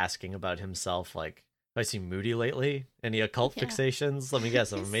just like asking about himself. Like, have I seen Moody lately? Any occult fixations? Let me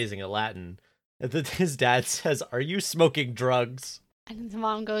guess, I'm amazing at Latin. And then his dad says, "Are you smoking drugs?" And the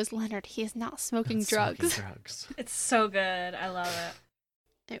mom goes, "Leonard, he is not smoking drugs." It's so good. I love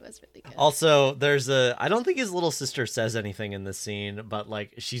it. It was really good. Also, I don't think his little sister says anything in this scene, but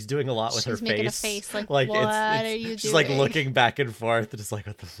like she's doing a lot with her face. She's making a face like what are you doing? She's like looking back and forth and it's like,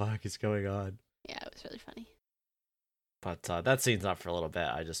 what the fuck is going on? Yeah, it was really funny. But that scene's not for a little bit.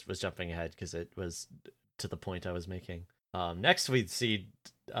 I just was jumping ahead because it was to the point I was making. Next we see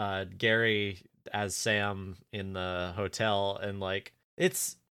Gary as Sam in the hotel, and like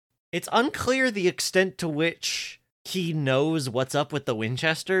it's unclear the extent to which he knows what's up with the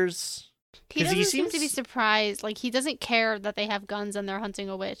Winchesters. He doesn't seem to be surprised. Like, he doesn't care that they have guns and they're hunting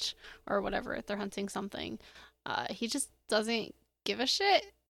a witch or whatever. They're hunting something. He just doesn't give a shit.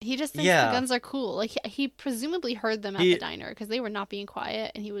 He just thinks the guns are cool. Like, he presumably heard them at the diner because they were not being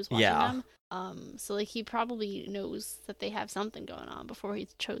quiet and he was watching them. So, like, he probably knows that they have something going on before he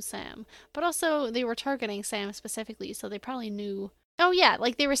chose Sam. But also, they were targeting Sam specifically, so they probably knew. Oh, yeah,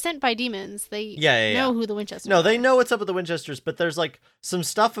 like, they were sent by demons. They know who the Winchesters are. No, they know what's up with the Winchesters, but there's, like, some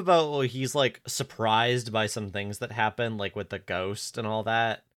stuff about he's, like, surprised by some things that happen, like, with the ghost and all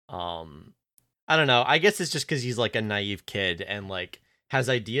that. I don't know. I guess it's just because he's, like, a naive kid and, like, has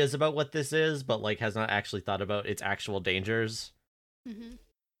ideas about what this is, but, like, has not actually thought about its actual dangers. Mm-hmm.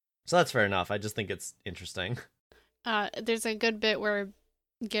 So that's fair enough. I just think it's interesting. There's a good bit where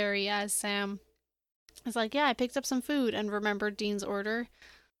Gary, as Sam, is like, yeah, I picked up some food and remembered Dean's order.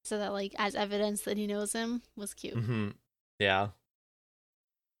 So that, like, as evidence that he knows him was cute. Mm-hmm. Yeah.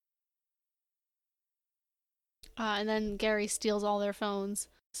 And then Gary steals all their phones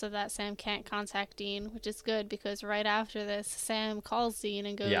so that Sam can't contact Dean, which is good because right after this, Sam calls Dean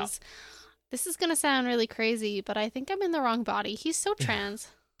and goes, this is going to sound really crazy, but I think I'm in the wrong body. He's so trans.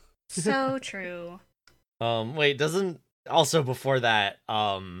 So true. Wait, doesn't... Also, before that,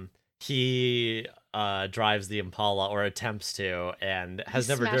 he drives the Impala, or attempts to, and has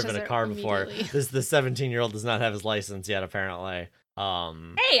never driven a car before. The 17-year-old does not have his license yet, apparently.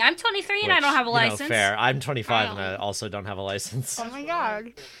 Hey, I'm 23 and I don't have a license. Fair. I'm 25 and I also don't have a license. Oh my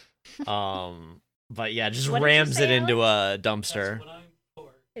god. But yeah, just rams it into a dumpster. That's what I'm for.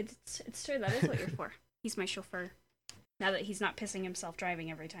 It's true. That is what you're for. He's my chauffeur. Now that he's not pissing himself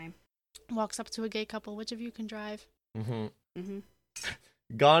driving every time. Walks up to a gay couple. Which of you can drive? Mm-hmm. Mm-hmm.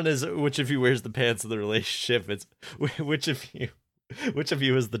 Gone is which of you wears the pants of the relationship. It's which of you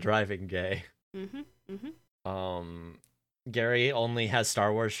is the driving gay. Mm-hmm. Mm-hmm. Gary only has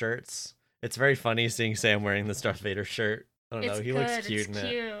Star Wars shirts. It's very funny seeing Sam wearing the Darth Vader shirt. I don't know. He looks cute in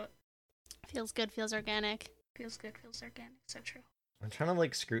it. Feels good. Feels organic. Feels good. Feels organic. So true. I'm trying to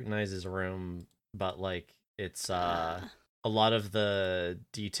like scrutinize his room, but like it's a lot of the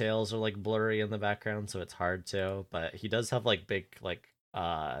details are like blurry in the background, so it's hard to. But he does have like big like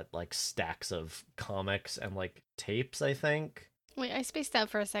stacks of comics and like tapes, I think. Wait, I spaced out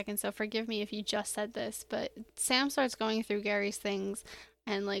for a second, so forgive me if you just said this, but Sam starts going through Gary's things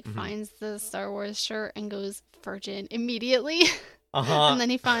and like finds the Star Wars shirt and goes virgin immediately. And then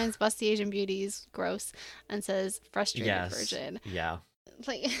he finds Busty Asian Beauties, gross, and says frustrated virgin. Yeah.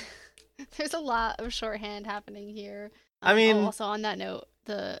 Like, there's a lot of shorthand happening here. I mean, also on that note,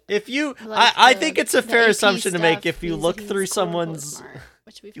 I think it's a fair assumption to make if you look through someone's, smart,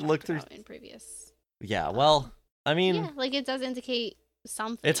 which we've talked about in previous. Yeah, well, I mean, yeah, like it does indicate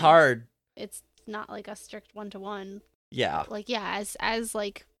something. It's hard. It's not like a strict 1-to-1. Yeah. Like as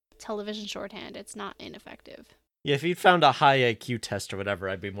like television shorthand, it's not ineffective. Yeah, if you'd found a high IQ test or whatever,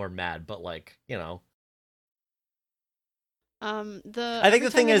 I'd be more mad. But like, you know. I think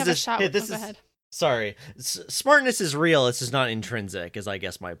the thing is sorry, smartness is real. It's just not intrinsic, is I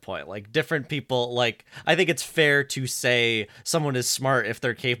guess my point. Like different people, like I think it's fair to say someone is smart if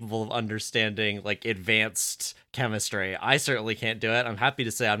they're capable of understanding like advanced chemistry. I certainly can't do it. I'm happy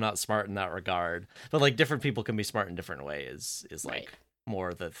to say I'm not smart in that regard. But like different people can be smart in different ways is like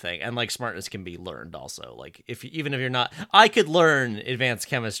more the thing. And like smartness can be learned also. Like even if you're not, I could learn advanced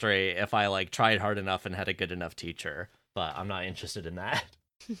chemistry if I like tried hard enough and had a good enough teacher. But I'm not interested in that.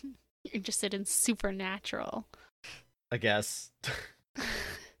 You're interested in supernatural. I guess.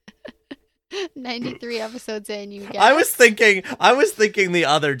 93 episodes in, you guys. I was thinking the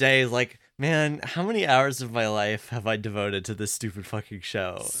other day, like, man, how many hours of my life have I devoted to this stupid fucking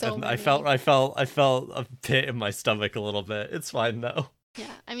show? So and many. I felt a pit in my stomach a little bit. It's fine though.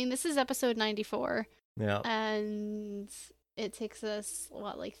 Yeah, I mean, this is episode 94. Yeah. And it takes us,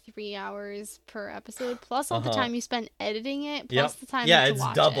 like 3 hours per episode, plus all the time you spend editing it, plus the time to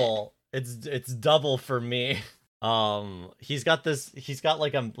watch double. It's double for me. He's got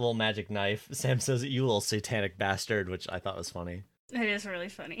like a little magic knife. Sam says, "You little satanic bastard," which I thought was funny. It is really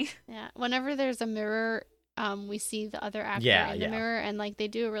funny. Yeah, whenever there's a mirror, we see the other actor in the mirror, and like they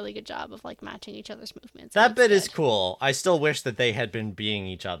do a really good job of like matching each other's movements. That bit is cool. I still wish that they had been being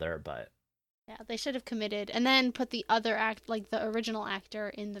each other, but yeah, they should have committed and then put the other like the original actor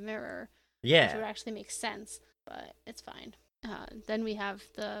in the mirror. Yeah, which would actually make sense, but it's fine. Then we have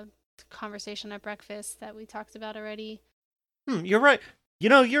the conversation at breakfast that we talked about already. You're right.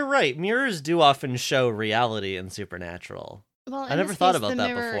 You're right. Mirrors do often show reality in Supernatural. Well, I never thought about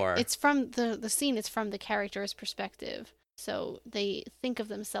that before. It's from the scene. It's from the character's perspective. So they think of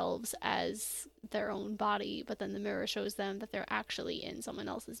themselves as their own body, but then the mirror shows them that they're actually in someone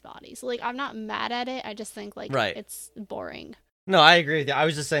else's body. So, like, I'm not mad at it. I just think, like, it's boring. No, I agree with you. I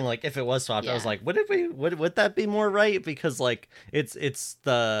was just saying, like, if it was swapped, I was like, would that be more right? Because, like,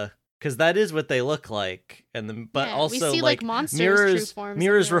 because that is what they look like, but also we see, like monsters, mirrors, true forms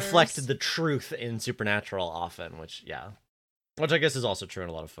mirrors reflect the truth in Supernatural often, which I guess is also true in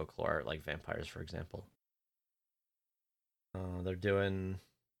a lot of folklore, like vampires, for example.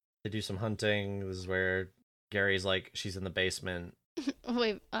 They do some hunting. This is where Gary's like, she's in the basement.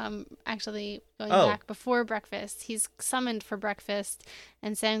 Wait, actually, going back before breakfast, he's summoned for breakfast,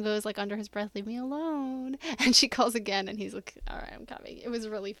 and Sam goes, like, under his breath, "Leave me alone," and she calls again, and he's like, "All right, I'm coming." It was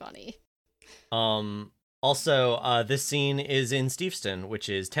really funny. Also, this scene is in Steveston, which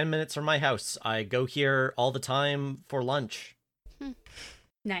is 10 minutes from my house. I go here all the time for lunch.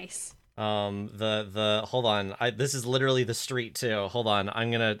 Nice. Hold on. This is literally the street too. Hold on.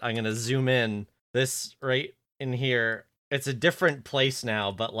 I'm gonna zoom in. This right in here. It's a different place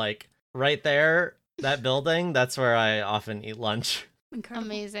now, but like right there, that building, that's where I often eat lunch. Incredible.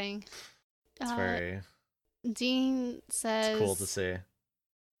 Amazing. It's very... Dean says... It's cool to see.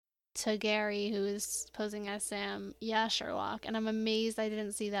 To Gary, who is posing as Sam, "Yeah, Sherlock." And I'm amazed I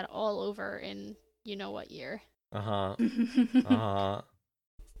didn't see that all over in you-know-what year.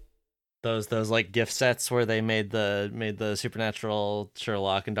 Those like gift sets where they made the Supernatural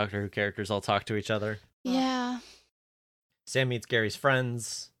Sherlock and Doctor Who characters all talk to each other. Yeah. Sam meets Gary's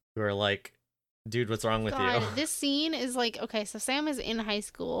friends who are like, "Dude, what's wrong with you?" This scene is like, okay, so Sam is in high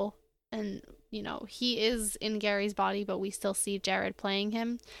school and, he is in Gary's body, but we still see Jared playing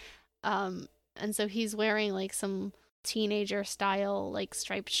him. And so he's wearing like some teenager style, like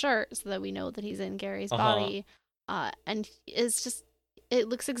striped shirt so that we know that he's in Gary's body. And it's just, it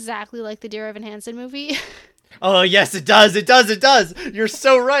looks exactly like the Dear Evan Hansen movie. Oh, yes, it does. It does. It does. You're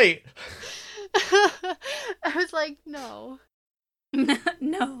so right. I was like, no.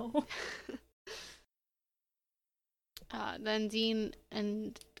 No. Then Dean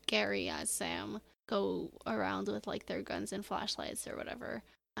and Gary as Sam go around with like their guns and flashlights or whatever.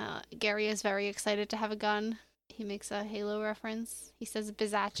 Gary is very excited to have a gun. He makes a Halo reference. He says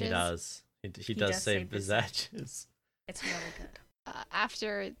bizatches. He does. He does say bizatches. It's really good.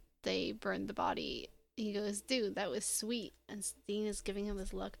 After they burned the body, he goes, "Dude, that was sweet." And Dean is giving him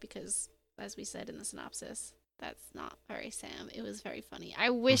his look because, as we said in the synopsis, that's not very Sam. It was very funny.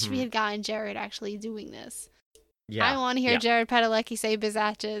 I wish we had gotten Jared actually doing this. Yeah. I want to hear Jared Padalecki say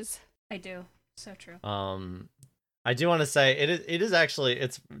bizatches. I do. So true. I do want to say it is actually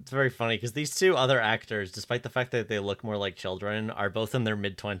it's very funny because these two other actors, despite the fact that they look more like children, are both in their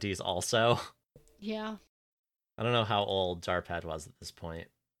mid-20s also. Yeah. I don't know how old Darpad was at this point.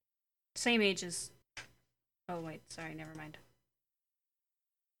 Same age as... Oh, wait. Sorry, never mind.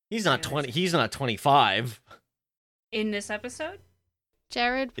 He's not 20. He's not 25. In this episode?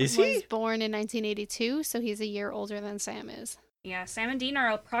 Jared was born in 1982, so he's a year older than Sam is. Yeah, Sam and Dean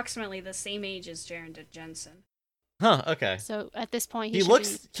are approximately the same age as Jared and Jensen. Huh, okay. So at this point, he should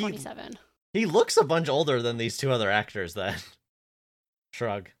be 27. He looks a bunch older than these two other actors then.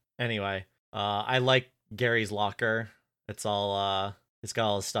 Shrug. Anyway, I like Gary's locker. It's all, it's got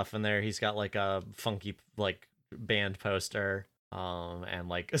all his stuff in there. He's got like a funky, like, band poster, and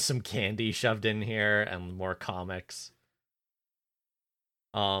like some candy shoved in here and more comics.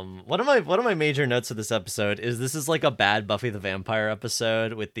 One of my major notes of this episode is this is like a bad Buffy the Vampire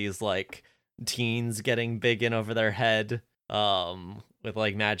episode with these like teens getting big in over their head with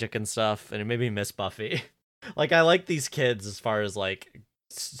like magic and stuff, and it made me miss Buffy. Like, I like these kids as far as like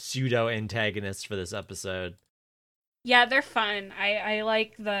pseudo antagonists for this episode. Yeah, they're fun. I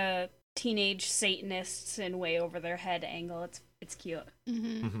like the teenage Satanists and way over their head angle. It's cute.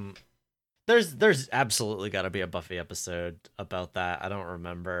 There's absolutely got to be a Buffy episode about that. I don't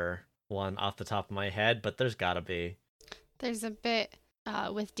remember one off the top of my head, but there's got to be. There's a bit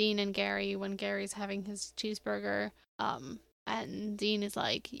with Dean and Gary when Gary's having his cheeseburger, and Dean is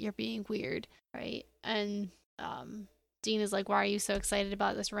like, "You're being weird," right? And Dean is like, "Why are you so excited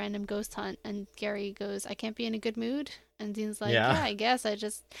about this random ghost hunt?" And Gary goes, "I can't be in a good mood." And Dean's like, "Yeah, I guess I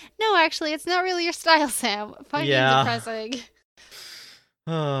just... No, actually, it's not really your style, Sam. Fucking depressing."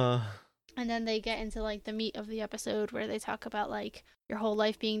 And then they get into like the meat of the episode where they talk about like your whole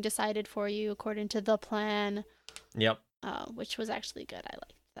life being decided for you according to the plan. Yep. Which was actually good. I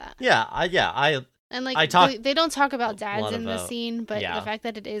liked that. Yeah, And they don't talk about dads in the scene, but the fact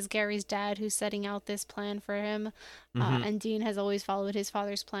that it is Gary's dad who's setting out this plan for him, and Dean has always followed his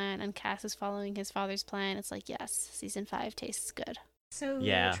father's plan, and Cass is following his father's plan. It's like, yes, season 5 tastes good. So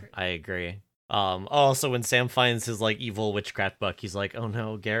yeah, true. I agree. Also, when Sam finds his like evil witchcraft book, he's like, "Oh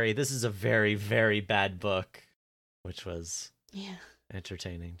no, Gary, this is a very, very bad book," which was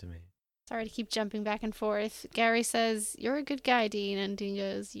entertaining to me. Sorry to keep jumping back and forth. Gary says, "You're a good guy, Dean," and Dean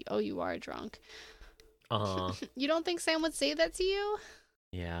goes, "Oh, you are drunk." You don't think Sam would say that to you?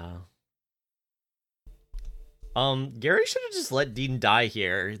 Yeah. Gary should have just let Dean die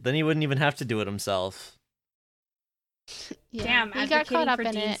here. Then he wouldn't even have to do it himself. Damn, he got caught up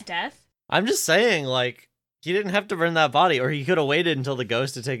in Dean's death. I'm just saying, like, he didn't have to burn that body, or he could have waited until the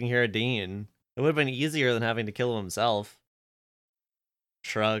ghost had taken care of Dean. It would have been easier than having to kill him himself.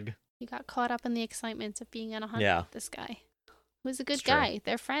 Shrug. He got caught up in the excitement of being on a hunt with this guy. Who's a good guy.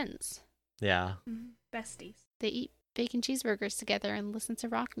 They're friends. Yeah. Besties. They eat bacon cheeseburgers together and listen to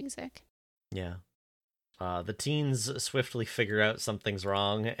rock music. Yeah. The teens swiftly figure out something's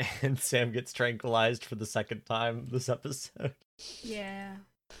wrong, and Sam gets tranquilized for the second time this episode. Yeah.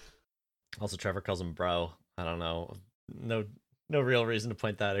 Also, Trevor calls him bro. I don't know. No real reason to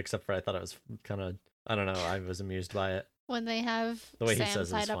point that, except for I thought it was kind of, I don't know, I was amused by it. When they have the way Sam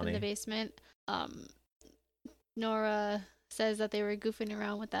tied up in the basement, Nora says that they were goofing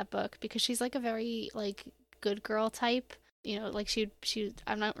around with that book because she's like a very like good girl type. You know, like she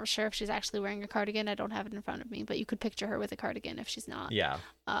I'm not sure if she's actually wearing a cardigan. I don't have it in front of me, but you could picture her with a cardigan if she's not. Yeah.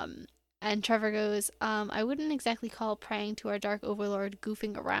 And Trevor goes, I wouldn't exactly call praying to our dark overlord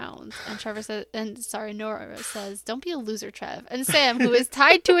goofing around. And Nora says, don't be a loser, Trev. And Sam, who is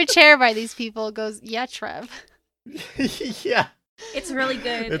tied to a chair by these people, goes, yeah, Trev. Yeah. It's really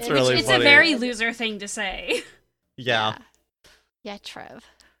good. It's really It's funny. A very loser thing to say. Yeah. Yeah, Trev.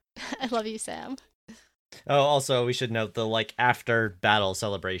 I love you, Sam. Oh, also, we should note the, like, after battle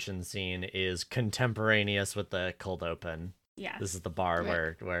celebration scene is contemporaneous with the cold open. Yeah. This is the bar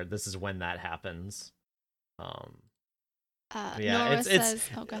where this is when that happens. Nora says,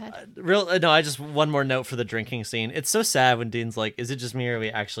 oh, go ahead. I just, one more note for the drinking scene. It's so sad when Dean's like, is it just me or are we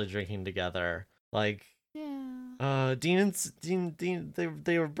actually drinking together? Like, Dean,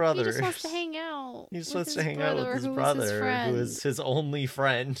 they were brothers. He just wants to hang out. He's supposed to hang out with his brother, who is his only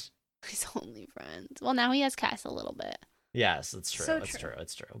friend. His only friend. Well, now he has Cass a little bit. Yes, it's true.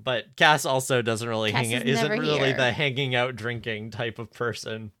 It's true. But Cass also doesn't really isn't really the hanging out drinking type of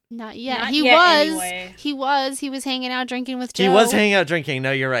person. Not yet. Anyway. He was hanging out drinking with Joe. He was hanging out drinking.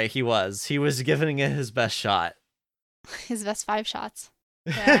 No, you're right. He was giving it his best shot. His best 5 shots.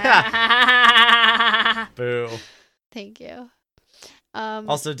 Boo. Thank you.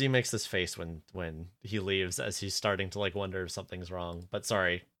 Also, Dee makes this face when he leaves as he's starting to like wonder if something's wrong. But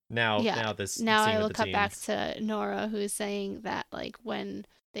sorry. Now I will cut back to Nora, who's saying that like when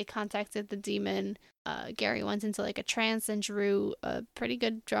they contacted the demon, Gary went into like a trance and drew a pretty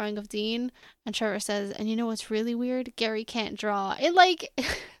good drawing of Dean. And Trevor says, and you know what's really weird? Gary can't draw. It like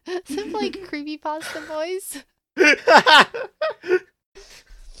some like creepypasta voice.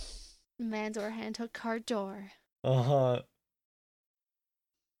 Mandor hand hook card door.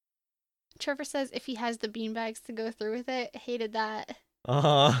 Trevor says if he has the beanbags to go through with it, hated that.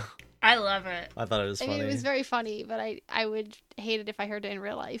 I love it. I thought it was funny. I mean, it was very funny, but I would hate it if I heard it in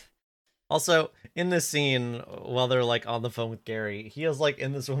real life. Also, in this scene, while they're like on the phone with Gary, he is like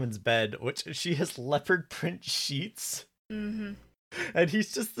in this woman's bed, which she has leopard print sheets. Mm-hmm. And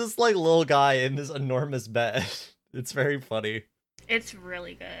he's just this like little guy in this enormous bed. It's very funny. It's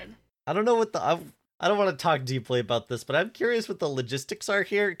really good. I don't know I don't want to talk deeply about this, but I'm curious what the logistics are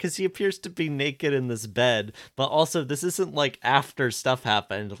here, because he appears to be naked in this bed, but also this isn't like after stuff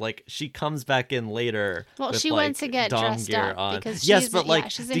happened. Like she comes back in later. Well, she went to get dressed up on. Because she's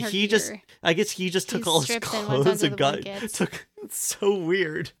in her gear. I guess he just took all his clothes and it's so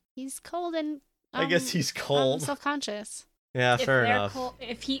weird. He's cold and I guess he's cold. Self-conscious. Yeah, fair enough.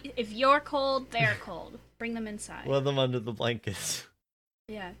 If you're cold, they're cold. Bring them inside. Put them under the blankets.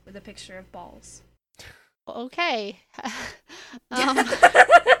 Yeah, with a picture of balls. Okay.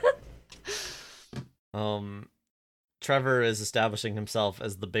 Trevor is establishing himself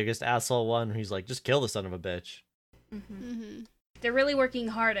as the biggest asshole one. He's like, just kill the son of a bitch. Mm-hmm. Mm-hmm. They're really working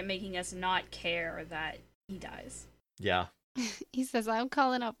hard at making us not care that he dies. Yeah. He says, I'm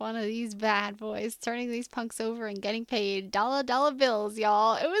calling up one of these bad boys, turning these punks over and getting paid dollar bills,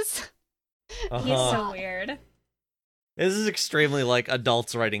 y'all. It was... He's so weird. This is extremely like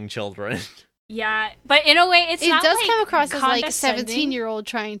adults writing children. Yeah, but in a way, it does come across as like a 17-year-old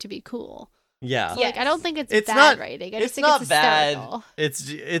trying to be cool. Yeah. So, like, I don't think it's bad not, writing. I just think not it's bad. hysterical.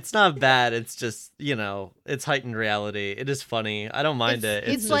 It's not bad. It's just, it's heightened reality. It is funny. I don't mind it.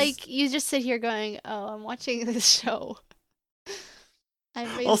 It's just... like you just sit here going, "Oh, I'm watching this show.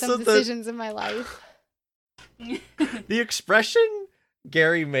 I've made some decisions in my life." The expression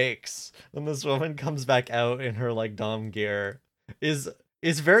Gary makes when this woman comes back out in her like dom gear is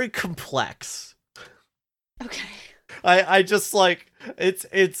very complex. Okay. I just like it's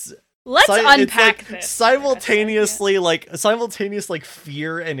let's unpack like this simultaneously like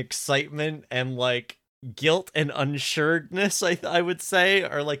fear and excitement and like guilt and unsuredness. I would say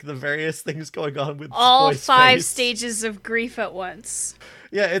are like the various things going on with all 5 face. stages of grief at once.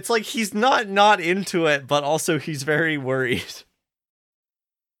 Yeah, it's like he's not into it, but also he's very worried.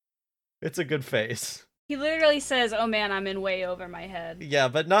 It's a good face. He literally says, "Oh man, I'm in way over my head." Yeah,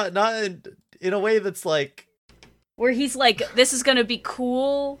 but not in a way that's like where he's like, "This is gonna be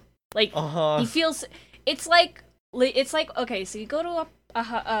cool." Like he feels. It's like okay, so you go to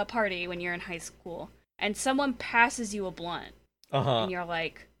a party when you're in high school, and someone passes you a blunt, and you're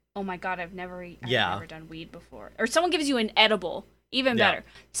like, "Oh my god, I've never done weed before." Or someone gives you an edible, even better.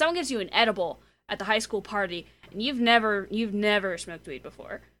 Someone gives you an edible at the high school party, and you've never smoked weed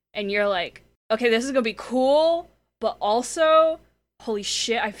before, and you're like, "Okay, this is gonna be cool," but also, holy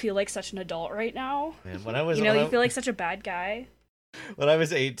shit, I feel like such an adult right now. Man, when I was, you feel like such a bad guy. When I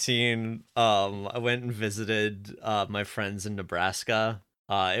was 18, I went and visited my friends in Nebraska.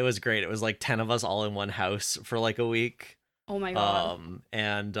 It was great. It was like 10 of us all in one house for like a week. Oh my god.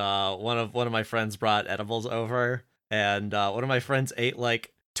 And one of my friends brought edibles over, and one of my friends ate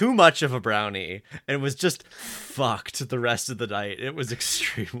like too much of a brownie and was just fucked the rest of the night. It was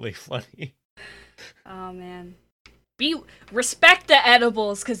extremely funny. Oh man. Respect the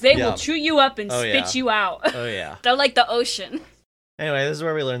edibles, because they will chew you up and spit you out. Oh yeah. They're like the ocean. Anyway, this is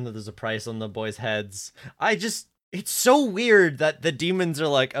where we learn that there's a price on the boys' heads. It's so weird that the demons are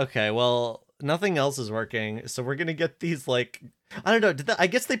like, okay, well, nothing else is working, so we're gonna get these, like, I don't know, I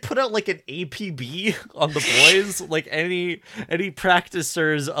guess they put out, like, an APB on the boys? Like, any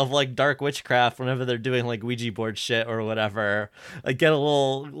practicers of, like, dark witchcraft, whenever they're doing, like, Ouija board shit or whatever, like, get a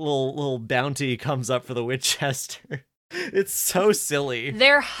little bounty comes up for the Winchester. It's so silly.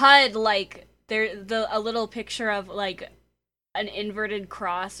 Their HUD, like, a little picture of, like, an inverted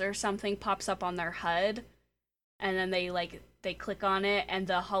cross or something pops up on their HUD, and then they click on it, and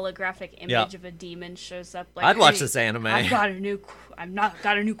the holographic image of a demon shows up. Like, I'd watch this anime. I've got a new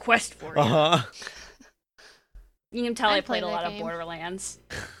quest for you. You can tell I played a lot of Borderlands.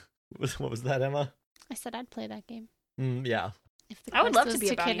 What was that, Emma? I said I'd play that game. Yeah. If the quest I would love to be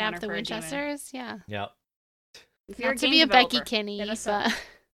to kidnap the Winchesters. Yeah. Yeah. If you're not to be a Becky Kinney, but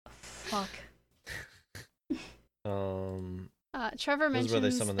fuck. Trevor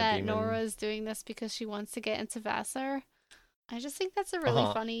mentions that Nora is doing this because she wants to get into Vassar. I just think that's a really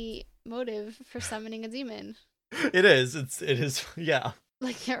funny motive for summoning a demon. It is. It is. Yeah.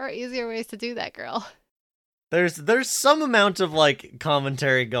 Like, there are easier ways to do that, girl. There's some amount of like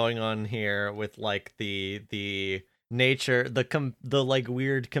commentary going on here with like the nature, the like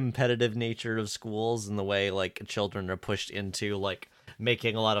weird competitive nature of schools and the way like children are pushed into like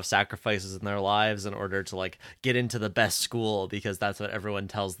making a lot of sacrifices in their lives in order to like get into the best school, because that's what everyone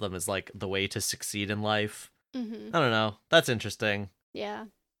tells them is like the way to succeed in life. Mm-hmm. I don't know. That's interesting. Yeah.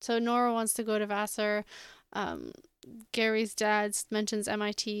 So Nora wants to go to Vassar. Gary's dad mentions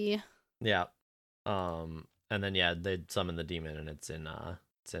MIT. Yeah. And then they summon the demon, and it's in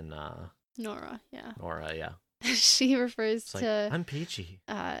Nora. Yeah. Nora. Yeah. She refers to like, I'm peachy.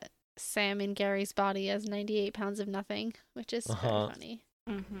 Sam in Gary's body as 98 pounds of nothing, which is very funny.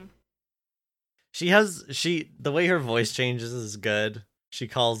 Mm-hmm. The way her voice changes is good. She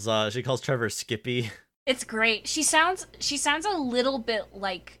calls Trevor Skippy. It's great. She sounds a little bit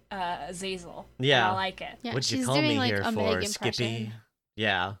like Azazel. Yeah. I like it. Yeah, What'd you she's call doing me like here a for, Meg Skippy? impression.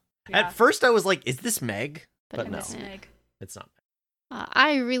 Yeah. At first I was like, is this Meg? But no. It's Meg. It's not Meg.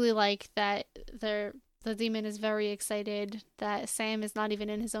 I really like that the demon is very excited that Sam is not even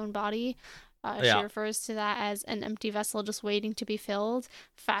in his own body. She refers to that as an empty vessel just waiting to be filled.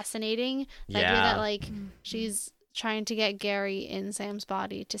 Fascinating. The idea that like she's trying to get Gary in Sam's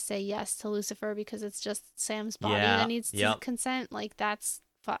body to say yes to Lucifer because it's just Sam's body that needs to consent. Like, that's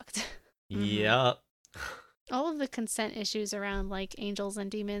fucked. Yep. All of the consent issues around like angels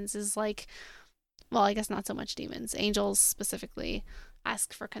and demons is like, well, I guess not so much demons. Angels specifically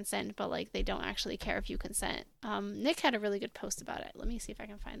ask for consent, but like they don't actually care if you consent. Nick had a really good post about it. Let me see if I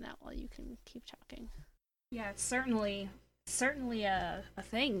can find that while you can keep talking. Yeah, it's certainly a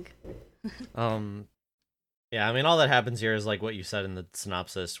thing. Yeah, I mean, all that happens here is like what you said in the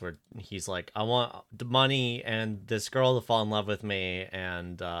synopsis, where he's like, I want the money and this girl to fall in love with me,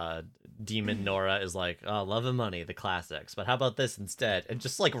 and Demon Nora is like, oh, love and money, the classics. But how about this instead? And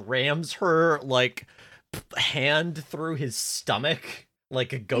just like rams her like hand through his stomach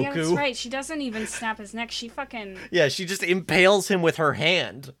like a Goku. Yeah, that's right. She doesn't even snap his neck. She fucking... Yeah, she just impales him with her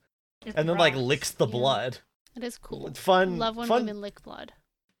hand. It And then like licks the blood. It is cool. Fun. Love when women lick blood.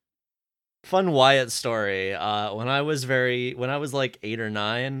 Fun Wyatt story. When I was like 8 or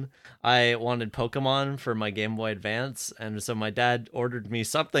 9, I wanted Pokemon for my Game Boy Advance, and so my dad ordered me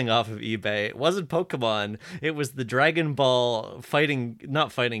something off of eBay. It wasn't Pokemon. It was the Dragon Ball side-scrolling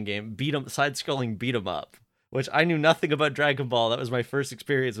beat 'em up, which I knew nothing about Dragon Ball. That was my first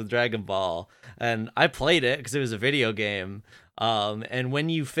experience with Dragon Ball, and I played it because it was a video game. And when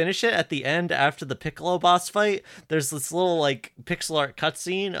you finish it at the end after the Piccolo boss fight, there's this little like pixel art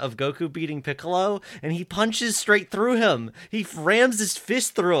cutscene of Goku beating Piccolo, and he punches straight through him. He rams his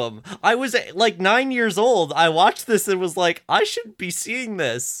fist through him. I was like 9 years old. I watched this and was like, I should be seeing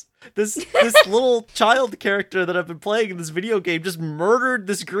this. This little child character that I've been playing in this video game just murdered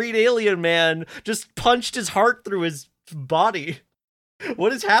this green alien man, just punched his heart through his body.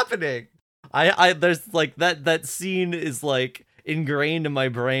 What is happening? I there's like that scene is like ingrained in my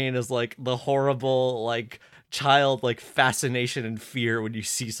brain as like the horrible like child like fascination and fear when you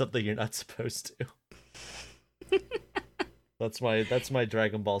see something you're not supposed to. That's my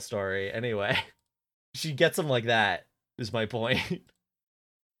Dragon Ball story. Anyway, she gets him like that is my point.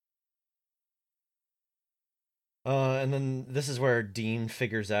 And then this is where Dean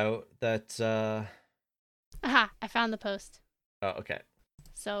figures out that Aha, I found the post. Oh, okay.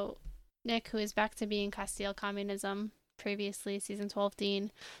 So Nick, who is back to being Castile Communism, previously season 12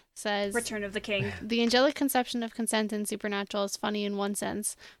 Dean, says Return of the King. The angelic conception of consent in Supernatural is funny in one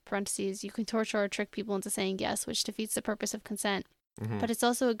sense, parentheses, you can torture or trick people into saying yes, which defeats the purpose of consent. But it's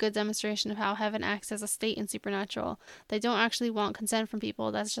also a good demonstration of how heaven acts as a state in Supernatural. They don't actually want consent from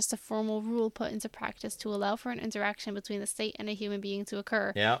people. That's just a formal rule put into practice to allow for an interaction between the state and a human being to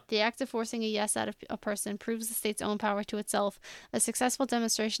occur. Yeah. The act of forcing a yes out of a person proves the state's own power to itself. A successful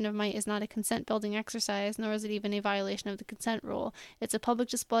demonstration of might is not a consent-building exercise, nor is it even a violation of the consent rule. It's a public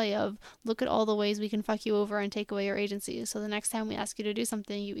display of, look at all the ways we can fuck you over and take away your agency. So the next time we ask you to do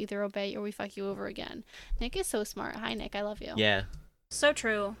something, you either obey or we fuck you over again. Nick is so smart. Hi, Nick. I love you. Yeah. So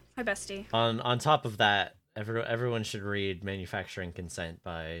true. Hi, bestie. On top of that, everyone should read Manufacturing Consent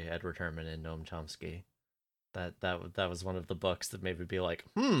by Edward Herman and Noam Chomsky. That was one of the books that made me be like,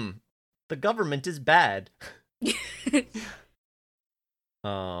 the government is bad. Dean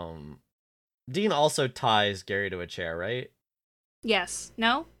also ties Gary to a chair, right? Yes.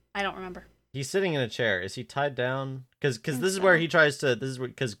 No? I don't remember. He's sitting in a chair. Is he tied down? Because this is where he tries to. This is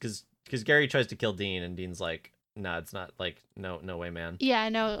because Gary tries to kill Dean, and Dean's like, no, it's not, like, no way, man. Yeah,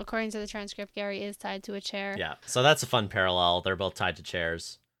 no, according to the transcript, Gary is tied to a chair. Yeah, so that's a fun parallel. They're both tied to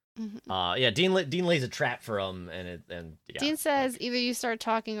chairs. Mm-hmm. Yeah, Dean lays a trap for him, and yeah. Dean says, either you start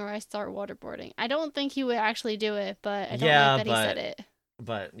talking or I start waterboarding. I don't think he would actually do it, but I don't like that he said it.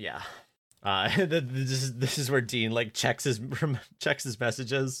 But, yeah. This is where Dean, like, checks his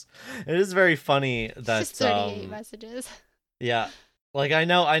messages. It is very funny that... Just 38 messages. Yeah. Like, I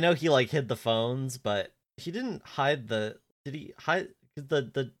know he, like, hid the phones, but... He didn't hide did he hide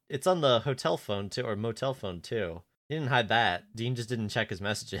it's on the hotel phone too, or motel phone too. He didn't hide that. Dean just didn't check his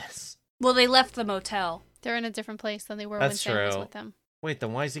messages. Well, they left the motel. They're in a different place than they were That's when Sam was true. with them. Wait,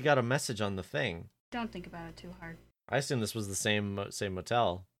 then why's he got a message on the thing? Don't think about it too hard. I assume this was the same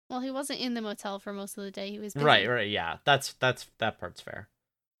motel. Well, he wasn't in the motel for most of the day. He was busy. Right, yeah. That part's fair.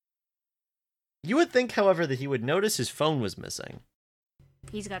 You would think, however, that he would notice his phone was missing.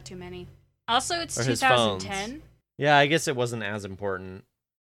 He's got too many. Also, it's Or his 2010. Yeah, I guess it wasn't as important.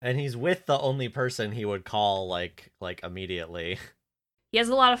 And he's with the only person he would call, like immediately. He has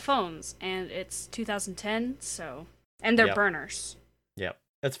a lot of phones, and it's 2010, so... And they're burners. Yep,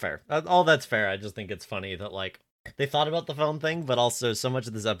 that's fair. All that's fair. I just think it's funny that, like, they thought about the phone thing, but also so much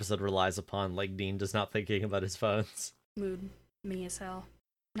of this episode relies upon, like, Dean just not thinking about his phones. Mood me as hell.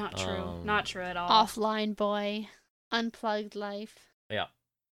 Not true. Not true at all. Offline boy. Unplugged life. Yeah.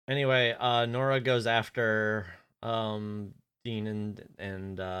 Anyway, Nora goes after Dean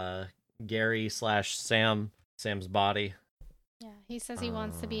and Gary / Sam's body. Yeah, he says he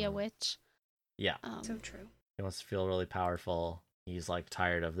wants to be a witch. Yeah. So true. He wants to feel really powerful. He's like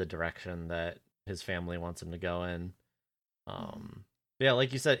tired of the direction that his family wants him to go in. Yeah,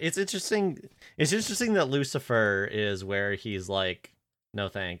 like you said, it's interesting that Lucifer is where he's like, no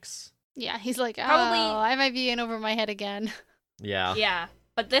thanks. Yeah, he's like, Probably... I might be in over my head again. Yeah. Yeah.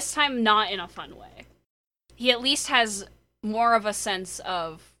 But this time, not in a fun way. he at least has more of a sense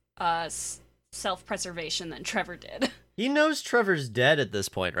of self-preservation than Trevor did. He knows Trevor's dead at this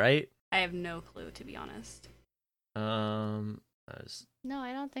point, right? I have no clue, to be honest. No,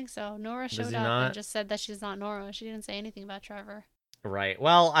 I don't think so. Nora showed up and just said that she's not Nora. She didn't say anything about Trevor. Right.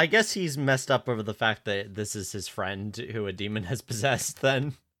 Well, I guess he's messed up over the fact that this is his friend who a demon has possessed,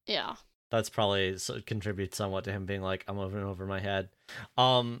 then. Yeah. That's probably contributes somewhat to him being like, I'm moving over my head.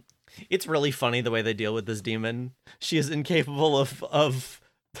 It's really funny the way they deal with this demon. She is incapable of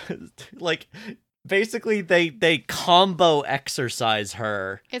like, basically they combo exercise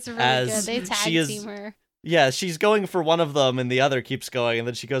her. It's really good. They tag team her. Yeah, she's going for one of them and the other keeps going and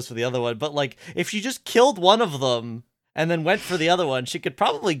then she goes for the other one. But like, if she just killed one of them and then went for the other one, she could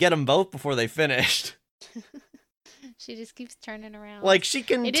probably get them both before they finished. She just keeps turning around. Like, she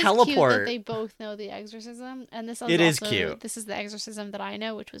can teleport. It is cute that they both know the exorcism, and this is cute. This is the exorcism that I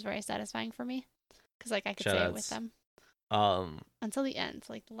know, which was very satisfying for me, because like I could say it with them. Until the end,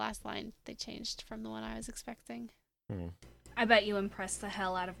 like the last line, they changed from the one I was expecting. I bet you impressed the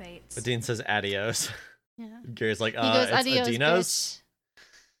hell out of Bates. But Dean says adios. Yeah. Gary's like, he goes, it's adios, Adinos. Bitch.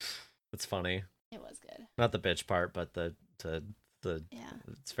 It's funny. It was good. Not the bitch part, but the yeah.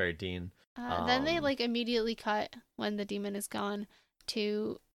 It's very Dean. Then they like immediately cut when the demon is gone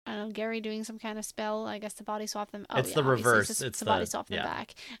to Gary doing some kind of spell, I guess, to body swap them. It's the reverse. It's to body swap them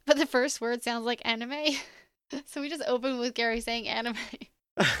back. But the first word sounds like anime. So we just open with Gary saying anime.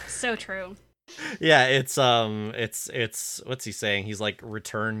 So true. Yeah, it's what's he saying? He's like,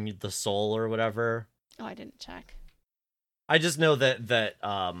 return the soul or whatever. Oh, I didn't check. I just know that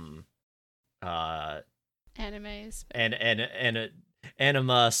animes and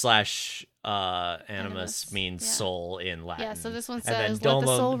anima / animus means soul in Latin. Yeah, so this one says, let the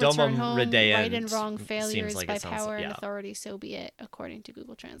soul return home, right and wrong failures like by power and authority, so be it, according to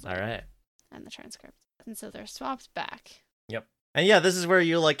Google Translate. All right. And the transcript. And so they're swapped back. Yep. And yeah, this is where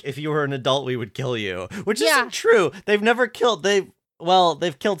you like, if you were an adult, we would kill you. Which isn't true. They've never killed, they've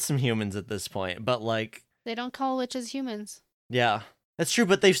killed some humans at this point, but like... They don't call witches humans. Yeah. That's true,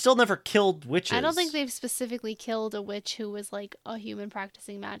 but they've still never killed witches. I don't think they've specifically killed a witch who was like a human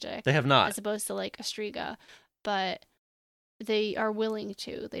practicing magic. They have not. As opposed to like a Striga, but they are willing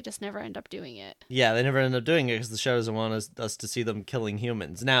to. They just never end up doing it. Yeah, they never end up doing it because the show doesn't want us to see them killing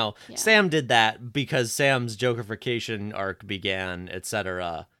humans. Now, Sam did that because Sam's Jokerification arc began,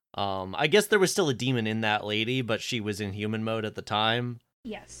 etc. I guess there was still a demon in that lady, but she was in human mode at the time.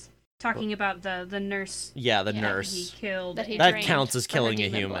 Yes. Talking about the nurse. Yeah, the nurse. He killed. That counts as killing a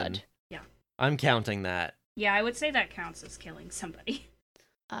human. Blood. Yeah. I'm counting that. Yeah, I would say that counts as killing somebody.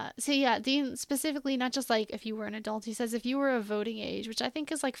 So yeah, Dean specifically, not just like if you were an adult, he says if you were of voting age, which I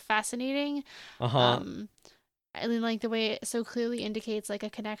think is like fascinating. And then like the way it so clearly indicates like a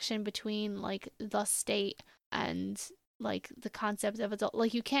connection between like the state and like the concept of adult,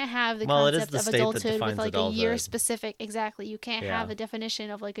 like you can't have the concept of adulthood with like a year specific. Exactly, you can't have a definition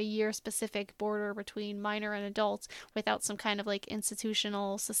of like a year specific border between minor and adults without some kind of like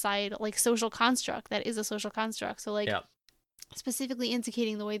institutional societal like social construct that is a social construct. So like specifically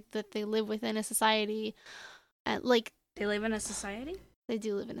indicating the way that they live within a society, and like they live in a society. They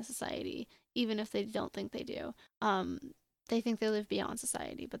do live in a society, even if they don't think they do. They think they live beyond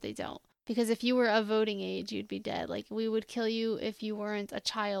society, but they don't. Because if you were of voting age, you'd be dead. Like, we would kill you if you weren't a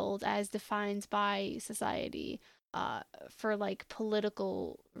child as defined by society for, like,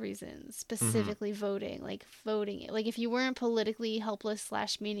 political reasons, specifically voting. Like, if you weren't politically helpless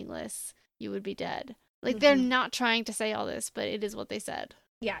 / meaningless, you would be dead. Like, they're not trying to say all this, but it is what they said.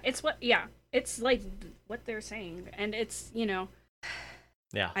 Yeah, it's like what they're saying. And it's,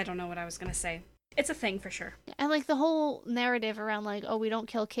 I don't know what I was going to say. It's a thing for sure. And like the whole narrative around like, oh, we don't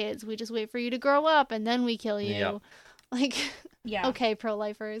kill kids. We just wait for you to grow up and then we kill you. Yep. Like, okay,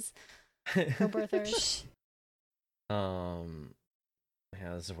 pro-lifers. Pro-birthers. Yeah,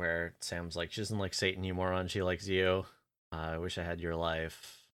 this is where Sam's like, she doesn't like Satan, you moron. She likes you. I wish I had your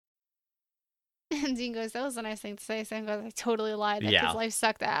life. And Dean goes, that was a nice thing to say. Sam goes, I totally lied. That kid's life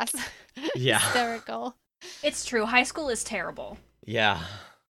sucked ass. Yeah. Hysterical. It's true. High school is terrible. Yeah.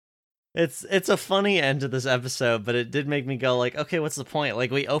 It's a funny end to this episode, but it did make me go like, okay, what's the point? Like,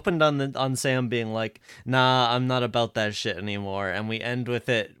 we opened on Sam being like, nah, I'm not about that shit anymore, and we end with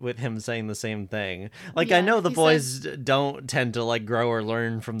him saying the same thing. Like, I know the boys don't tend to like grow or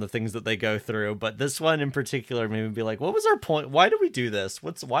learn from the things that they go through, but this one in particular made me be like, what was our point? Why do we do this?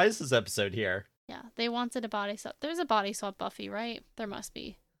 Why is this episode here? Yeah, they wanted a body swap. There's a body swap Buffy, right? There must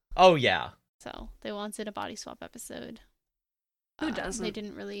be. Oh yeah. So they wanted a body swap episode. Who doesn't? They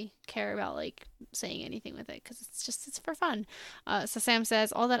didn't really care about like saying anything with it because it's for fun. So Sam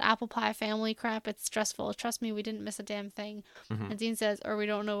says, all that apple pie family crap, it's stressful. Trust me, we didn't miss a damn thing. And Dean says, or we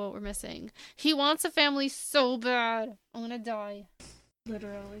don't know what we're missing. He wants a family so bad. I'm gonna die.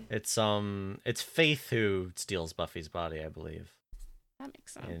 Literally. It's Faith who steals Buffy's body, I believe. That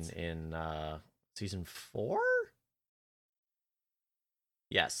makes sense. In season 4?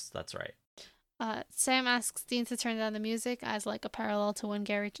 Yes, that's right. Sam asks Dean to turn down the music as like a parallel to when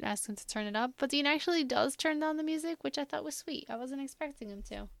Gary asks him to turn it up. But Dean actually does turn down the music, which I thought was sweet. I wasn't expecting him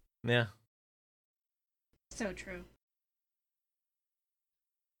to. Yeah. So true.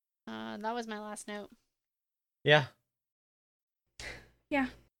 That was my last note. Yeah. Yeah.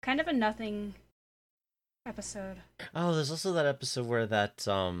 Kind of a nothing episode. Oh, there's also that episode where that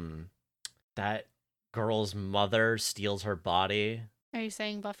girl's mother steals her body. Are you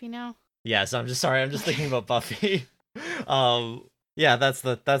saying Buffy now? Yes, I'm just thinking about Buffy. Yeah, that's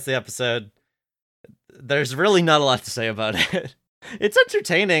the episode. There's really not a lot to say about it. It's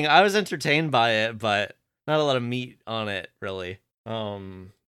entertaining. I was entertained by it, but not a lot of meat on it, really. Actor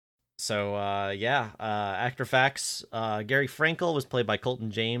facts. Gary Frankel was played by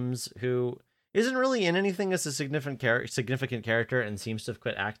Colton James, who isn't really in anything as a significant character and seems to have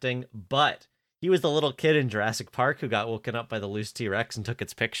quit acting, but he was the little kid in Jurassic Park who got woken up by the loose T-Rex and took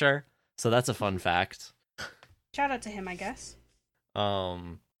its picture. So that's a fun fact. Shout out to him, I guess.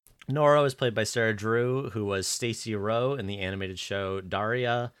 Nora was played by Sarah Drew, who was Stacey Rowe in the animated show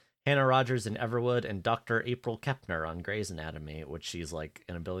Daria, Hannah Rogers in Everwood, and Dr. April Kepner on Grey's Anatomy, which she's like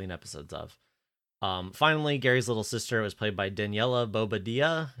in a billion episodes of. Finally, Gary's little sister was played by Daniela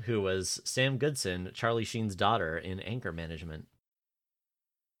Bobadilla, who was Sam Goodson, Charlie Sheen's daughter, in Anger Management.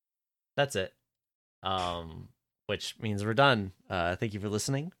 That's it. Which means we're done. Thank you for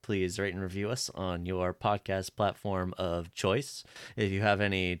listening. Please rate and review us on your podcast platform of choice. If you have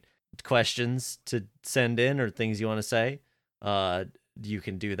any questions to send in or things you want to say, you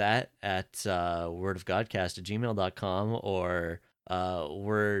can do that at wordofgodcast@gmail.com or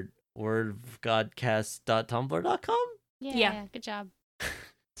wordofgodcast.tumblr.com. Yeah, good job.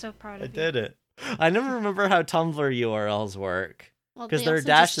 So proud of you. I did it. I never remember how Tumblr URLs work. Because there are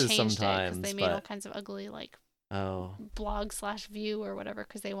dashes sometimes. They made all kinds of ugly blog/view or whatever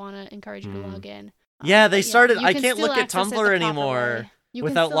because they want to encourage you to log in. Yeah, they started. I can't look at Tumblr anymore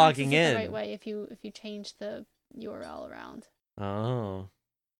without logging in. The right way if you change the URL around. Oh.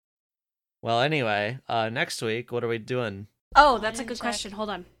 Well, anyway, next week, what are we doing? Oh, that's a good question. Hold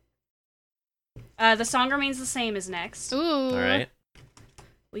on. The Song Remains the Same is next. Ooh. All right.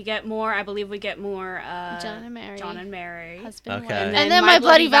 We get more. I believe we get more. John and Mary. Husband. Okay. And then My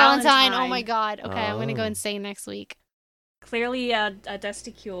Bloody Valentine. Oh my God. Okay, I'm gonna go insane next week. Clearly, a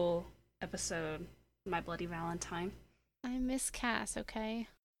Desticule episode. My Bloody Valentine. I miss Cass. Okay.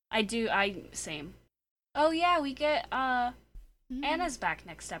 I do. Same. Oh yeah, we get Anna's back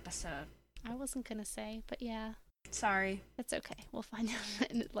next episode. I wasn't gonna say, but yeah. Sorry. It's okay. We'll find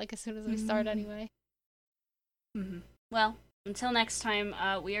out like as soon as we start anyway. Mm-hmm. Well. Until next time,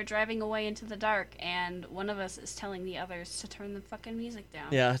 we are driving away into the dark, and one of us is telling the others to turn the fucking music down.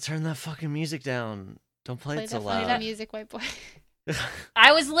 Yeah, turn that fucking music down. Don't play it so loud. Play that music, white boy.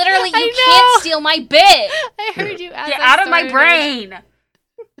 I was literally, you can't steal my bit! I heard you. Get out of my brain!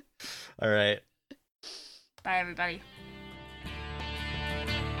 All right. Bye, everybody.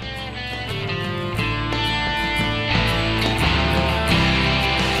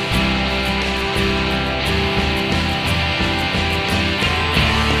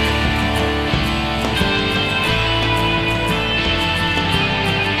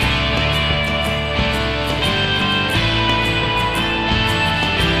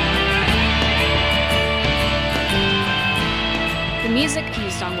 The music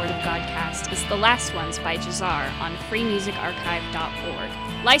used on Word of Godcast is The Last Ones by Jazar on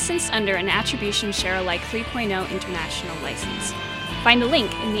freemusicarchive.org, licensed under an Attribution Share Alike 3.0 international license. Find a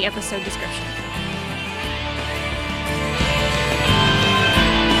link in the episode description.